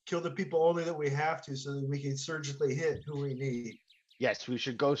can, kill the people only that we have to so that we can surgically hit who we need. Yes, we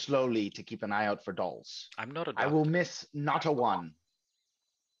should go slowly to keep an eye out for dolls. I'm not a I doctor. will miss not a one.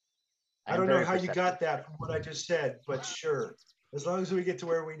 I am don't know very how you perceptive. got that from what I just said, but sure. As long as we get to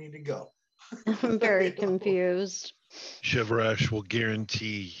where we need to go. I'm very confused. Chevrash will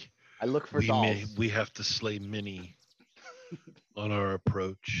guarantee I look for dolls. we have to slay many on our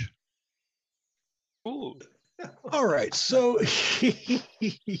approach. Ooh. All right, so you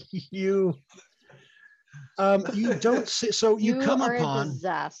you don't see, so you come are upon a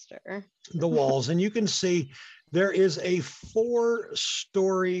disaster. the walls and you can see there is a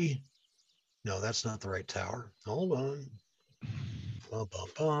 4-story. No, that's not the right tower. Hold on. Bum, bum,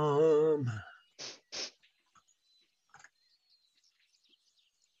 bum.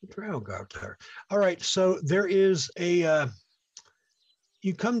 Drow guard tower. All right, so there is a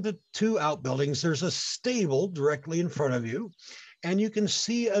you come to 2 outbuildings. There's a stable directly in front of you, and you can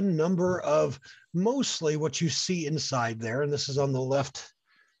see a number of, mostly what you see inside there, and this is on the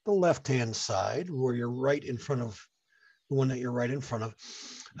left-hand side where you're right in front of the one that you're right in front of.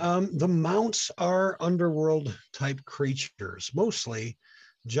 The mounts are underworld type creatures, mostly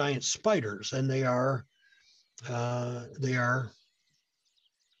giant spiders, and they are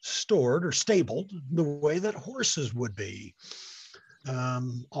stored or stabled the way that horses would be,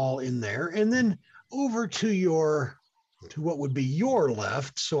 all in there. And then over to what would be your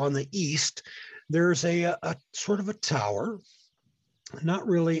left, so on the east, there's a sort of a tower, not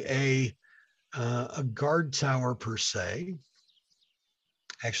really a guard tower per se.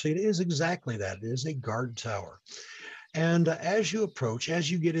 Actually, it is exactly that. It is a guard tower. And as you approach, as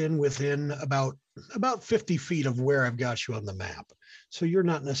you get in within about 50 feet of where I've got you on the map, so you're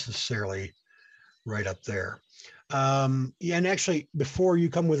not necessarily right up there. Yeah, and actually, before you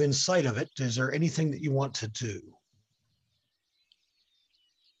come within sight of it, is there anything that you want to do?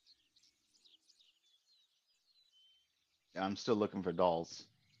 I'm still looking for dolls.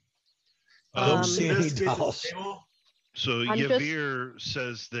 I don't Um, see any Investigate the dolls. stable. So I'm just- Yavir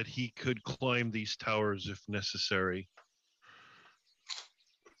says that he could climb these towers if necessary.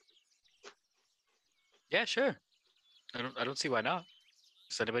 Yeah, sure. I don't see why not.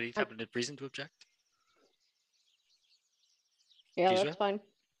 Does anybody have a reason to object? Yeah, Gisra? that's fine.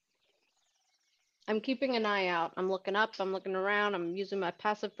 I'm keeping an eye out. I'm looking up, I'm looking around, I'm using my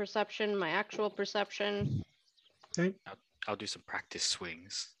passive perception, my actual perception. Okay. I'll do some practice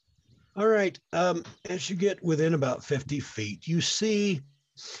swings. All right. As you get within about 50 feet, you see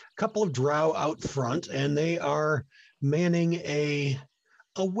a couple of drow out front, and they are manning a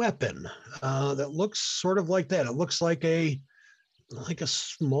weapon that looks sort of like that. It looks like a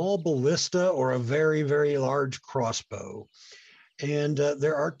small ballista or a very, very large crossbow. And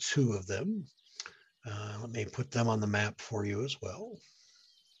there are 2 of them. Let me put them on the map for you as well.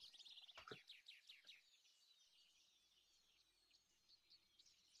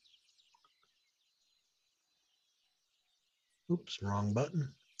 Oops, wrong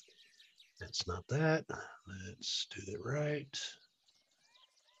button. That's not that. Let's do it right.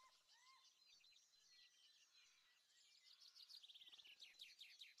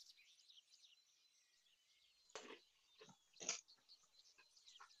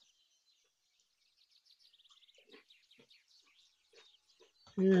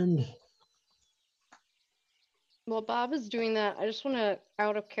 And While Bob is doing that, I just want to,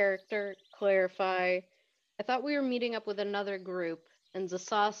 out of character, clarify. I thought we were meeting up with another group, and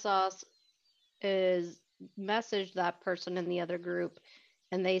Zasasas is messaged that person in the other group,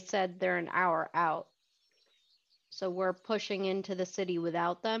 and they said they're an hour out. So we're pushing into the city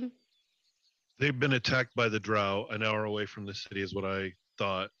without them. They've been attacked by the Drow an hour away from the city, is what I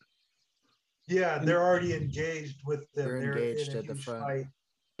thought. Yeah, they're already engaged with them. We're They're engaged in a at the huge front. fight.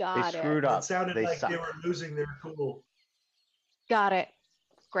 Got They it. screwed up. It sounded They like suck. they were losing their cool. Got it.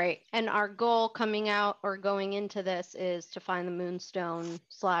 Great. And our goal coming out or going into this is to find the Moonstone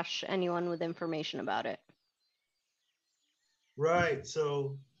 / anyone with information about it. Right.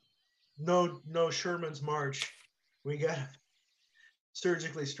 So no Sherman's march. We got to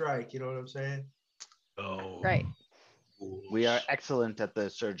surgically strike, you know what I'm saying? Oh. Right. We are excellent at the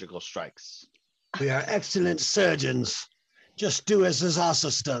surgical strikes. we are excellent surgeons. Just do as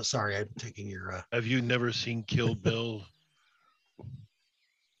Zasasas does. Sorry, I'm taking your. Have you never seen Kill Bill?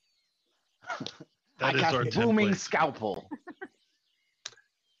 I That is cast our booming template. scalpel.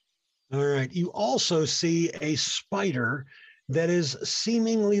 All right. You also see a spider that is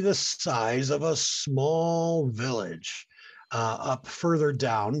seemingly the size of a small village up further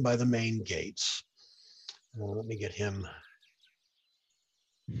down by the main gates. Let me get him.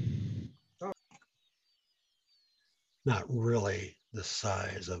 Not really the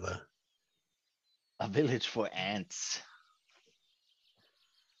size of A village for ants.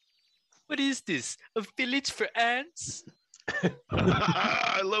 What is this? A village for ants?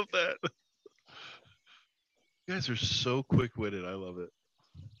 I love that. You guys are so quick-witted. I love it.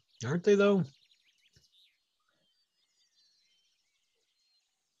 Aren't they though?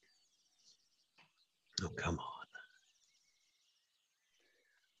 Oh, come on.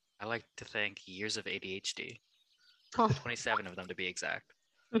 I like to thank years of ADHD. Oh. 27 of them to be exact.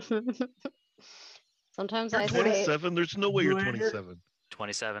 Sometimes You're I say 27. There's no way you're You ain't it? 27.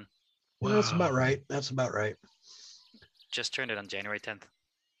 27. Well, that's about Wow. right. That's about right. Just turned it on January 10th.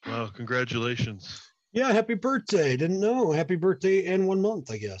 Wow, congratulations. Yeah, happy birthday. Didn't know. Happy birthday and 1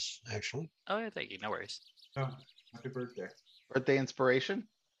 month, I guess, actually. Oh, yeah, thank you. No worries. Oh, happy birthday. Birthday inspiration?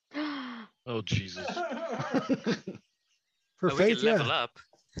 Oh, Jesus. For Oh, we Faith, can level yeah. up.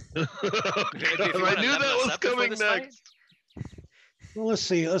 I wanna knew level that us was up before coming this fight? next. Well, let's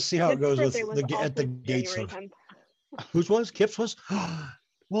see. Let's see how it Kip's goes with birthday was at the also gates January of 10th. whose was Kip's was.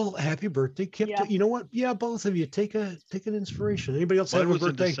 Well, happy birthday, Kip. Yeah. You know what? Yeah, both of you take an inspiration. Anybody else Mine have a was in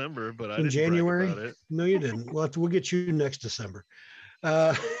birthday December, but I in didn't January? brag about it. No, you didn't. We'll get you next December.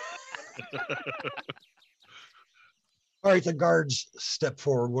 All right, the guards step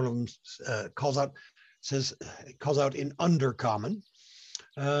forward. One of them calls out in undercommon,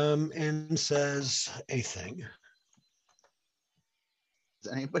 and says a thing.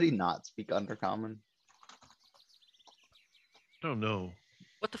 Does anybody not speak undercommon? Oh, no.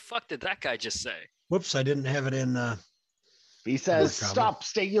 What the fuck did that guy just say? Whoops, I didn't have it in. He says, Undercommon. "Stop,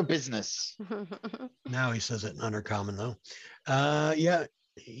 state your business." Now he says it in undercommon though. Yeah,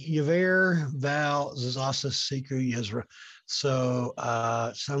 Yaver, Val, Zazasa, Siku, Yezra. So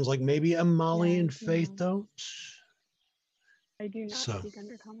sounds like maybe Amali and Faith don't. I do not So. speak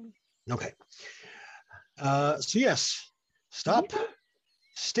undercommon. Okay. So yes, stop.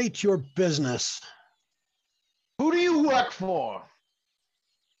 State your business. Who do you work for?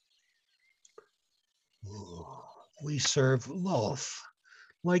 We serve Loth,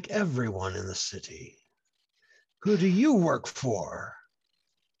 like everyone in the city. Who do you work for?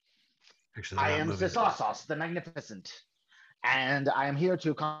 Actually, I they're not am moving. Sisasos, the Magnificent, and I am here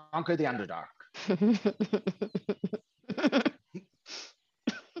to conquer the Underdark.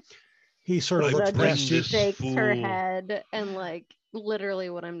 He sort of I looks That bring past just you. this shakes her fool- head and like literally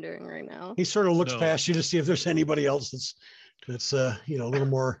what I'm doing right now. He sort of looks No. past you to see if there's anybody else that's a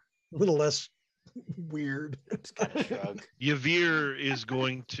little less weird. Just kind of shrug. Yavir is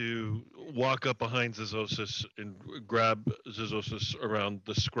going to walk up behind Zizosis and grab Zizosis around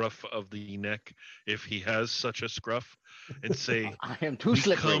the scruff of the neck, if he has such a scruff, and say, I am too "We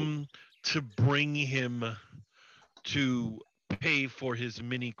slippery." come to bring him to pay for his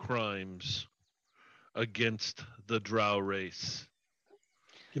many crimes against the Drow race."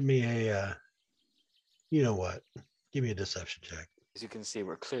 Give me a, you know what? Give me a deception check. As you can see,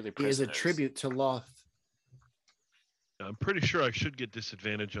 we're clearly He is prisoners. a tribute to Loth. I'm pretty sure I should get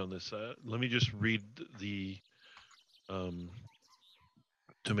disadvantage on this. Let me just read the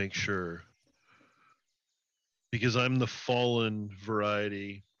to make sure, because I'm the fallen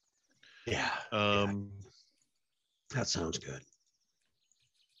variety. Yeah. That sounds good.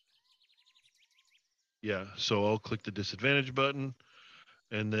 Yeah, so I'll click the disadvantage button,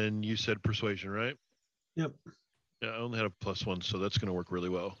 and then you said persuasion, right? Yep. Yeah, I only had a +1, so that's going to work really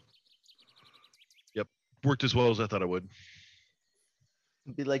well. Yep, worked as well as I thought it would.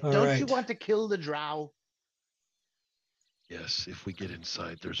 Be like, All "Don't you right. want to kill the Drow?" Yes, if we get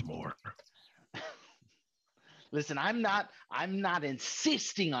inside, there's more. Listen, I'm not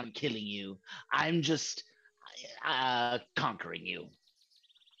insisting on killing you. I'm just conquering you.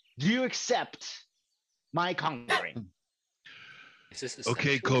 Do you accept my conquering? Is this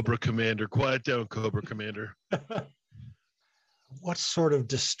Okay, essential? Cobra Commander, quiet down, Cobra Commander. What sort of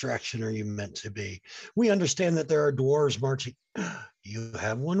distraction are you meant to be? We understand that there are dwarves marching. You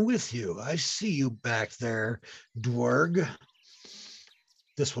have one with you. I see you back there, dwarg.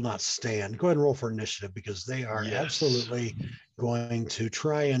 This will not stand. Go ahead and roll for initiative because they are Yes. absolutely going to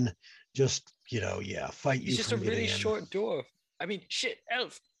try and just, fight you He's just a from getting really in. short dwarf. I mean, shit,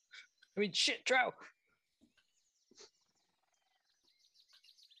 elf. I mean, shit, drow.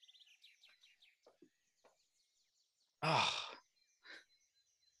 Oh.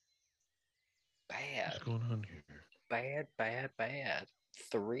 Bad. What's going on here? Bad.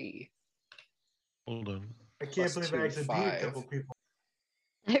 3. Hold on. I can't Plus believe I two, actually beat a 5. couple people.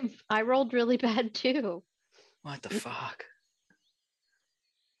 I rolled really bad too. What the fuck?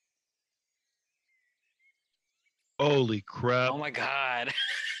 Holy crap. Oh my god.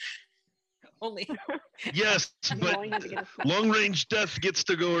 Only. Yes, You but only had to get a long range death gets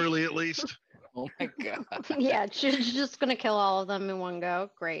to go early at least. Oh my god. Yeah, she's just gonna kill all of them in one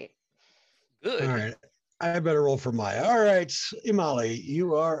go. Great. Good. All right. I better roll for Maya. All right, Imali,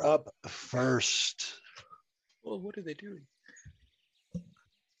 you are up first. Well, what are they doing?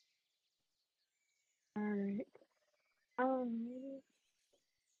 right. All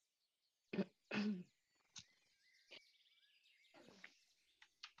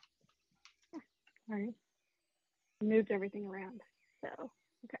right. Moved everything around. So,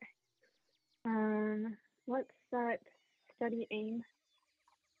 okay. Let's set steady aim.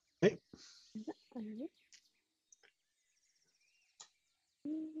 Okay. All right.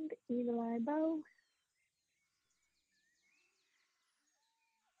 And evil eye bow.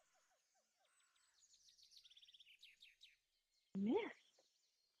 Miss.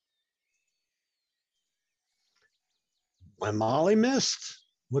 My Molly missed.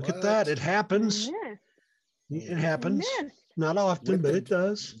 Look at that. What? It happens. Miss. It happens. Miss. Not often, With but ad- it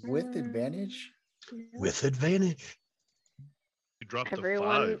does. With advantage? Yep. With advantage. You dropped a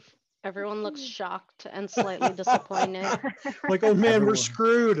Everyone 5. everyone looks shocked and slightly disappointed. Like, oh man, we're Everyone-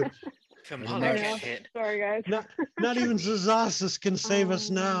 screwed. Come Pretty on, much. get Yeah. hit. Sorry, guys. Not even Zazasis can save us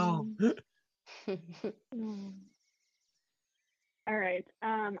now. Um, All right.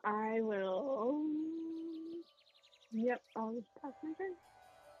 I will. Yep, I'll just pass my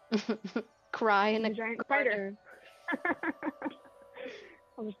turn. Cry in The a giant spider.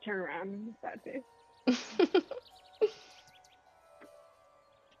 I'll just turn around and sad face.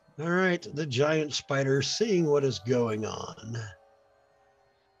 All right, the giant spider, seeing what is going on,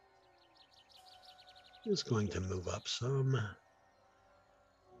 is going to move up some.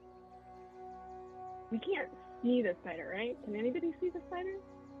 We can't see the spider, right? Can anybody see the spider?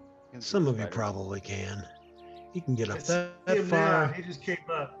 Some of you probably can. He can get up that him far. now. He just came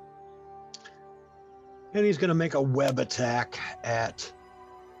up. And he's going to make a web attack at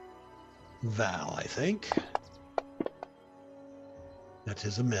Val, I think. That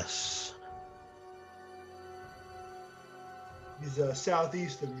is a miss. He's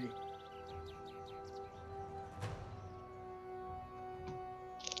southeast of me.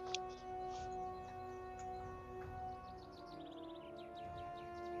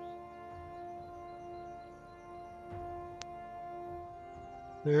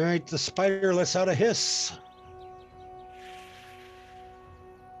 All right, the spider lets out a hiss.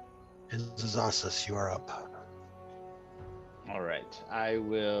 And Zazasis, you are up. All right, I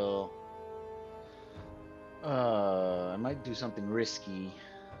will. I might do something risky.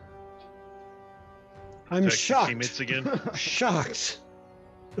 I'm Attack your shocked. teammates again. Shocked.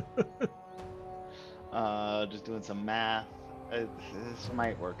 Just doing some math. This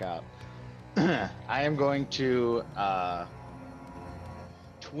might work out. I am going to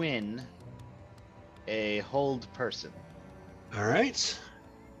twin a hold person. All right.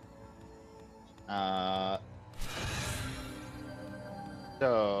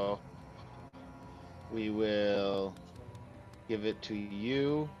 So we will give it to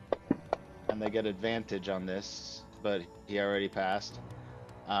you, and they get advantage on this, but he already passed.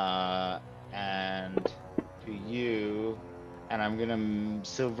 And to you, and I'm gonna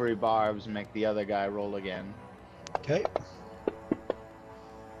silvery barbs make the other guy roll again. Okay.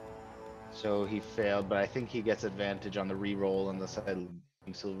 So he failed, but I think he gets advantage on the re-roll unless I think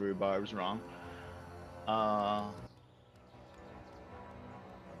silvery barbs wrong.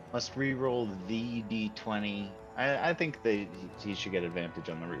 Must re-roll the d20. I think he should get advantage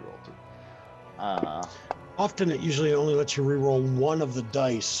on the re-roll too. Often it usually only lets you re-roll one of the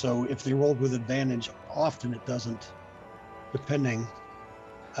dice, so if they rolled with advantage, often it doesn't, depending.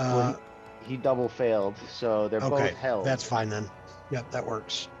 Well, he double failed, so they're Okay, both held. that's fine then. Yep, that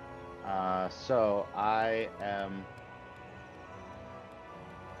works. So I am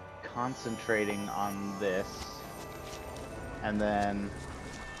concentrating on this, and then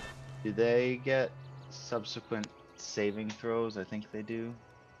do they get subsequent saving throws? I think they do.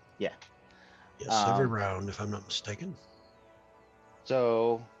 Yeah. Yes, every round, if I'm not mistaken.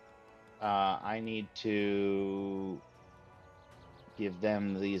 So I need to give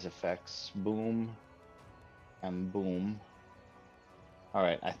them these effects. Boom and boom. All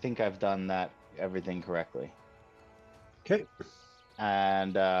right, I think I've done everything correctly. Okay.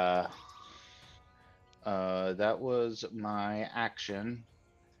 And that was my action.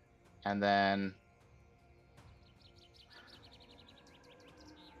 And then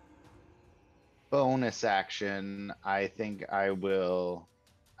bonus action, I think I will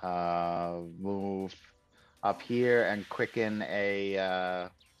move up here and quicken a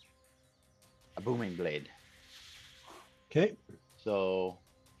booming blade. Okay. So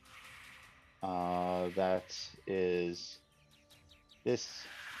that is this.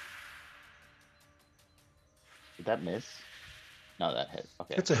 Did that miss? No, that hit.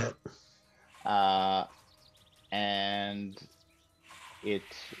 Okay. It's a hit. And it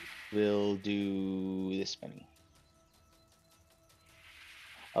will do this many.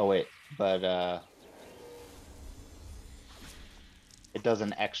 Oh wait, but it does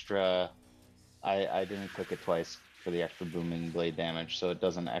an extra. I didn't click it twice for the extra booming blade damage, so it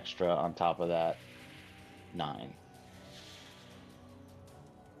does an extra on top of that 9.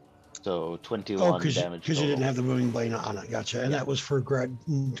 So 21 damage because you didn't total. have the booming blade on it. Gotcha. And Yeah. that was for guard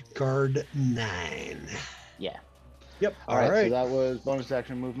 9. Yeah. Yep. All right. So that was bonus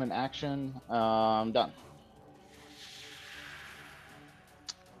action, movement, action. Done.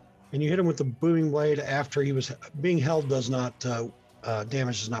 And you hit him with the booming blade after he was being held. Does not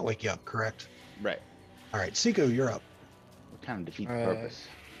damage does not wake you up. Correct. Right. All right, Seiko, you're up. What kind of defeat All the right. purpose?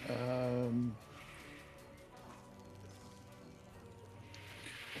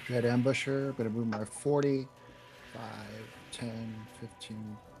 Dread Ambusher. I'm going to move my 40, 5, 10,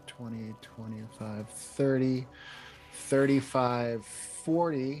 15, 20, 25, 30, 35,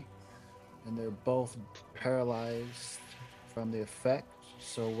 40. And they're both paralyzed from the effect.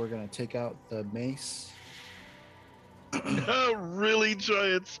 So we're going to take out the mace. A really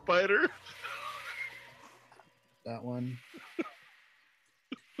giant spider. That one.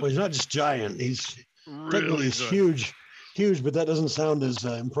 Well, he's not just giant. He's technically Really he's giant. huge, but that doesn't sound as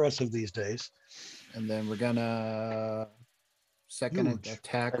impressive these days. And then we're going to second Huge.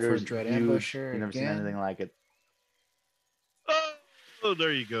 attack for Spider's Dread huge. Ambusher You've never seen again. anything like it. Oh,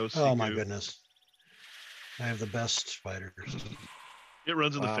 there you go. Oh my Siku. goodness. I have the best spiders. It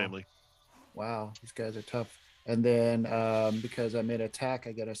runs in the Wow. family. Wow, these guys are tough. And then because I made an attack,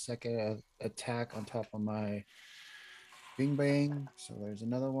 I get a second attack on top of my Bing Bang. So there's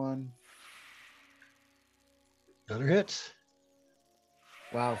another one. Another hit.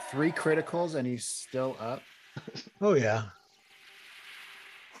 Wow, 3 criticals and he's still up. Oh yeah.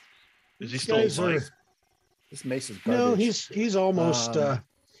 Is he These still guys alive? This mace is garbage. No, he's almost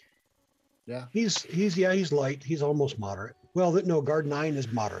yeah. he's light. He's almost moderate. Well, no, guard 9 is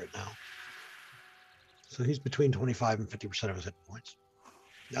moderate now. So he's between 25 and 50% of his hit points.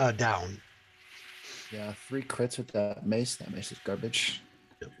 Down. Yeah, 3 crits with that mace. That mace is garbage.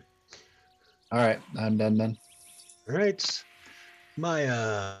 All right, I'm done then. All right. My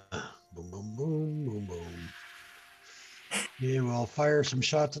boom, boom, boom, boom, boom. You will fire some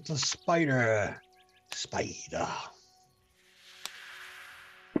shots at the spider. Spider.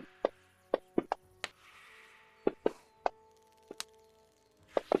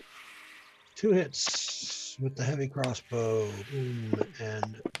 Two hits with the heavy crossbow. Boom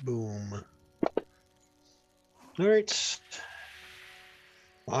and boom. All right.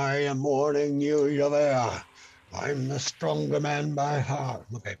 I am warning you, Yavir. I'm the stronger man by heart.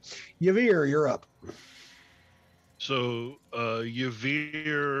 Okay. Yavir, you're up. So,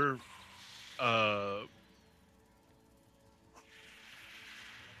 Yavir,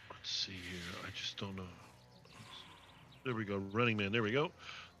 let's see here. I just don't know. There we go. Running Man. There we go.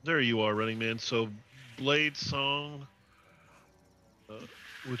 There you are, Running Man. So, Blade Song,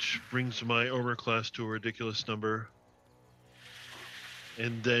 which brings my armor class to a ridiculous number.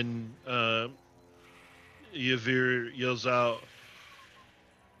 And then Yavir yells out,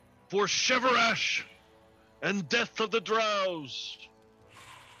 "For Shevarash and death of the Drows!"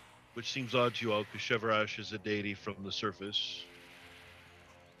 Which seems odd to you all, because Shevarash is a deity from the surface.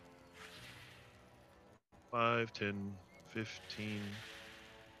 5, 10, 15,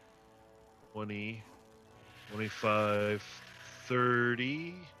 20, 25,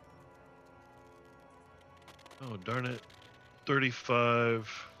 30. Oh, darn it. 35,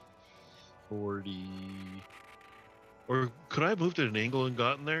 40. Or could I have moved at an angle and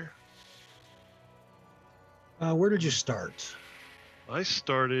gotten there? Where did you start? I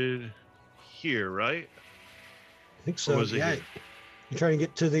started here, right? I think Or so. was it Yeah. here? You trying to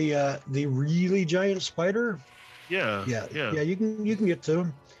get to the really giant spider? Yeah. Yeah. You can get to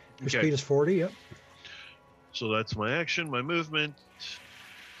him. Your Okay. speed is 40. Yep. So that's my action, my movement,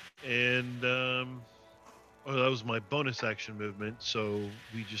 and that was my bonus action movement. So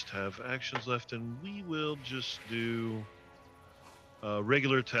we just have actions left, and we will just do a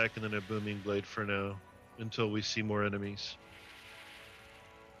regular attack and then a booming blade for now until we see more enemies.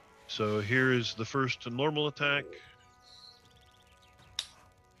 So here is the first normal attack,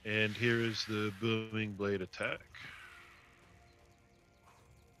 and here is the booming blade attack.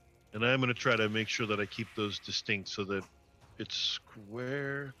 And I'm going to try to make sure that I keep those distinct so that it's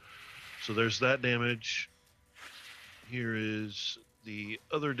square. So there's that damage. Here is the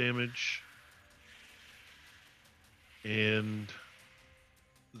other damage. And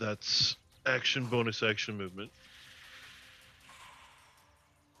that's action, bonus action, movement.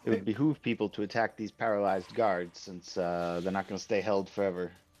 It would behoove people to attack these paralyzed guards since they're not going to stay held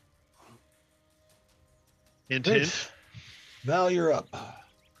forever. Hint, Great. hint. Val, you're up.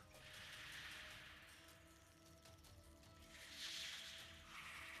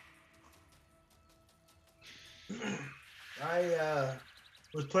 I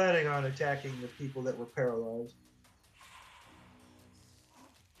was planning on attacking the people that were paralyzed.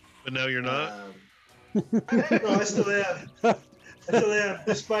 But now you're not. No, I still am. I still am,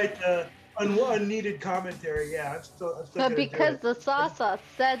 despite the unneeded commentary. Yeah, I'm still But gonna because do it. the Sasa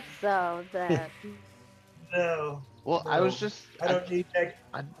said so, then No. Well, no, I was just. I don't need that.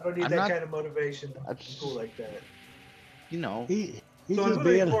 I, I don't need I'm that not- kind of motivation. I'm I'm cool like that. You know, He's So I'm just moving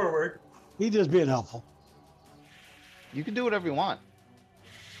being forward. he's just being helpful. you can do whatever you want.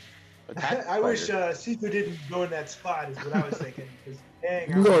 Attack the I wish spider. Sifu didn't go in that spot. Is what I was thinking. 'Cause, dang,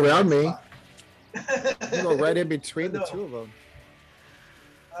 You I can go wanted around that me. spot. You can go right in between the No. two of them.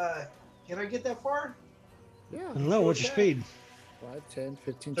 Can I get that far? Yeah. I don't know what's your speed. 5, 10,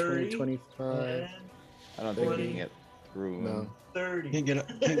 15, 30, 20, 25. I don't think you 20. can get through. No. 30. Can't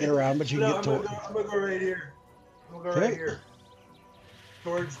get around, but you can No, get I'm to gonna go right here. I'm gonna go Okay. right here.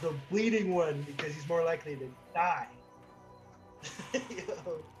 Towards the bleeding one because he's more likely to die.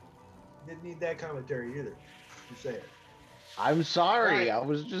 Yo, didn't need that commentary either. Just saying. I'm sorry. Right. I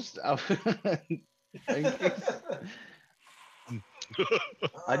was just. I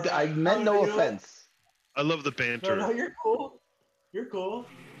meant no you know what? offense. I love the No, banter. no, you're cool. You're cool.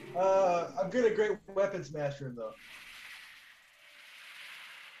 I'm good at great weapons mastering though.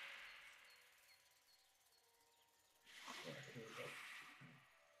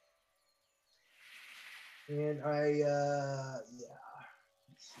 And yeah.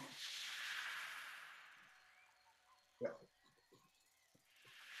 Let's see. Yeah.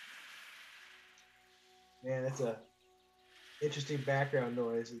 Man, that's a interesting background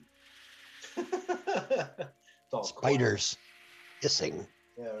noise. It's all spiders hissing. quiet.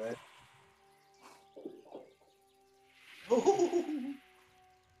 Yeah, right. Oh,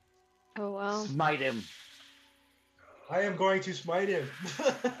 oh wow. Smite him. I am going to smite him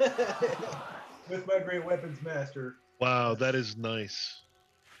with my great weapons master. Wow, that is nice.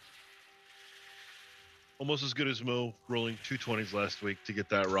 Almost as good as Mo rolling 220s last week to get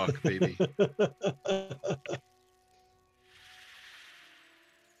that rock, baby.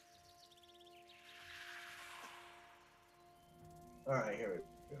 All right, here we go.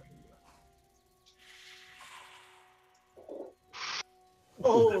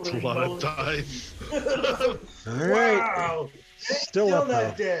 That's a lot of dice. All right. Wow. Still up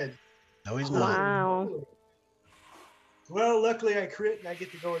not though. dead. No, he's not. Wow. Well, luckily I crit and I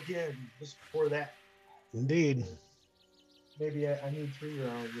get to go again just for that. Indeed. Maybe I need 3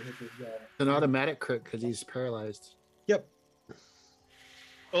 rounds to hit this guy. It's an automatic crit because he's paralyzed. Yep.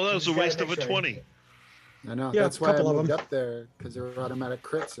 Oh, that was a Just gotta waste of a make sure I 20. hit I know. Yeah, That's why I couple of moved them. up there because there are automatic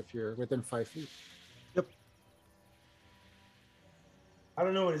crits if you're within 5 feet. I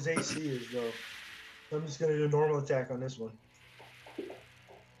don't know what his AC is though. So I'm just gonna do a normal attack on this one.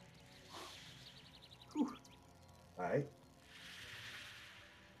 Whew. All right.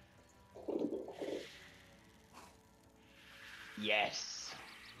 Yes.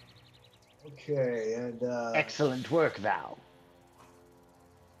 Okay, and Excellent work, Val.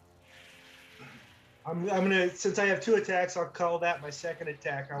 I'm gonna, since I have 2 attacks, I'll call that my second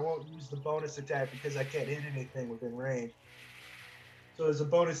attack. I won't use the bonus attack because I can't hit anything within range. So as a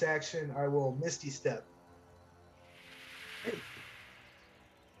bonus action, I will Misty Step.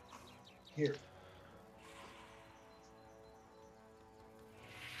 Here.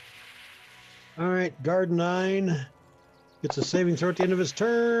 All right, guard 9 gets a saving throw at the end of his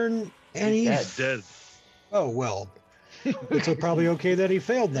turn, and He's he's Dead. Oh well, it's probably okay that he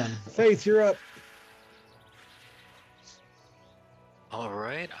failed then. Faith, you're up. All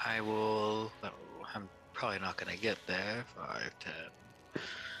right, I will. Oh, I'm probably not going to get there. 5, 10,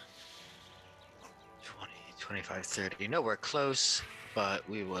 20, 25, 30. Nowhere close, but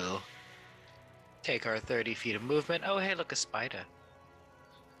we will take our 30 feet of movement. Oh, hey, look, a spider.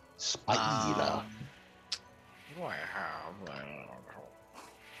 Spider. What do I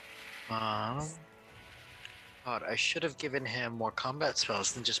have? God, I should have given him more combat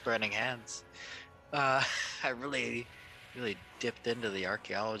spells than just burning hands. I really dipped into the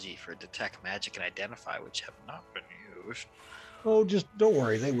archaeology for detect magic and identify, which have not been used. Oh, just don't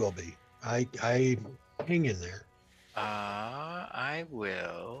worry, they will be. I hang in there. I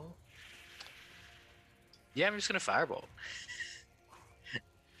will. Yeah, I'm just gonna firebolt.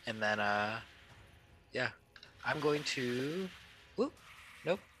 And then yeah. I'm going to whoop.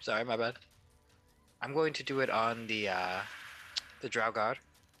 Nope, sorry, my bad. I'm going to do it on the Drow God.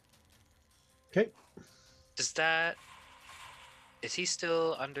 Okay. Is he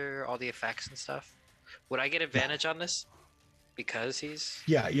still under all the effects and stuff? Would I get advantage on this? Because he's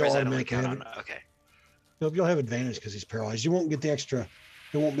Yeah, or you'll is that only automatically count have on okay. Nope, you'll have advantage because he's paralyzed. You won't get the extra.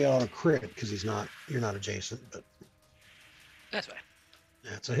 It won't be able to crit because you're not adjacent. But That's fine.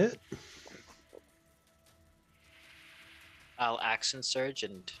 That's a hit. I'll action surge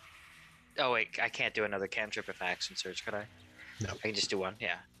and. Oh wait, I can't do another cantrip if I action surge, could I? No. I can just do one.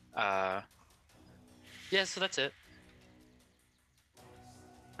 Yeah. Yeah. So that's it.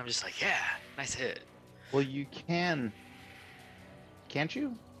 I'm just like, yeah, nice hit. Well, you can. Can't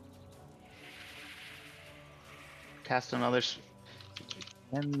you? Cast another.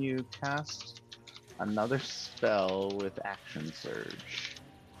 Can you cast another spell with action surge?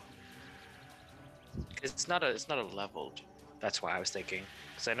 It's not a leveled. That's why I was thinking,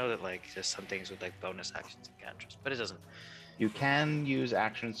 because I know that like there's some things with like bonus actions and cantrips, but it doesn't. You can use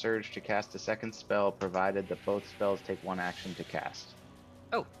action surge to cast a second spell, provided that both spells take one action to cast.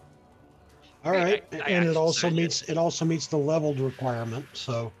 Oh. All Great, right, I and it action also surge meets the leveled requirement.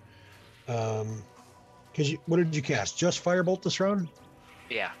 So, because what did you cast? Just Firebolt this round?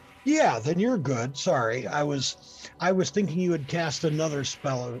 Yeah. Yeah, then you're good. Sorry, I was thinking you had cast another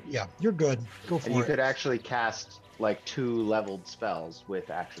spell. Yeah, you're good. Go for And you it. could actually cast like 2 leveled spells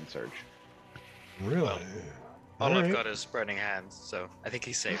with action surge. Really? All I've right. got is burning hands, so I think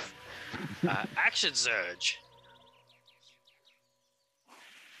he's safe. Action surge.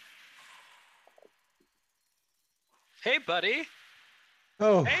 Hey, buddy.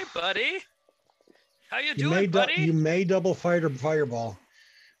 Oh, Hey, buddy. How you you doing, may buddy? you may double fireball.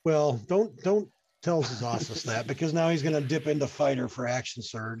 Well, don't tell Zazasis that, because now he's going to dip into fighter for action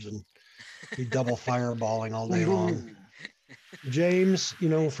surge and be double fireballing all day long. James,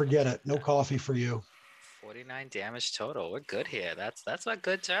 forget it. No coffee for you. 49 damage total. We're good here. That's a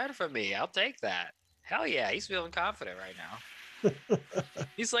good turn for me. I'll take that. Hell yeah, he's feeling confident right now.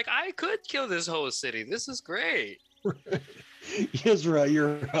 He's like, I could kill this whole city. This is great. Ezra,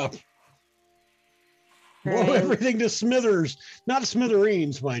 you're up. Blow Right. everything to smithers. Not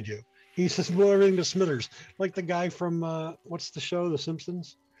smithereens, mind you. He says blow everything to smithers. Like the guy from, what's the show, The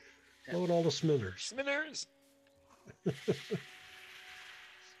Simpsons? Blow it all to smithers. Smithers.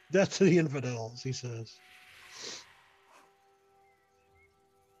 Death to the infidels, he says.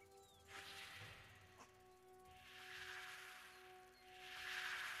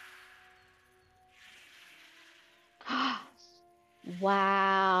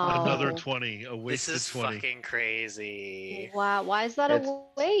 Wow. Another 20, a This wasted is 20. fucking crazy. Wow. Why is that a It's-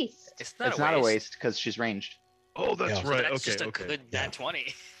 waste? It's It's not a waste because she's ranged. Oh, that's Yeah. So right. that's Okay, just a okay. good nat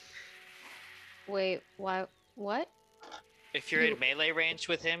 20. Wait, why? What? If you're You- in melee range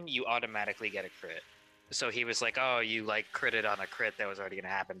with him, you automatically get a crit. So he was like, "Oh, you like critted on a crit that was already gonna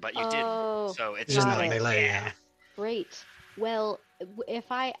happen, but you Oh, didn't." So it's You're just not like, melee, yeah. great. Well,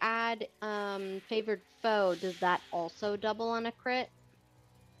 if I add favored foe, does that also double on a crit?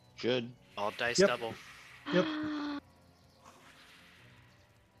 Should. All dice Yep. double. Yep.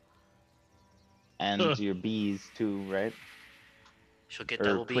 And your bees too, right? She'll get Or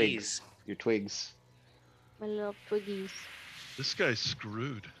double twigs. B's. Your twigs. My little twiggies. This guy's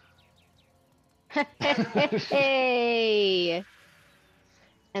screwed. Hey!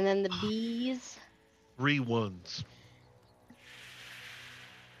 And then the bees. 3 ones.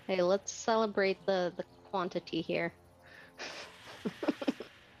 Hey, let's celebrate the quantity here.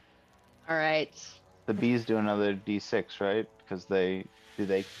 All right. The bees do another d6, right? Because do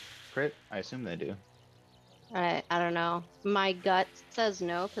they crit? I assume they do. I don't know. My gut says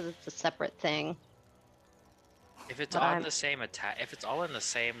no because it's a separate thing. If it's But on I'm- the same attack, if it's all in the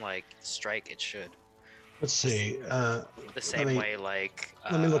same like strike, it should. Let's see. The same me- way like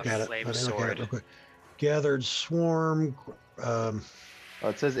Let me look at it. flame Let me look at sword. it real quick. Gathered swarm. Well,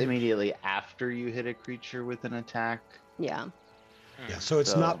 it says immediately after you hit a creature with an attack. Yeah. Yeah, so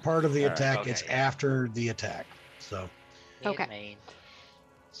it's not So, part of the all right, attack. okay, It's yeah. after the attack. So Okay. Main.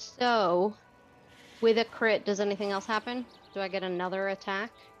 So, with a crit, does anything else happen? Do I get another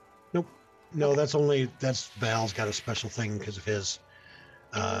attack? no, Okay. that's Val's got a special thing because of his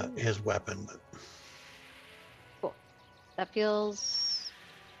weapon. But Cool. That feels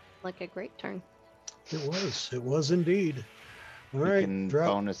like a great turn. it was indeed. All You right, can drop.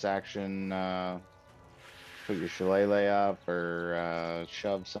 bonus action, put your shillelagh up or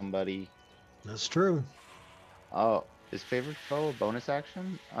shove somebody. That's true. Oh, is favorite foe a bonus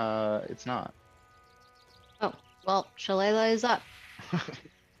action? It's not. Well, Shillelagh is up.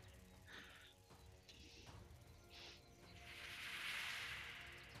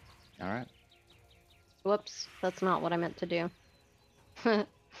 All right. Whoops, that's not what I meant to do.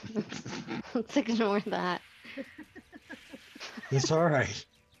 Let's ignore that. It's all right.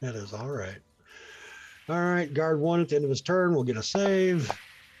 That is all right. All right, guard one at the end of his turn will get a save.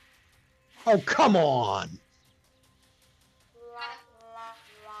 Oh, come on.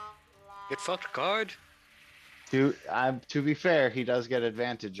 Get fucked, guard. To be fair, he does get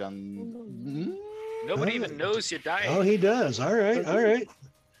advantage on. Nobody Oh. even knows you're dying. Oh, he does. All right. All right.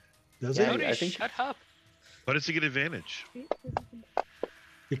 Does Yeah, he? Cody, I think- shut up. Why does he get advantage?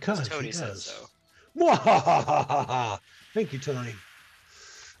 Because Tony he says does. so. Mwahahaha. Thank you, Tony.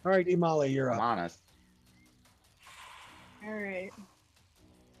 All right, Imali, you're I'm up. honest. All right.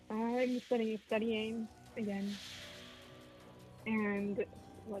 I'm studying again. And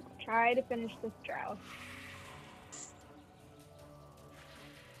let's try to finish this Drow.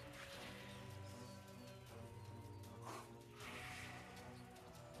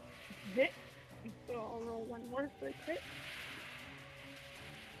 Hit. So I'll roll one more for a crit.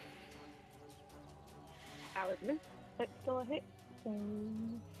 That was missed, but still a hit. So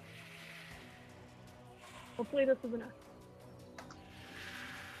hopefully this is enough.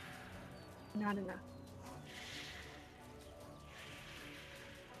 Not enough.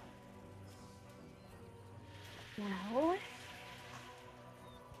 Well,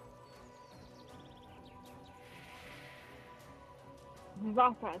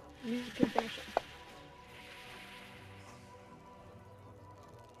 Vapas, you can finish it.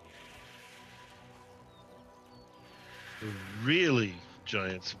 Really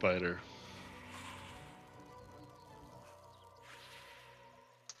giant spider.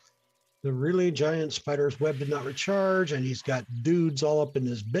 The really giant spider's web did not recharge, and he's got dudes all up in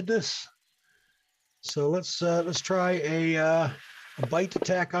his business. So let's try a bite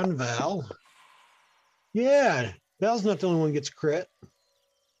attack on Val. Yeah, Val's not the only one who gets crit.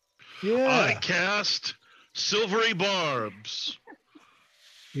 I Yeah, cast silvery barbs.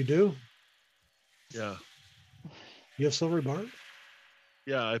 you do. Yeah. You have silver bar.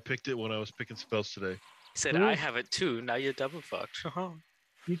 Yeah, I picked it when I was picking spells today. He said, Ooh. I have it too. Now you're double fucked.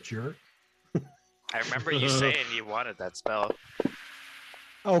 You jerk. I remember you saying you wanted that spell.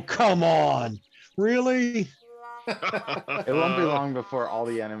 Oh, come on. Really? It won't be long before all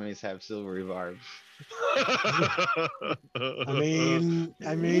the enemies have silvery barbs. I mean,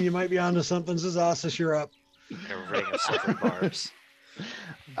 you might be onto something. Zazasis, you're up. A ring of silver barbs.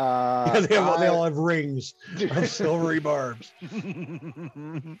 Yeah, they all have rings of silvery barbs.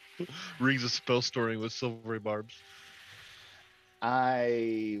 Rings of spell storing with silvery barbs.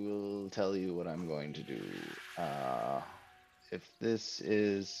 I will tell you what I'm going to do. If this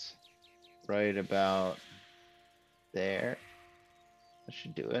is right about there, that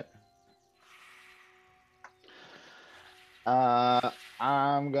should do it.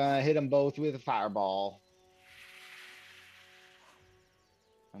 I'm gonna hit them both with a fireball.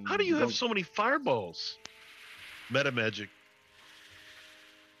 How do you have so many fireballs? Meta magic.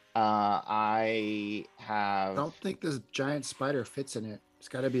 I I have. don't think this giant spider fits in it. It's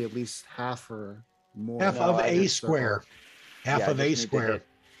got to be at least half or more. Half No, of I a just- square. Half Yeah, I of just a need to square. hit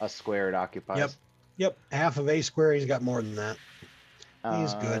a square it occupies. Yep. Half of a square. He's got more than that.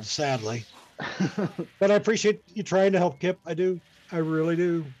 He's good, sadly. But I appreciate you trying to help, Kip. I do. I really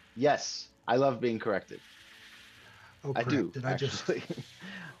do. Yes, I love being corrected. Oh, I crap. do. Did I just? Actually.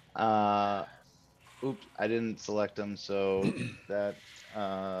 Oops, I didn't select them, so that.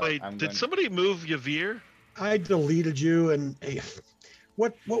 Wait, did somebody move Yavir? I deleted you, and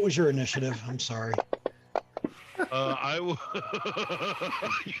what was your initiative? I'm sorry. You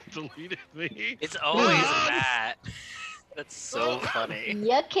deleted me. It's always that. That's so funny.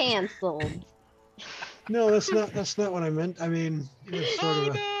 You canceled. No, that's not what I meant. I mean, it's sort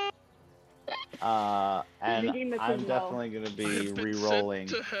of a. And Making this I'm as well. definitely going to be I've been re-rolling.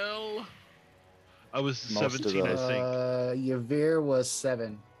 sent to hell. I was Most of 17, I those. think. Yavir was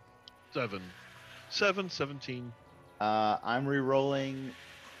 7. 17. I'm re-rolling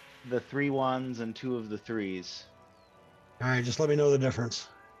the 3 1s and 2 of the 3s. All right, just let me know the difference.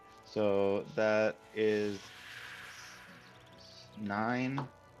 So that is 9,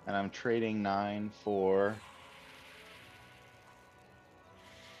 and I'm trading 9 for.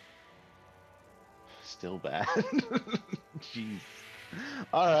 Still bad. Jeez.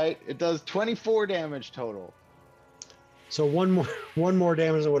 All right, it does 24 damage total. So one more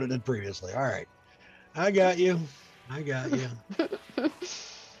damage than what it did previously. All right, I got you.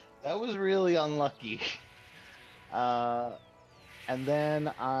 That was really unlucky. And then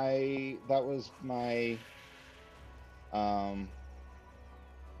that was my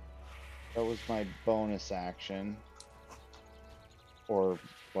bonus action, or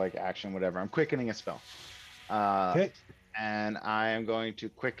like action, whatever. I'm quickening a spell. Okay. And I am going to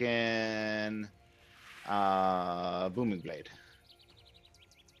quicken Booming Blade.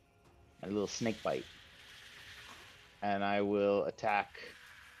 A little snake bite. And I will attack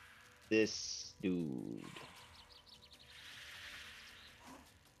this dude.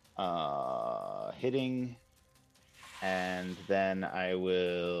 Hitting And then I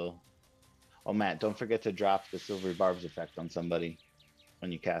will. Oh, Matt, don't forget to drop the silvery barbs effect on somebody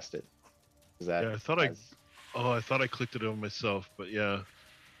when you cast it. Is that? Yeah, I thought I thought I clicked it on myself, but yeah.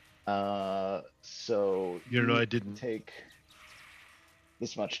 So You know, I didn't. take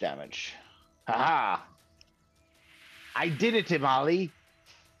this much damage. Haha! I did it, Timali.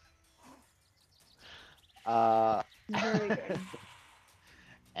 Very good.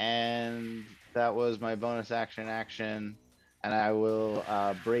 And that was my bonus action, and I will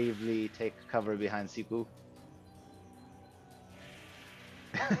bravely take cover behind Siku.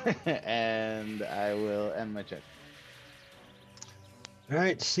 And I will end my check. All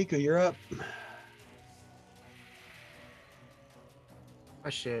right, Sika, you're up.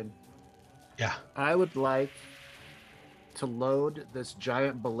 Question. Yeah. I would like to load this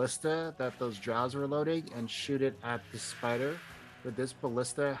giant ballista that those drows were loading and shoot it at the spider. Would this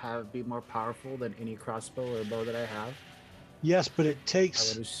ballista be more powerful than any crossbow or bow that I have? Yes, but it I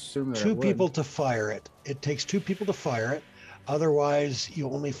takes would assume that two it would. people to fire it. It takes two people to fire it. Otherwise, you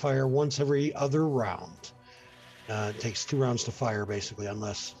only fire once every other round. It takes 2 rounds to fire, basically,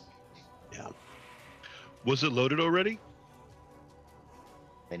 unless, yeah. Was it loaded already?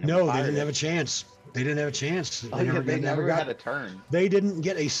 No, they didn't have a chance. They didn't have a chance. Oh, yeah, they never had a turn. They didn't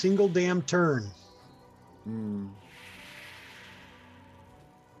get a single damn turn.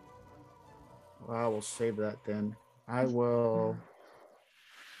 Well, I will save that then. I'm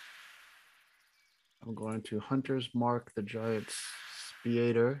going to Hunter's Mark the Giant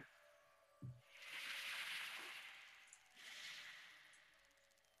Spiator.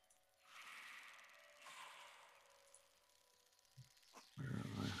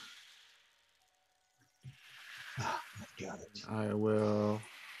 Got it. I will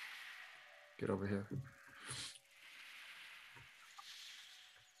get over here.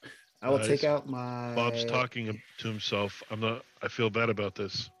 I will take out my. Bob's talking to himself. I feel bad about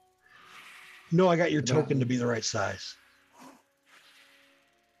this. No, I got your token to be the right size.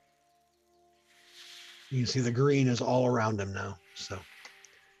 You can see the green is all around him now. So.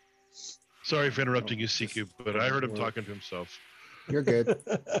 Sorry for interrupting you, Siku, but I heard him talking to himself. You're good.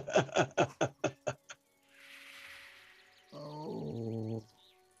 Oh.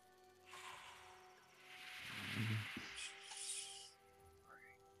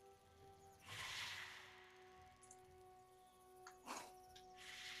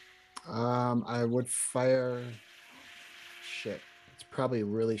 I would fire. Shit, it's probably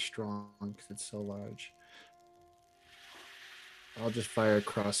really strong because it's so large. I'll just fire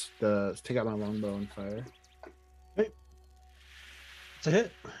across the. Take out my longbow and fire. Hey, it's a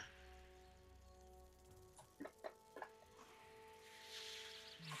hit.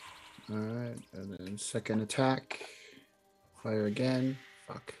 All right, and then second attack, fire again.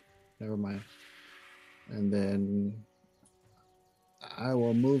 Fuck, never mind. And then I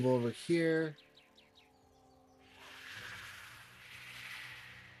will move over here.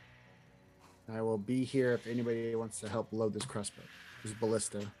 I will be here if anybody wants to help load this crossbow, this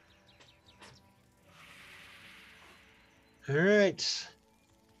ballista. All right.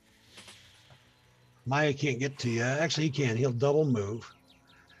 Maya can't get to you. Actually, he can. He'll double move.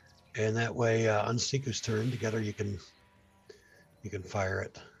 And that way, on Siku's turn, together you can fire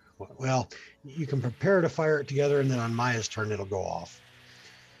it. Well, you can prepare to fire it together, and then on Maya's turn, it'll go off.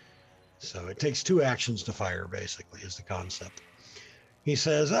 So it takes 2 actions to fire, basically, is the concept. He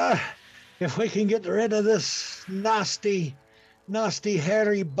says, if we can get rid of this nasty,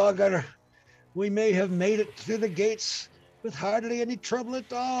 hairy bugger, we may have made it through the gates with hardly any trouble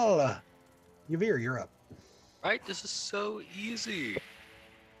at all. Yavir, you're up. Right? This is so easy.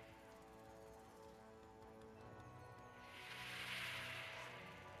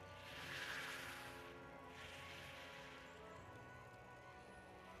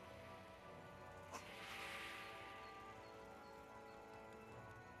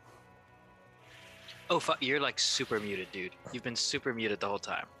 Oh, fuck, you're like super muted, dude. You've been super muted the whole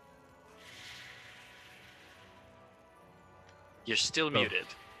time. You're still muted.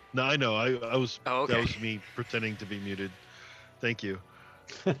 No, I know. I was. Oh, okay. That was me pretending to be muted. Thank you.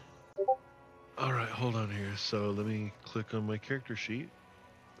 All right, hold on here. So let me click on my character sheet.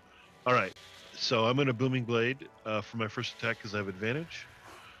 All right. So I'm in a booming blade for my first attack because I have advantage.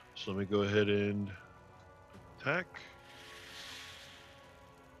 So let me go ahead and attack.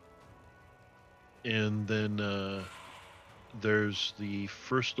 And then there's the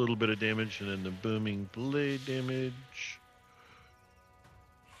first little bit of damage, and then the booming blade damage.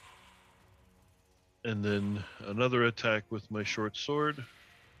 And then another attack with my short sword.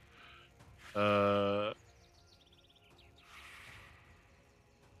 That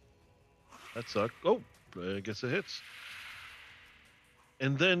sucked. Oh, I guess it hits.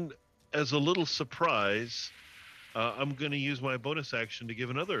 And then, as a little surprise, I'm going to use my bonus action to give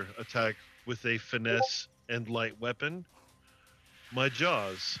another attack with a finesse and light weapon, my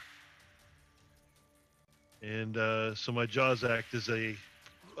jaws. And so my jaws act as a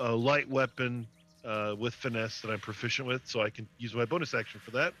light weapon with finesse that I'm proficient with, so I can use my bonus action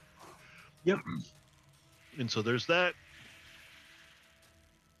for that. Yep. And so there's that.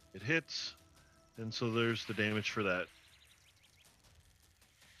 It hits, and so there's the damage for that.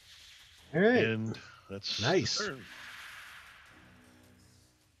 All right. And that's Nice. the turn.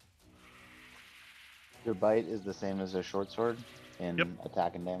 Your bite is the same as a short sword in Yep.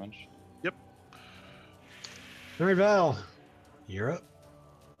 attack and damage. Yep. All right, Val, you're up.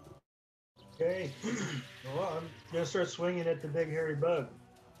 Okay. Well, I'm gonna start swinging at the big hairy bug.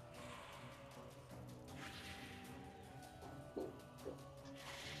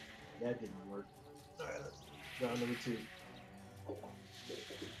 That didn't work. All right, let's round number 2.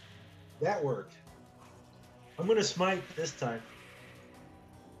 That worked. I'm gonna smite this time.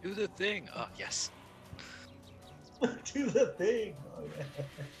 Do the thing. Oh, yes. Do the thing. Oh, yeah.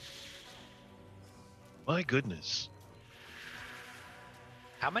 My goodness.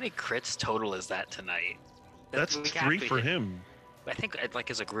 How many crits total is that tonight? That's we 3 have to for hit- him. I think,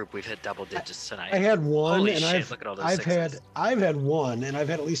 like, as a group, we've hit double digits tonight. I had one, Holy and shit, look at all those I've sixes. had one, and I've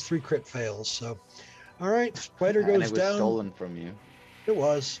had at least 3 crit fails. So, all right, spider And goes it was down. stolen from you. It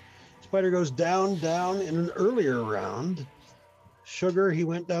was. Spider goes down in an earlier round. Sugar, he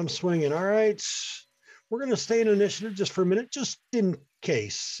went down swinging. All right, we're going to stay in initiative just for a minute, just in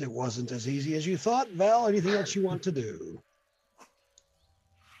case it wasn't as easy as you thought. Val, anything else you want to do?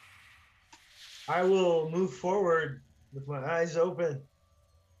 I will move forward with my eyes open.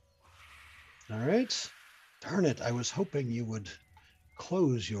 All right. Darn it, I was hoping you would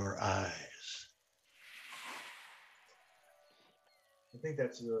close your eyes. I think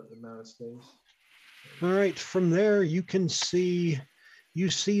that's the amount of space. All right, from there you see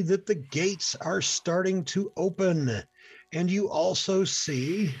that the gates are starting to open, and you also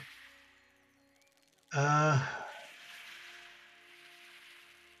see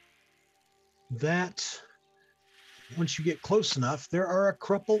that once you get close enough, there are a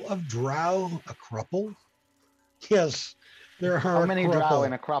couple of drow. A couple? Yes, there are. How many drow couple.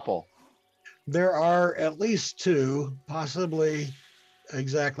 in a crupple? There are at least 2, possibly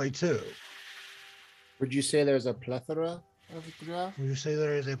exactly 2. Would you say there's a plethora of drow? Would you say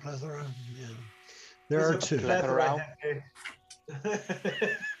there is a plethora? Yeah. There There's are a 2. plethora.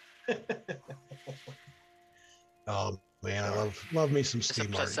 Oh man, I love me some Is a Steve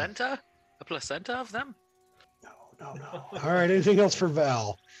Martin. placenta? A placenta of them? No. All right, anything else for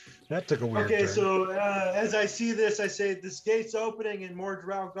Val? That took a weird Okay, turn. so as I see this, I say this gate's opening and more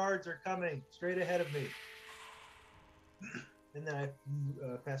drow guards are coming straight ahead of me. And then I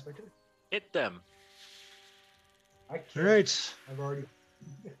pass my turn. Hit them. I can't. All right, I've already.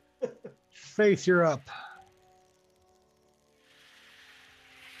 Faith, you're up.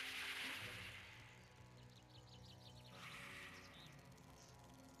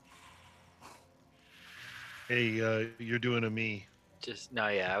 Hey, you're doing a me. No,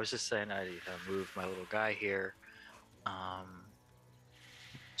 yeah, I was just saying I move my little guy here.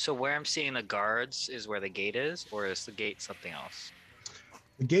 So where I'm seeing the guards is where the gate is, or is the gate something else?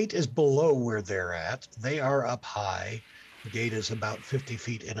 The gate is below where they're at. They are up high. The gate is about 50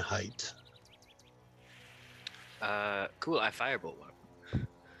 feet in height. Cool, I firebolt one.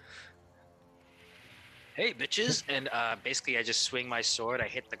 Hey, bitches! And basically I just swing my sword, I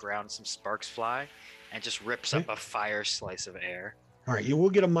hit the ground, some sparks fly, and just rips up a fire slice of air. All right, you will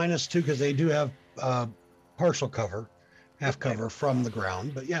get a -2 because they do have partial cover, half cover from the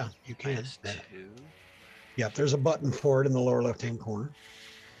ground. But yeah, you can. -2. Yeah, there's a button for it in the lower left-hand corner.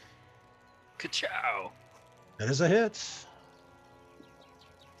 Ka-chow! That is a hit.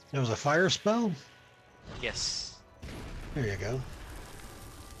 That was a fire spell. Yes. There you go.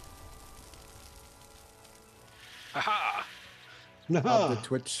 Haha!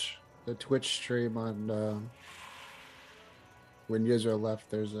 The Twitch stream on when Yizra left.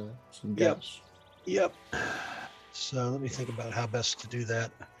 There's some gaps. Yep. So let me think about how best to do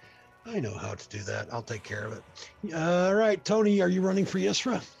that. I know how to do that. I'll take care of it. All right, Tony, are you running for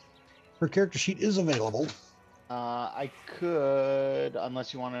Yisra? Her character sheet is available. I could,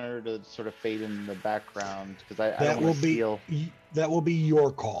 unless you want her to sort of fade in the background, because I That don't will want to steal. That will be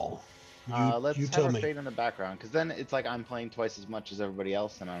your call. Let's you have tell her me. fade in the background, because then it's like I'm playing twice as much as everybody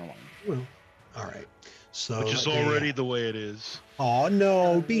else, and I don't want to. Well, all right. So Which is let me- already the way it is. Oh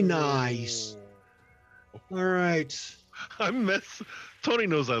no, be nice. All right. I'm mess. Tony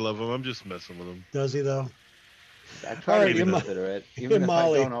knows I love him. I'm just messing with him. Does he though? I try All to right, be Ima- considerate, even if I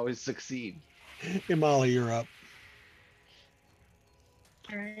Imali. don't always succeed. Imali, you're up.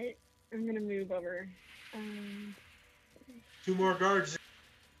 All right, I'm gonna move over. 2 more guards.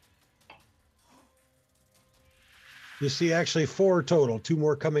 You see actually 4 total. 2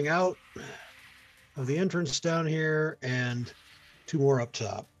 more coming out of the entrance down here and 2 more up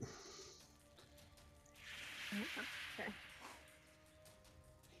top. Okay.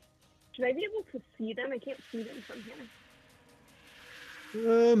 Should I be able to see them? I can't see them from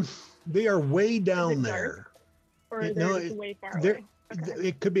here. They are way down it there. dark? Or It- they're no, just it- way far they're- away? Okay.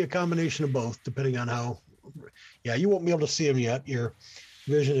 It could be a combination of both, depending on how. Yeah, you won't be able to see them yet. Your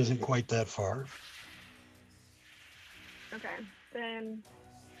vision isn't quite that far. Okay. Then.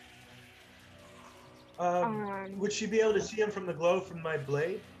 Would she be able to see him from the glow from my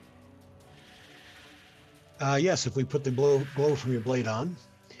blade? Yes, if we put the glow from your blade on.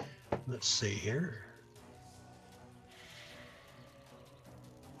 Let's see here.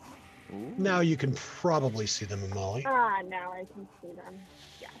 Ooh. Now you can probably see them, Molly. Now I can see them.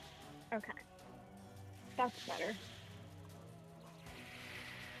 Yes. Okay. That's better.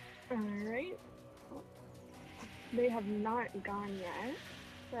 Alright. They have not gone yet,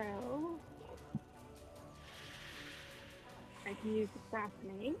 so I can use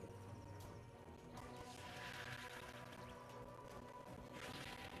assassinate.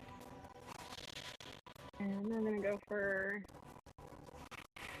 And I'm gonna go for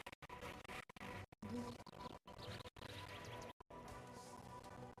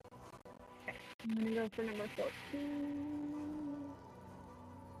I'm gonna go for number 14.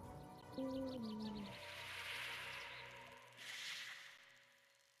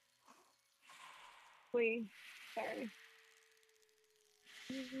 Wait, sorry.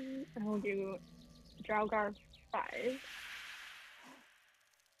 I'll do Drowgar 5.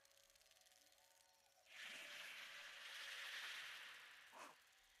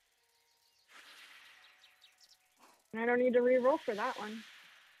 And I don't need to re-roll for that one.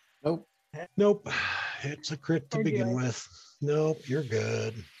 Nope. Nope. It's a crit to Or do begin I? with. Nope, you're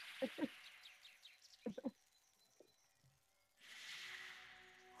good.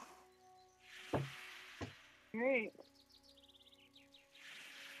 Alright.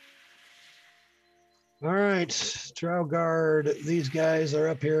 All right, Drow Guard. These guys are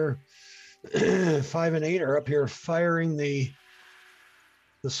up here. 5 and 8 are up here firing the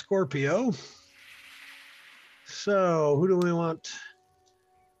Scorpio. So who do we want?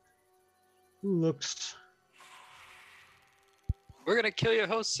 Who looks? We're gonna kill your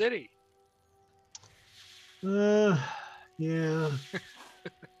whole city. Yeah.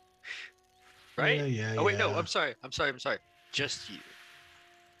 Right? Yeah. Oh wait, no. I'm sorry. Just you.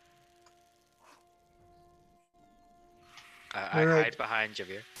 I All right. hide behind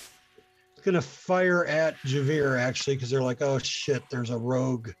Javier. Gonna fire at Javier actually because they're like, oh shit, there's a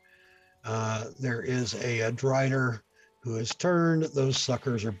rogue. There is a Drider who has turned. Those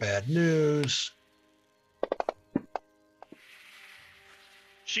suckers are bad news.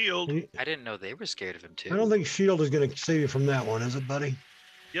 Shield. I didn't know they were scared of him too. I don't think Shield is gonna save you from that one, is it, buddy?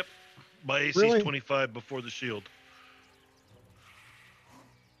 Yep. My AC Really? is 25 before the shield.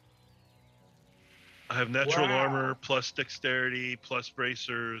 I have natural Wow. armor plus dexterity plus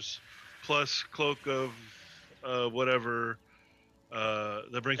bracers plus cloak of whatever.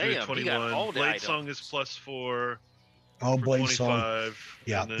 That brings me to Damn, he got all 21. the Blade items. song is +4 Oh, for Blade Song. 25.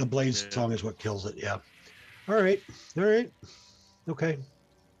 Yeah, and the then- Blade yeah. Song is what kills it. Yeah. All right. Okay.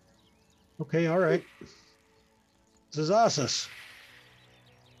 All right. Zazasis.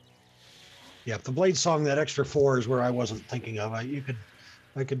 Yeah, the Blade Song, that extra 4 is where I wasn't thinking of. I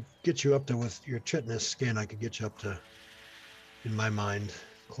could get you up to, with your chitness skin, I could get you up to, in my mind,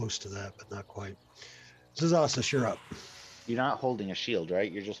 close to that, but not quite. Zazasis, you're up. You're not holding a shield,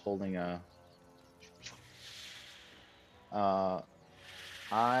 right? You're just holding a. I'll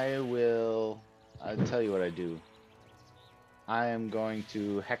tell you what I do. I am going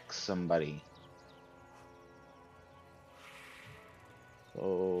to hex somebody.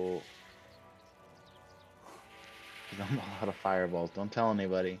 So. I'm all out of fireballs. Don't tell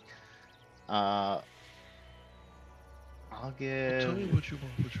anybody. I'll give. Tell me what you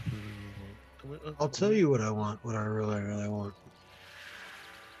want. What you really want. I'll tell you what I want, what I really, really want.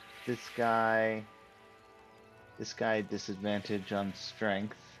 This guy disadvantage on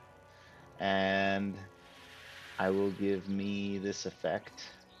strength, and I will give me this effect.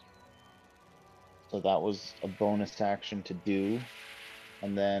 So that was a bonus action to do,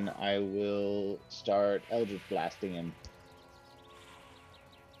 and then I will start Eldritch Blasting him,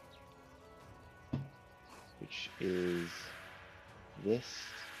 which is this,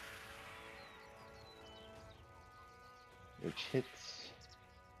 which hits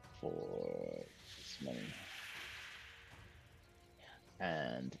for this many.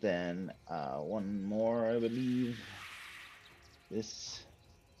 And then one more, I believe. This,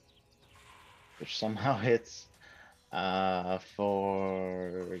 which somehow hits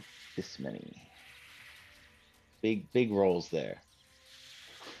for this many. Big rolls there.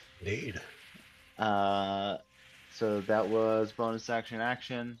 Indeed. So that was bonus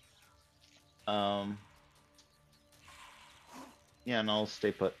action. Yeah, and I'll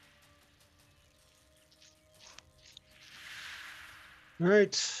stay put. All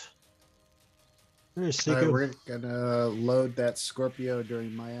right. All right, All right, Seiko. we're gonna load that Scorpio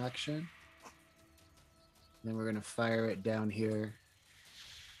during my action. Then we're gonna fire it down here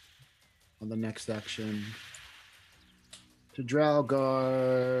on the next action to Drow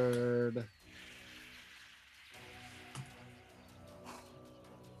Guard.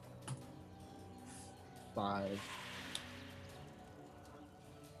 Five.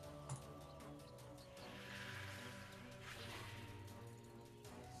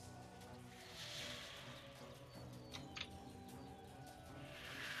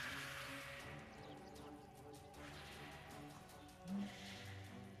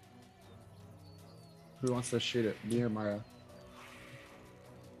 Who wants to shoot it? Me or Mara?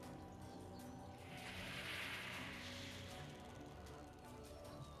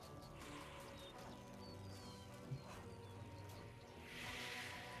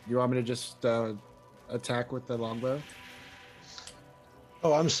 You want me to just attack with the longbow?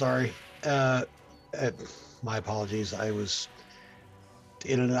 Oh, I'm sorry. My apologies. I was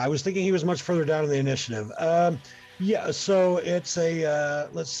thinking he was much further down in the initiative. Yeah, so it's a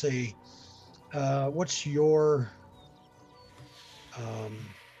let's see. What's your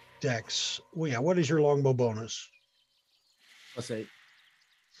dex? Well, yeah, what is your longbow bonus? +8.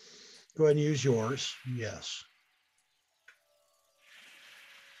 Go ahead and use yours. Yes.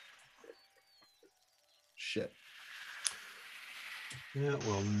 Shit. That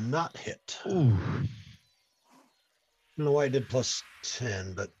will not hit. Ooh. I don't know why I did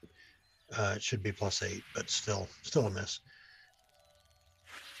 +10, but it should be +8, but still a miss.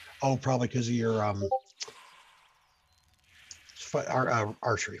 Oh, probably because of your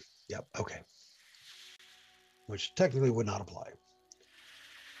archery. Yep. Okay. Which technically would not apply.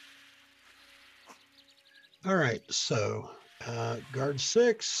 All right. So guard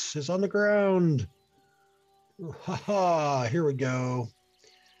 6 is on the ground. Ha ha. Here we go.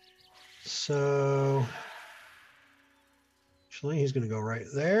 So actually, he's going to go right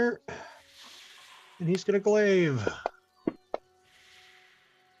there, and he's going to glaive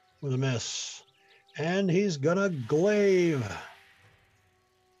with a miss, and he's going to glaive.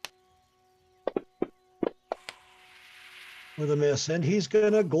 With a miss, and he's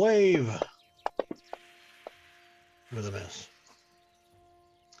gonna glaive with a miss.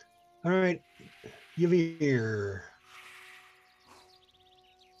 All right, Yavir.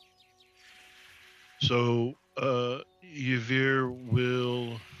 So Yavir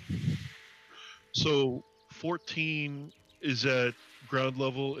will. So 14 is at ground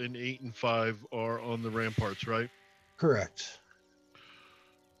level, and 8 and 5 are on the ramparts, right? Correct.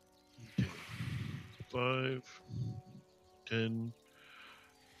 Okay. 5, 10,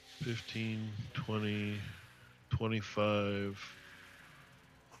 15, 20, 25,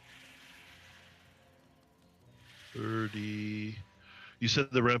 30. You said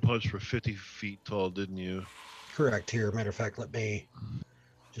the ramparts were 50 feet tall, didn't you? Correct. Here, matter of fact, let me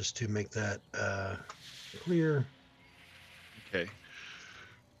just to make that clear. Okay.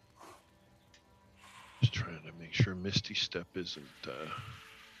 Just trying to make sure Misty Step isn't.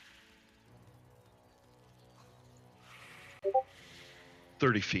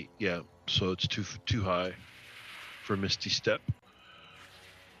 30 feet, yeah. So it's too high for Misty Step.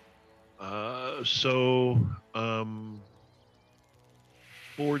 So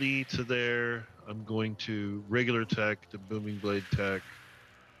 40 to there. I'm going to regular attack, the booming blade attack,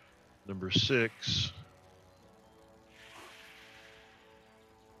 number 6.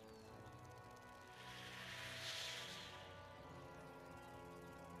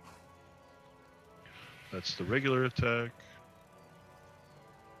 That's the regular attack.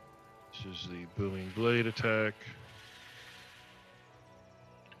 This is the booming blade attack.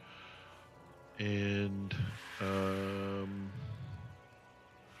 And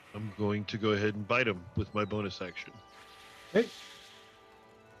I'm going to go ahead and bite him with my bonus action. Okay.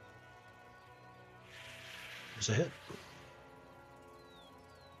 There's a hit.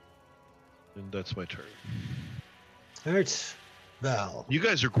 And that's my turn. All right. Val. You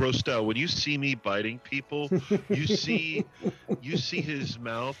guys are grossed out. When you see me biting people, you see his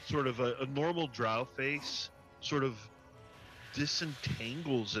mouth, sort of a normal drow face, sort of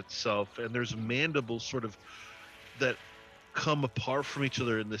disentangles itself, and there's mandibles sort of that come apart from each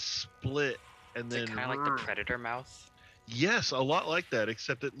other in this split, and Is it then kind of like the predator mouth? yes, a lot like that,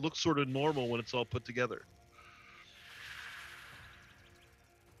 except it looks sort of normal when it's all put together.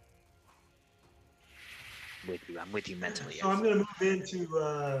 I'm with you mentally. So I'm gonna move in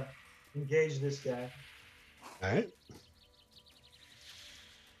to engage this guy. All right.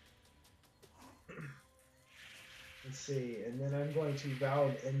 Let's see, and then I'm going to vow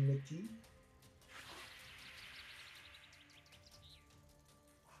of enmity.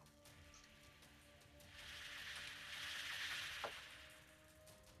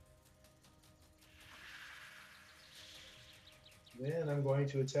 Then I'm going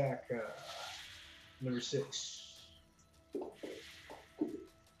to attack number 6.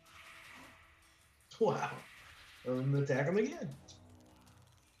 Wow. I'm going to attack him again.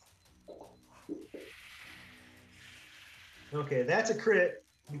 Okay, that's a crit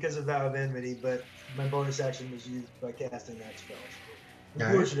because of Vow of Enmity, but my bonus action was used by casting that spell. So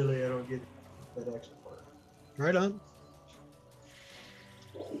unfortunately, I don't get that extra part. Right on.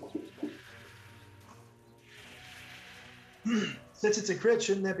 Since it's a crit,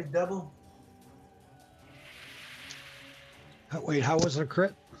 shouldn't that be double? Wait, how was it a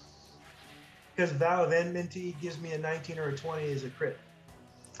crit? Because Vow of Enmity gives me a 19 or a 20 as a crit.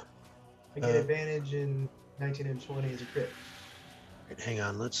 I get advantage in 19 and 20 as a crit. Right, hang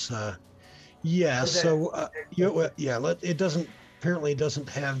on, let's yeah, Was that- so it doesn't apparently doesn't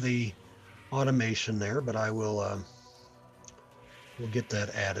have the automation there, but I will we'll get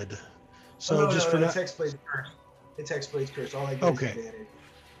that added. So it's for now, Hexblade's Curse. It's Hexblade's Curse. All I get Okay. is advantage.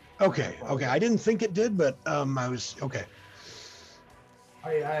 okay. I didn't think it did, but I was okay.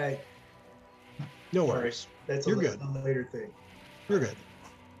 I No sorry, worries. that's You're a, good. a later thing. You're good.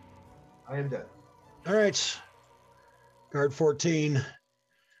 I am done. All right. Guard 14.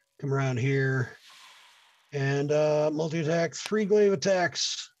 Come around here. And multi-attack, 3 glaive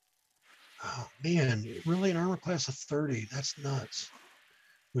attacks. Oh man, really an armor class of 30. That's nuts.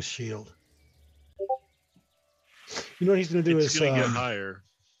 With shield. You know what he's gonna do It's is going to get higher.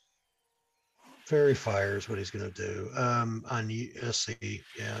 Fairy Fire is what he's gonna do. On you, let's see.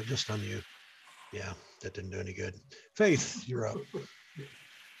 Yeah, just on you. Yeah, that didn't do any good. Faith, you're up.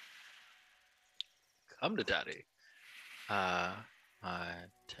 Come to daddy. 5,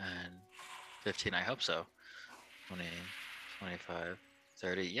 10, 15, I hope so. 20, 25,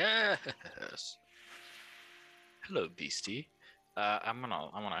 30. Yes. Hello, beastie. I'm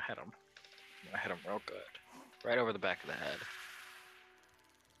gonna hit him. I'm gonna hit him real good. Right over the back of the head.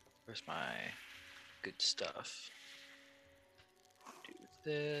 Where's my good stuff? Do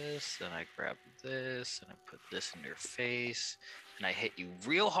this, then I grab this, and I put this in your face, and I hit you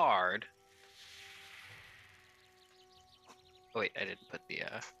real hard. Oh wait, I didn't put the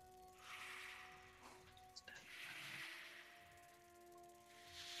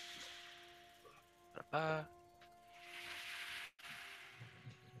and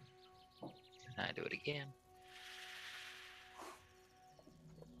I do it again.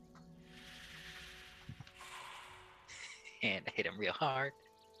 And I hit him real hard.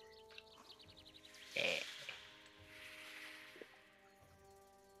 Yeah.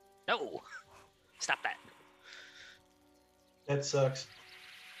 No! Stop that. That sucks.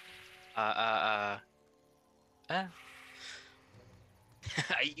 I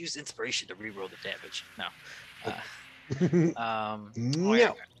use inspiration to reroll the damage. No.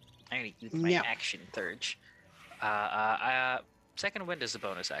 No. I'm gonna use my No. action surge. Second wind is a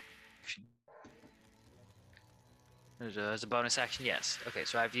bonus action. As a bonus action, yes. Okay,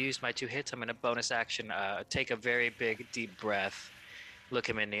 so I've used my 2 hits. I'm gonna bonus action, take a very big, deep breath, look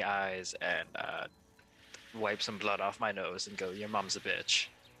him in the eyes, and wipe some blood off my nose and go, "Your mom's a bitch."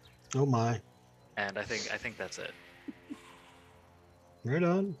 Oh my. And I think that's it. Right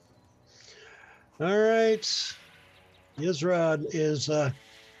on. All right. Yizrod is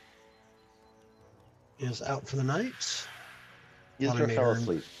out for the night. Thought I Yizra made fell her-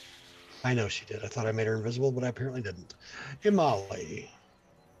 asleep. I know she did. I thought I made her invisible, but I apparently didn't. Imali.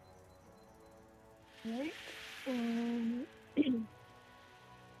 Right.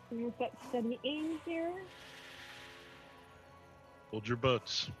 We've got steady aim here. Hold your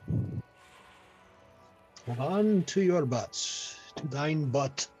butts. Hold on to your butts. To thine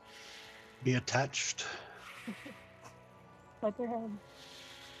butt be attached. Like your head.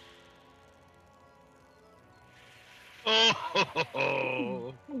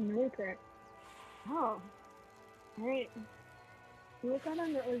 Oh, Another crit. Oh. Alright. What was that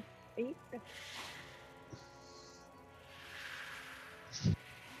on? That was 8?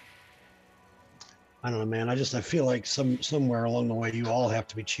 I don't know, man. I feel like somewhere along the way you all have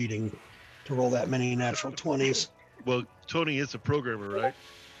to be cheating to roll that many natural 20s. Well, Tony is a programmer, right?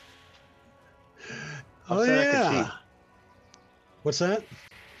 Oh said I could cheat. yeah. What's that?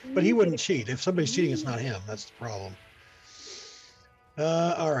 But he wouldn't cheat. If somebody's cheating, it's not him. That's the problem.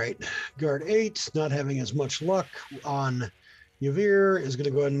 All right. Guard 8, not having as much luck on Yavir, is going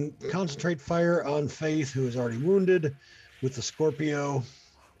to go ahead and concentrate fire on Faith, who is already wounded with the Scorpio.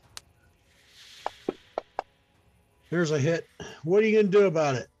 There's a hit. What are you going to do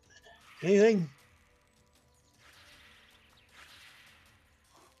about it? Anything?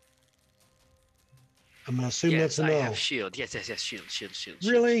 I'm going to assume Yes, that's a I no. have shield. Yes, shield.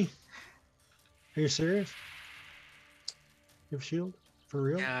 Really? Are you serious? You have shield? For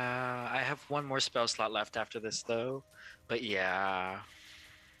real? Yeah, I have one more spell slot left after this, though. But yeah.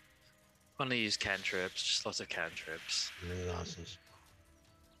 Only use cantrips, just lots of cantrips.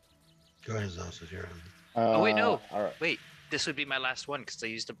 Go ahead, Zassus. You're on. Oh, wait, no. All right. Wait, this would be my last one because I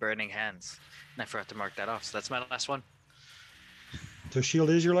used the Burning Hands. And I forgot to mark that off, so that's my last one. So shield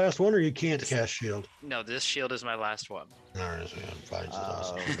is your last one, or you can't cast shield? No, this shield is my last one. All right, so fine.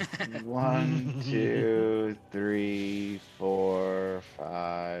 Awesome. 1, 2, 3, 4,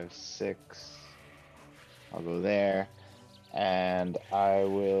 5, 6. I'll go there. And I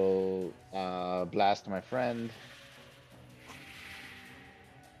will blast my friend.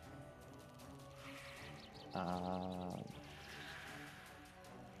 I'm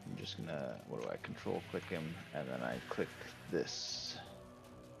just gonna, what do I control click him, and then I click this.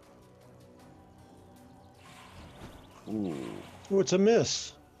 Ooh. Oh, it's a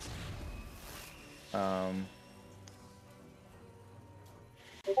miss. There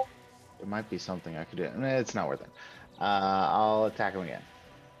might be something I could do. It's not worth it. I'll attack him again.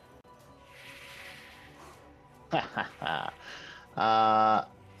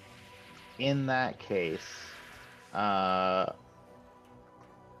 In that case, I'm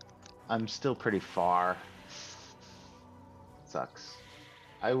still pretty far. Sucks.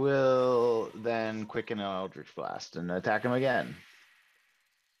 I will then quicken an Eldritch Blast and attack him again.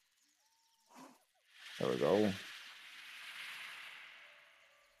 There we go.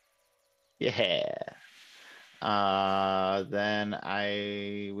 Yeah. Then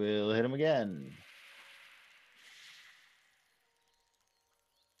I will hit him again.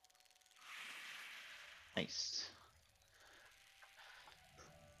 Nice.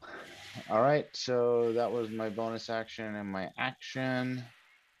 All right, so that was my bonus action and my action.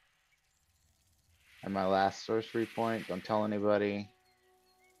 And my last sorcery point. Don't tell anybody.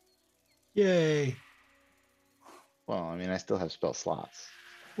 Yay. Well, I mean, I still have spell slots.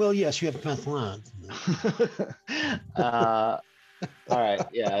 Well, yes, you have Pathlon. All right,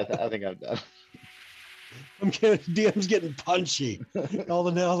 yeah, I think I'm done. DM's getting punchy. all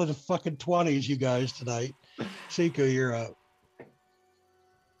the fucking 20s, you guys, tonight. Seiko, you're up.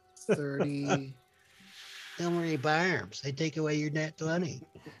 30. Don't worry about arms. They take away your net 20.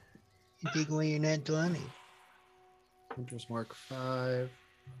 You take away your net 20. Just mark 5.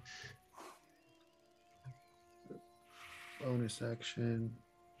 Bonus action.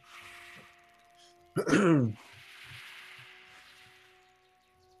 Here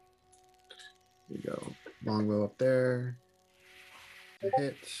we go. Longbow up there.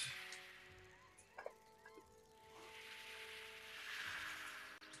 Hit.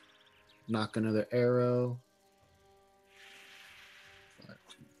 Knock another arrow. 5, 10,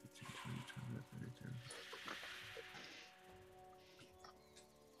 15, 20,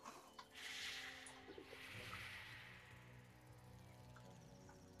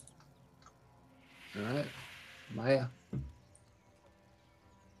 22. All right, Maya.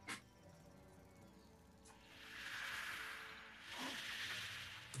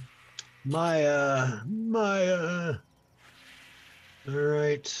 Maya. All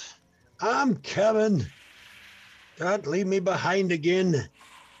right. I'm coming. Don't leave me behind again.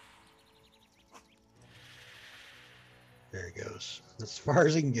 There he goes. As far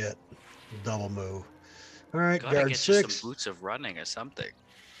as he can get. Double move. All right, Gotta guard get you 6. some boots of running or something.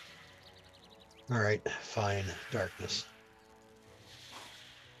 All right, fine. Darkness.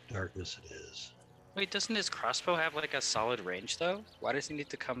 Darkness it is. Wait, doesn't his crossbow have like a solid range though? Why does he need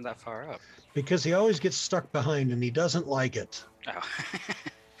to come that far up? Because he always gets stuck behind and he doesn't like it. Oh.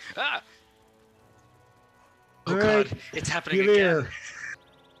 Ah! Oh All god, right, it's happening give again. here.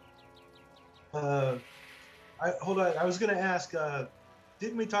 Hold on. I was gonna ask.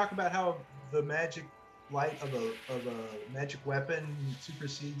 Didn't we talk about how the magic light of a magic weapon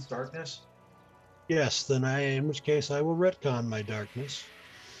supersedes darkness? Yes, then in which case I will retcon my darkness.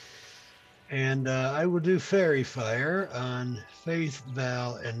 And I will do Fairy Fire on Faith,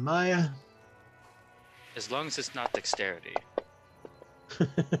 Val, and Maya. As long as it's not dexterity.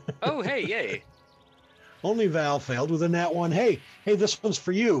 Oh, hey, yay. Only Val failed with a nat 1. Hey, this one's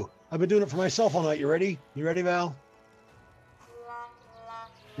for you. I've been doing it for myself all night. You ready? You ready, Val?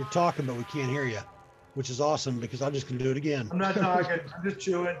 You're talking, but we can't hear you, which is awesome because I'm just going to do it again. I'm not talking. I'm just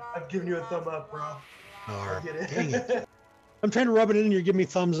chewing. I'm giving you a thumb up, bro. Or, Get it. dang it. I'm trying to rub it in and you're giving me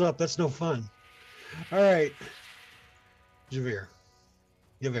thumbs up. That's no fun. All right. Javier.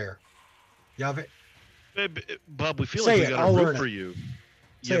 Javier. Bob, we feel Say like we it, got I'll a root learn for it. you.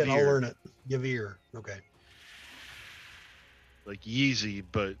 Say it, I'll Yavir. learn it. Javier. Okay. Like Yeezy,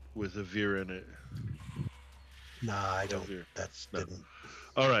 but with a veer in it. Nah, I don't. Yavir. That's No. didn't.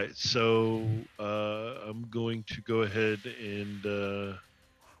 All right, so I'm going to go ahead and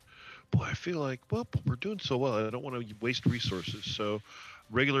boy, I feel like we're doing so well. I don't want to waste resources. So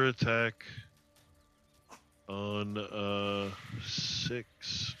regular attack on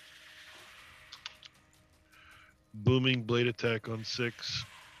 6. Booming blade attack on 6.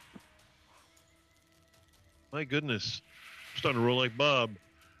 My goodness, I'm starting to roll like Bob.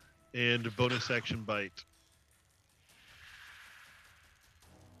 And bonus action bite.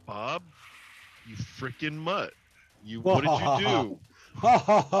 Bob, you freaking mutt. What did you do? Ha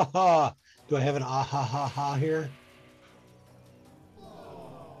ha ha ha. Do I have an ah ha ha ha here?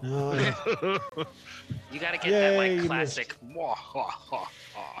 No. You gotta get Yay, that you like missed. classic. Wah, ha, ha,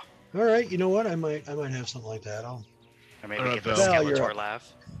 ha. All right. You know what? I might have something like that. Or maybe All right, get the Val, you're Skeletor up.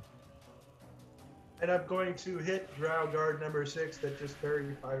 laugh. And I'm going to hit Drow guard number 6 that just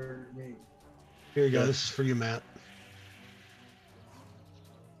very fired me. Here you go. Yeah. This is for you, Matt.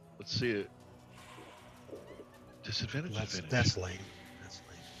 Let's see it. Disadvantage. That's advantage. that's lame. That's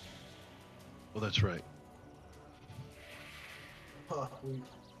lame. Oh, that's right. Oh,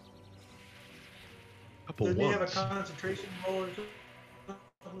 Couple didn't he have a ones. concentration roll or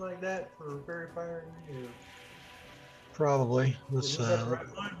something like that for fairy firing me? Or Probably. Let's. was that the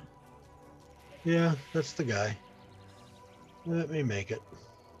right one? Yeah, that's the guy. Let me make it.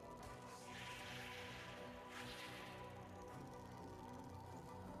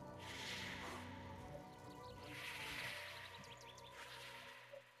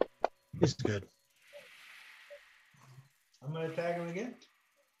 It's good. I'm going to tag him again.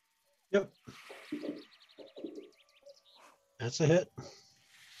 Yep. That's a hit.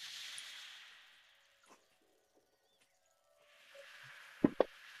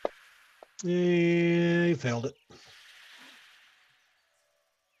 Yeah, he failed it.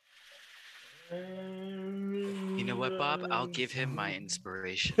 You know what, Bob? I'll give him my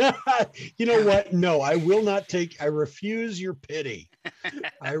inspiration. You know what? No, I will not take. I refuse your pity.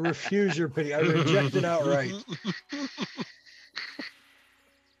 I refuse your pity. I reject it outright.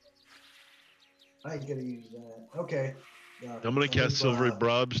 I ain't gonna use that. Okay. Yeah, I'm gonna cast Silvery uh,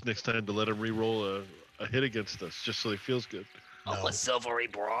 Brobs next time to let him re-roll a hit against us, just so he feels good. Oh, No. a silvery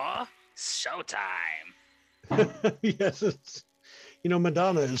bra? Showtime. Yes, it's. You know,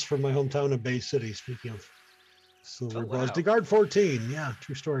 Madonna is from my hometown of Bay City. Speaking of Silver Oh, Bros, wow. the guard 14. Yeah,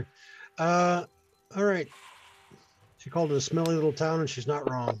 true story. All right. She called it a smelly little town, and she's not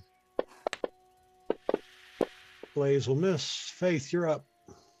wrong. Blaze will miss. Faith, you're up.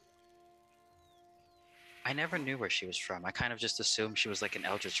 I never knew where she was from. I kind of just assumed she was like an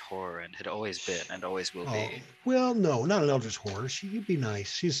eldritch horror and had always been and always will Oh, be. well, no, not an eldritch horror. You'd be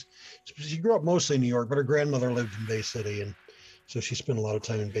nice. She grew up mostly in New York, but her grandmother lived in Bay City, and so she spent a lot of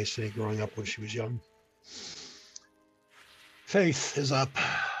time in Bay City growing up when she was young. Faith is up.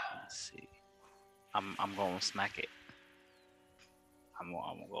 Let's see. I'm going to smack it. I'm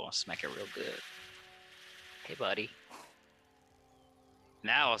going to smack it real good. Hey, buddy.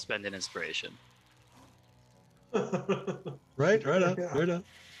 Now I'll spend an inspiration. Right up, right up.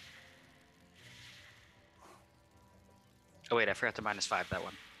 Oh wait, I forgot to -5 that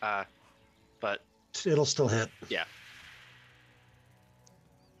one. But It'll still hit. yeah.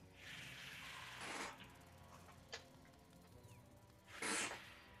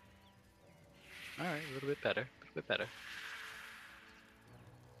 All right, a little bit better. A little bit better.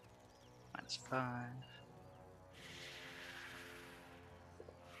 -5.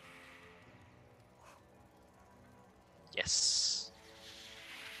 Yes.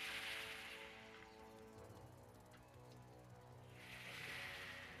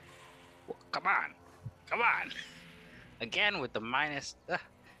 Well, come on. Come on. Again with the minus.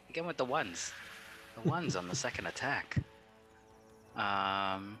 Again with the ones. The ones on the second attack.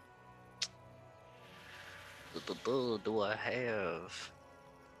 Do I have?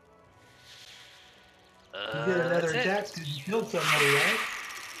 You get another That's it. attack because you killed somebody, right?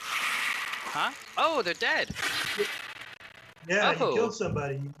 Huh? Oh, they're dead. Yeah, you Oh. killed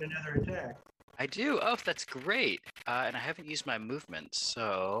somebody. You get another attack. I do. Oh, that's great. And I haven't used my movement,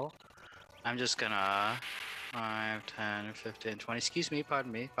 so I'm just gonna 5, 10, 15, 20. Excuse me,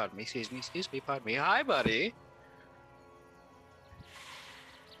 pardon me, excuse me, pardon me. Hi, buddy.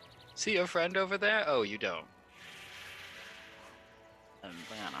 See your friend over there? Oh, you don't. And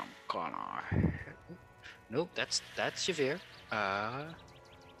then I'm gonna. Nope, that's Javir.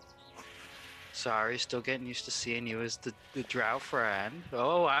 Sorry, still getting used to seeing you as the Drow friend.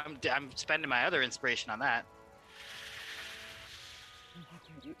 Oh, I'm spending my other inspiration on that.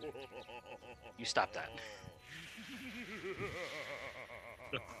 You stop that.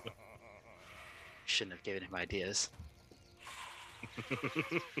 Shouldn't have given him ideas.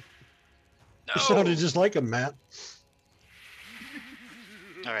 You sounded just like him, Matt.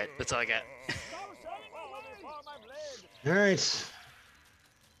 All right, that's all I got. All right.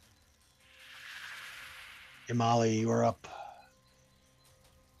 Imali, you are up.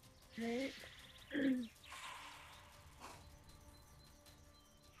 Right.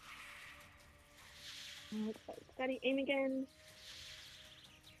 Steady aim again.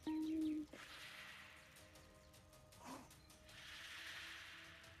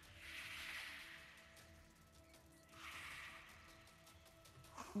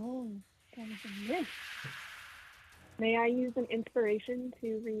 Oh, that was a miss. May I use an inspiration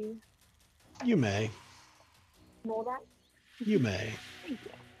to You may. roll that? You may. Thank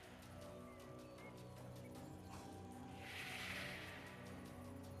you.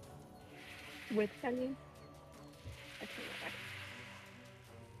 With sending? Okay.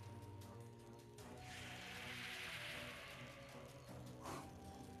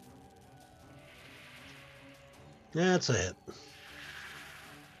 That's a hit.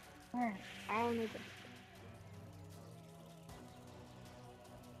 Alright, I'll make it.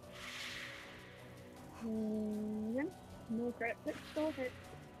 No credit, but still hit.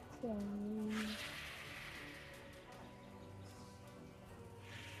 So...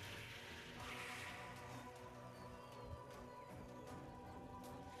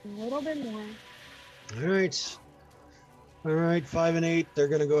 a little bit more. All right. All right, 5 and 8. They're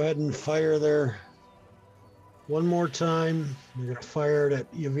going to go ahead and fire their one more time. They're going to fire it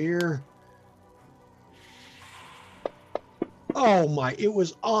at Yavir. Oh my, it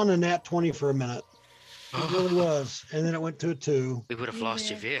was on a nat 20 for a minute. It really was. And then it went to a 2. We would have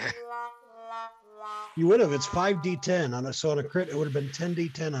lost Javir. You would have. It's 5d10 on a, so on a crit, it would have been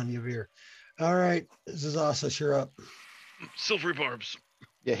 10d10 on Yavir. All right, this is Asa, you're up. Silvery barbs.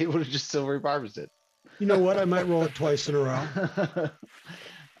 Yeah, he would have just silvery barbs it. You know what? I might roll it twice in a row.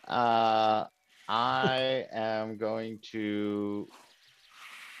 I am going to.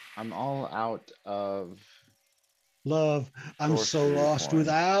 I'm all out of. Love, I'm so Sorcery lost point.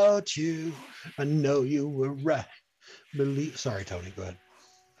 without you. I know you were right. Believe. Sorry, Tony. Go ahead.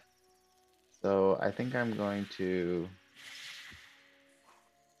 So I think I'm going to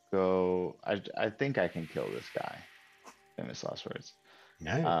go. I think I can kill this guy. Famous last words.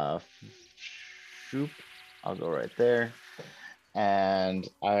 No. Shoop. I'll go right there, and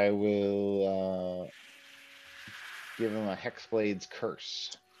I will give him a Hexblade's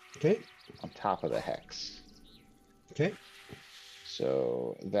curse. Okay. On top of the hex. Okay.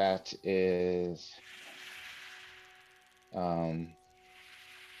 So that is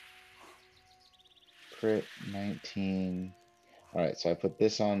crit 19. All right, so I put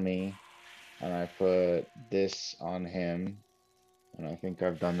this on me and I put this on him, and I think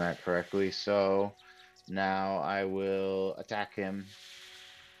I've done that correctly. So now I will attack him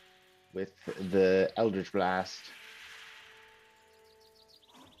with the Eldritch Blast.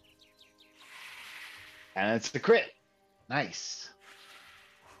 And it's the crit. Nice.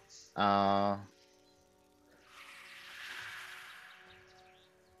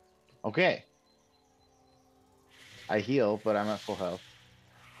 Okay. I heal, but I'm at full health.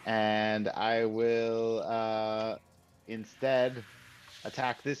 And I will instead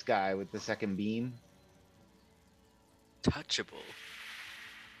attack this guy with the second beam. Touchable.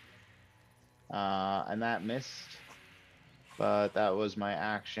 And that missed. But that was my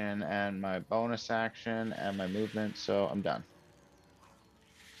action and my bonus action and my movement, so I'm done.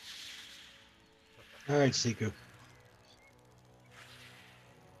 All right, Siku.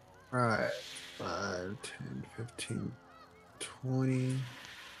 All right. 5, 10, 15, 20.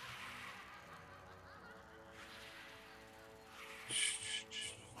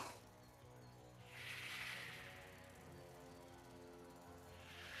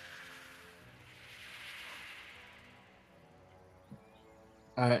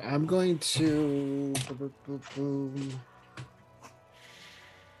 All right, I'm going to.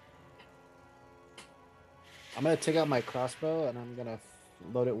 I'm gonna take out my crossbow and I'm gonna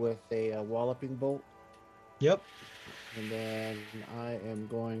load it with a walloping bolt, Yep. and then I am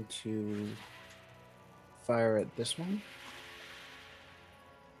going to fire at this one.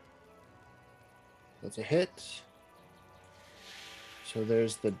 That's a hit. So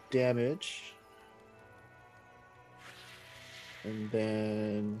there's the damage. And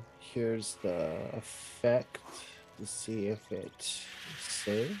then here's the effect to see if it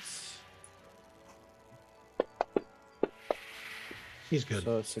saves. He's good.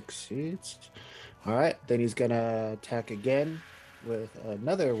 So it succeeds. All right, then he's gonna attack again with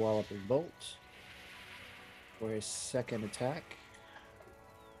another walloping bolt for his second attack.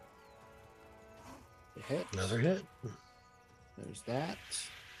 A hit. Another hit. There's that.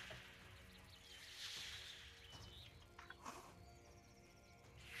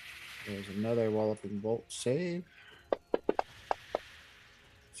 There's another walloping bolt save.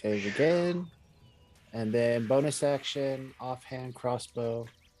 Save again. And then bonus action, offhand crossbow.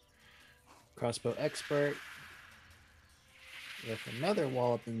 Crossbow expert. With another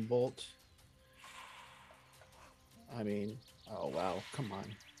walloping bolt. I mean, oh wow, come on.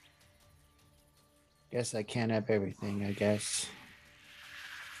 Guess I can't have everything, I guess.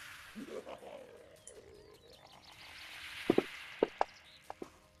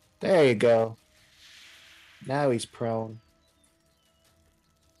 There you go. Now he's prone.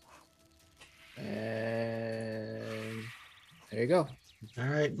 And there you go. All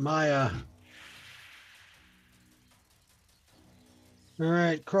right, Maya. All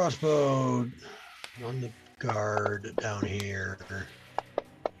right, crossbow on the guard down here.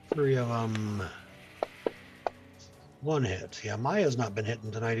 3 of them. 1 hit. Yeah, Maya's not been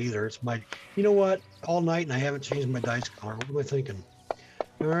hitting tonight either. It's my, you know what? All night and I haven't changed my dice color. What am I thinking?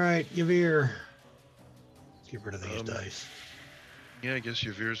 All right, Yavir. Let's get rid of these dice. Yeah, I guess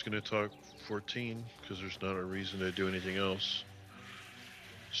Yavir's going to talk 14 because there's not a reason to do anything else.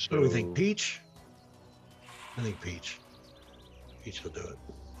 So, What do we think, Peach? I think Peach. Peach will do it.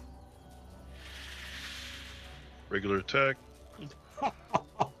 regular attack,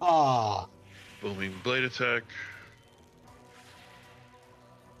 Ah. booming blade attack.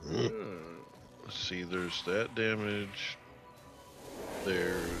 Let's see, there's that damage.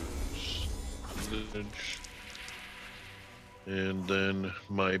 There's damage. And then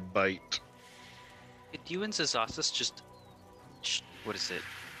my bite. Did you and Zazasis just, what is it,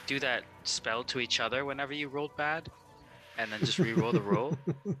 do that spell to each other whenever you rolled bad? And then just re-roll the roll?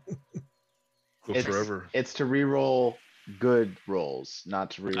 Go forever. It's to re-roll good rolls,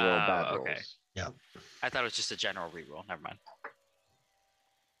 not to re-roll bad okay. rolls. Yeah. I thought it was just a general re-roll. Never mind.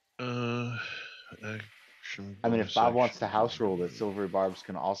 Action. I mean, if bonus Bob wants to action. house rule that Silvery Barbs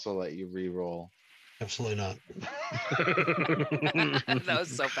can also let you re-roll. Absolutely not. That was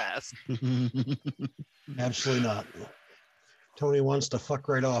so fast. Absolutely not. Tony wants to fuck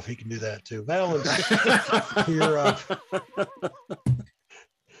right off. He can do that too. Valence, you're up.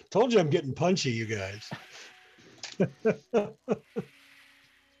 Told you I'm getting punchy, you guys.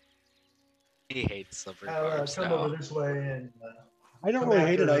 He hates Silvery I'll Barbs come now. over this way and. I don't Come really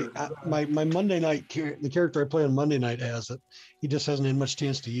hate it. after- My Monday night, the character I play on Monday night has it. He just hasn't had much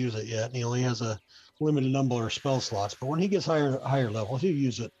chance to use it yet. And he only has a limited number of spell slots. But when he gets higher level, he'll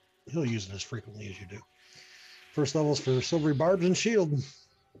use it. He'll use it as frequently as you do. First levels for Silvery Barbs and Shield.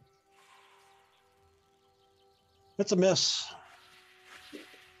 That's a miss.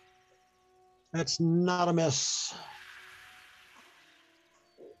 That's not a miss.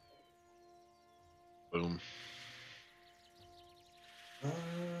 Boom.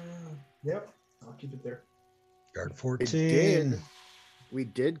 Yep, I'll keep it there. Guard We 14.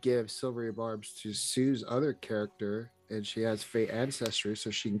 did give Silvery Barbs to Sue's other character, and she has Fate Ancestry,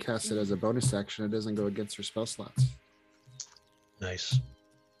 so she can cast it as a bonus action. It doesn't go against her spell slots. Nice.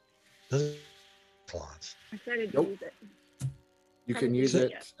 Doesn't slots. I started to Nope. use it. You Haven't can use used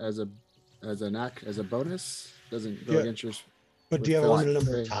it it as a bonus. Doesn't go Yeah. against your. But do you have a With limited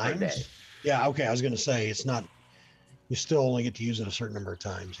number of per times? day. Yeah, okay. I was going to say it's not. You still only get to use it a certain number of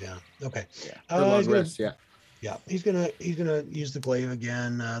times. Yeah. Okay. Yeah. For long he's gonna, rest, yeah. yeah, he's gonna use the glaive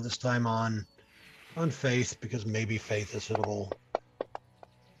again. This time on Faith, because maybe Faith is hittable.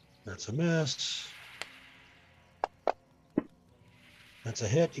 That's a miss. That's a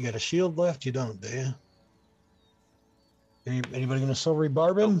hit. You got a shield left? You don't, do you? Anybody gonna Silvery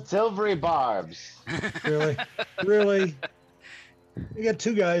Barb him? Silvery Barbs. Really? Really? You got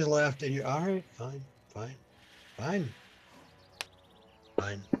 2 guys left, and you're all right. Fine.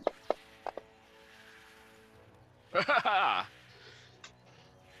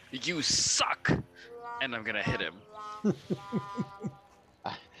 You suck! And I'm gonna hit him.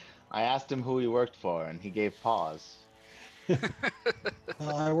 I asked him who he worked for, and he gave pause.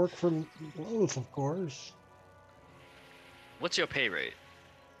 I work for Loth, of course. What's your pay rate?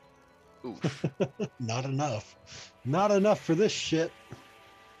 Oof. Not enough. Not enough for this shit.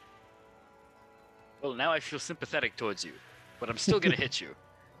 Well, now I feel sympathetic towards you, but I'm still gonna hit you.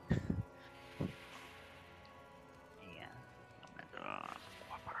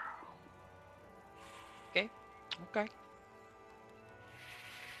 Okay. Okay.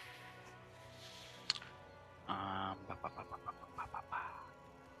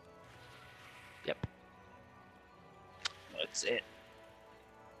 Yep. That's it.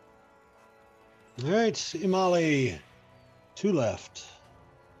 All right, Imali. 2 left.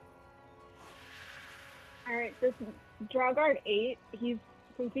 All right, this Drawguard 8,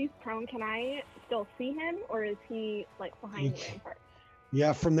 since he's prone, can I still see him, or is he like behind the rampart?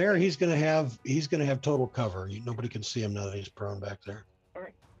 Yeah, from there he's gonna have total cover. Nobody can see him now that he's prone back there.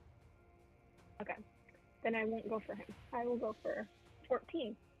 Okay, then I won't go for him. I will go for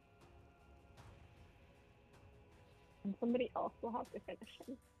 14. And somebody else will have to finish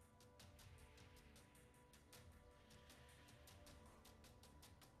him.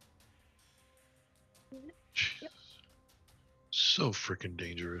 Yep. So freaking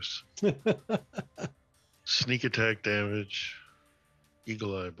dangerous. Sneak attack damage.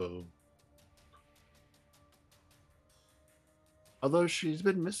 Eagle eye bow. Although she's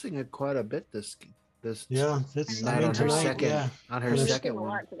been missing it quite a bit this Yeah, it's night on her tonight, second yeah. on her There's second a one.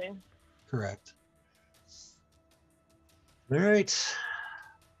 lot today. Correct. All right.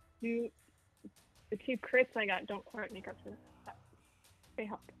 The 2 crits I got don't quite make up for that. They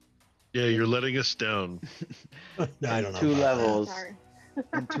help. Yeah, you're letting us down. I don't know. 2 about levels. Sorry.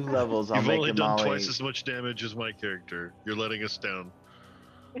 In 2 levels, I'll You've make only done Molly. twice as much damage as my character. You're letting us down.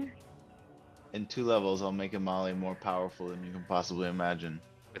 In 2 levels, I'll make Molly more powerful than you can possibly imagine.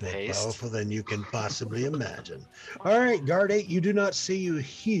 With More haste. powerful than you can possibly imagine. All right, guard 8. You do not see, you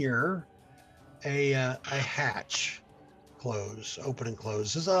hear a hatch close, open and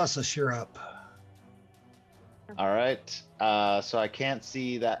close. Zasa, you're up. All right. So I can't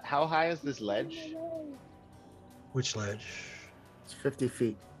see that. How high is this ledge? Which ledge? It's 50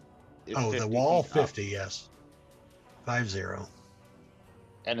 feet. It's Oh, the 50 wall, feet up. 50. Yes, 50.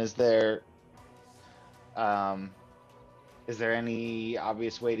 And is there any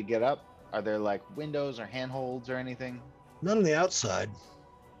obvious way to get up? Are there like windows or handholds or anything? Not on the outside.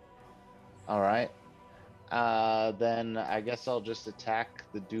 All right. Then I guess I'll just attack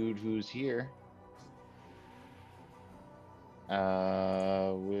the dude who's here.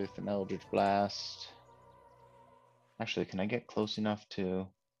 With an Eldritch Blast. Actually, can I get close enough to...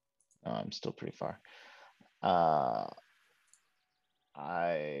 No, I'm still pretty far. I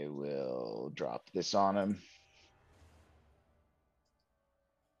will drop this on him.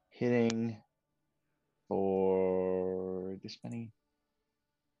 Hitting for this many.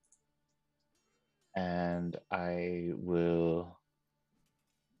 And I will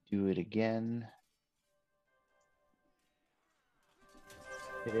do it again.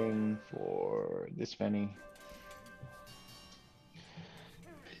 Hitting for this many.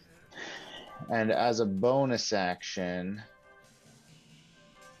 And as a bonus action,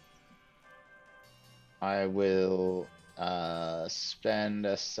 I will spend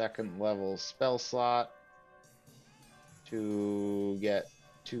a 2nd level spell slot to get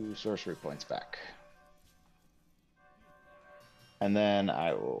 2 sorcery points back. And then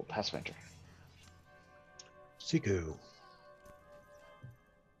I will pass my turn. Siku.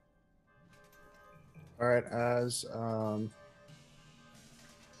 All right, as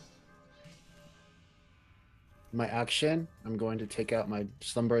my action, I'm going to take out my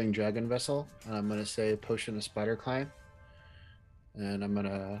slumbering dragon vessel, and I'm going to say potion of spider climb, and I'm going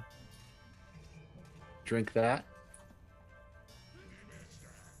to drink that,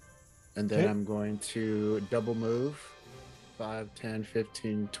 and then Okay. I'm going to double move 5, 10,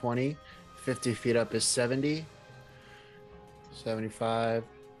 15, 20. 50 feet up is 70, 75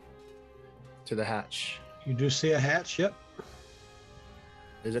 to the hatch. You do see a hatch, yep.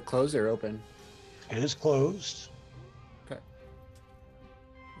 Is it closed or open? And it's closed. Okay.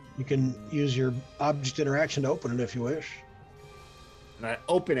 You can use your object interaction to open it if you wish. And I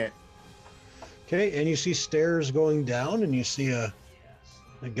open it. Okay, and you see stairs going down, and you see a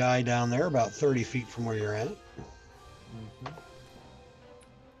guy down there about 30 feet from where you're at. Mm-hmm.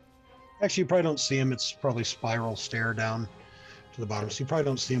 Actually, you probably don't see him. It's probably spiral stair down to the bottom, so you probably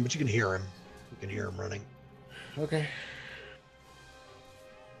don't see him, but you can hear him. You can hear him running. Okay.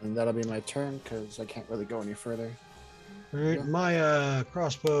 And that'll be my turn because I can't really go any further. All right, Maya,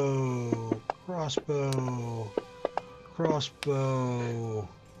 crossbow.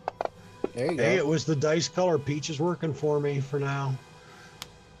 There you Hey, go. it was the dice color. Peach is working for me for now.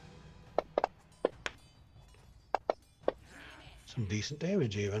 Some decent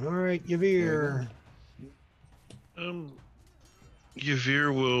damage even. All right, Yavir.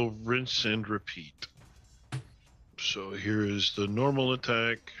 Yavir will rinse and repeat. So here is the normal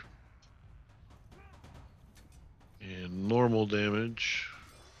attack and normal damage.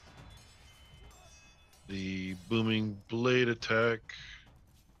 The booming blade attack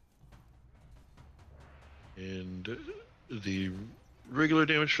and the regular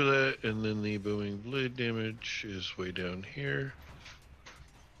damage for that, and then the booming blade damage is way down here.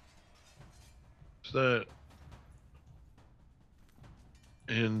 So that,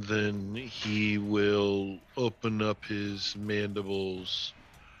 and then he will open up his mandibles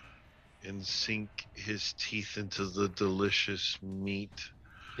and sink his teeth into the delicious meat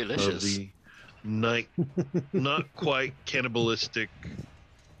of Delicious. the not quite cannibalistic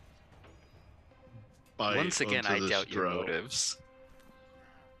bite. Once again, onto I this doubt your drow. motives.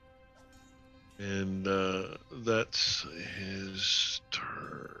 And that's his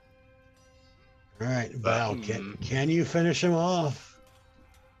turn. All right, Val, can you finish him off?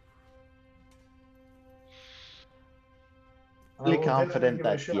 Really Well, then I'm gonna confident give it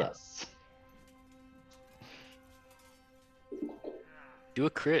a that shot. yes. Do a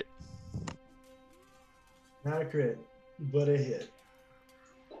crit. Not a crit, but a hit.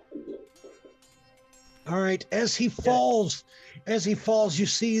 All right, as he falls, you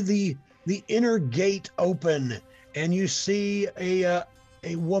see the inner gate open, and you see a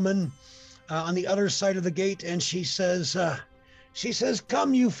woman on the other side of the gate, and she says,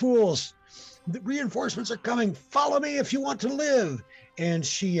 "Come, you fools! The reinforcements are coming. Follow me if you want to live." And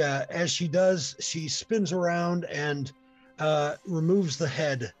she, as she does, she spins around and removes the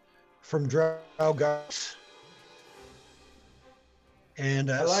head from Drow.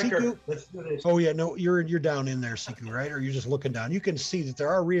 And I like Siku, her. Let's do this. oh yeah, no, you're down in there, Siku, right? Or you're just looking down. You can see that there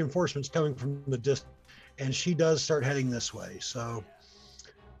are reinforcements coming from the distance, and she does start heading this way. So,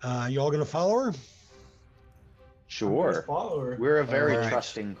 you all gonna follow her? Sure. Follow her. We're a very All right.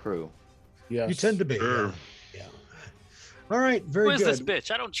 trusting crew. Yes. You tend to be. Sure. Yeah. All right. Very Who is good. this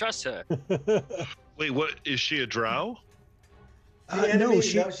bitch? I don't trust her. Wait, what is she a drow? The enemy, no,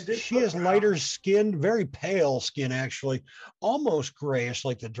 she did she put has her lighter out. skin, very pale skin, actually, almost grayish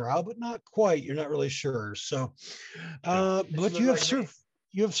like the drow, but not quite. You're not really sure. So, but look you have like me.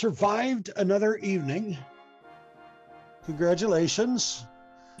 you have survived another evening. Congratulations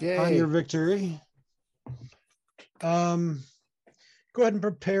on your victory. Go ahead and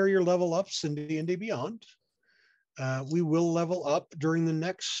prepare your level ups in D&D Beyond. We will level up during the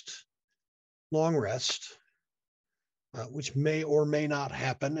next long rest, which may or may not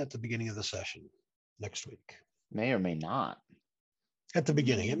happen at the beginning of the session next week. May or may not. At the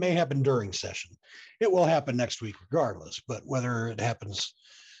beginning. It may happen during session. It will happen next week regardless, but whether it happens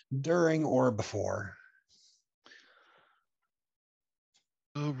during or before.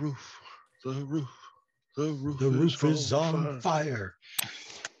 The roof is on fire.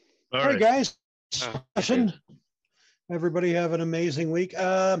 All Hey right. guys, Oh, session. Everybody have an amazing week.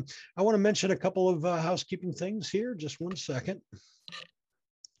 I want to mention a couple of housekeeping things here. Just one second.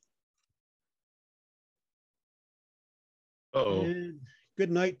 And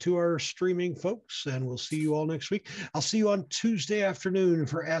good night to our streaming folks, and we'll see you all next week. I'll see you on Tuesday afternoon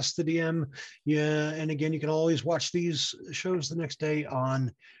for Ask the DM. Yeah, and again, you can always watch these shows the next day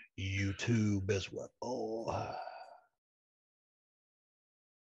on YouTube as well.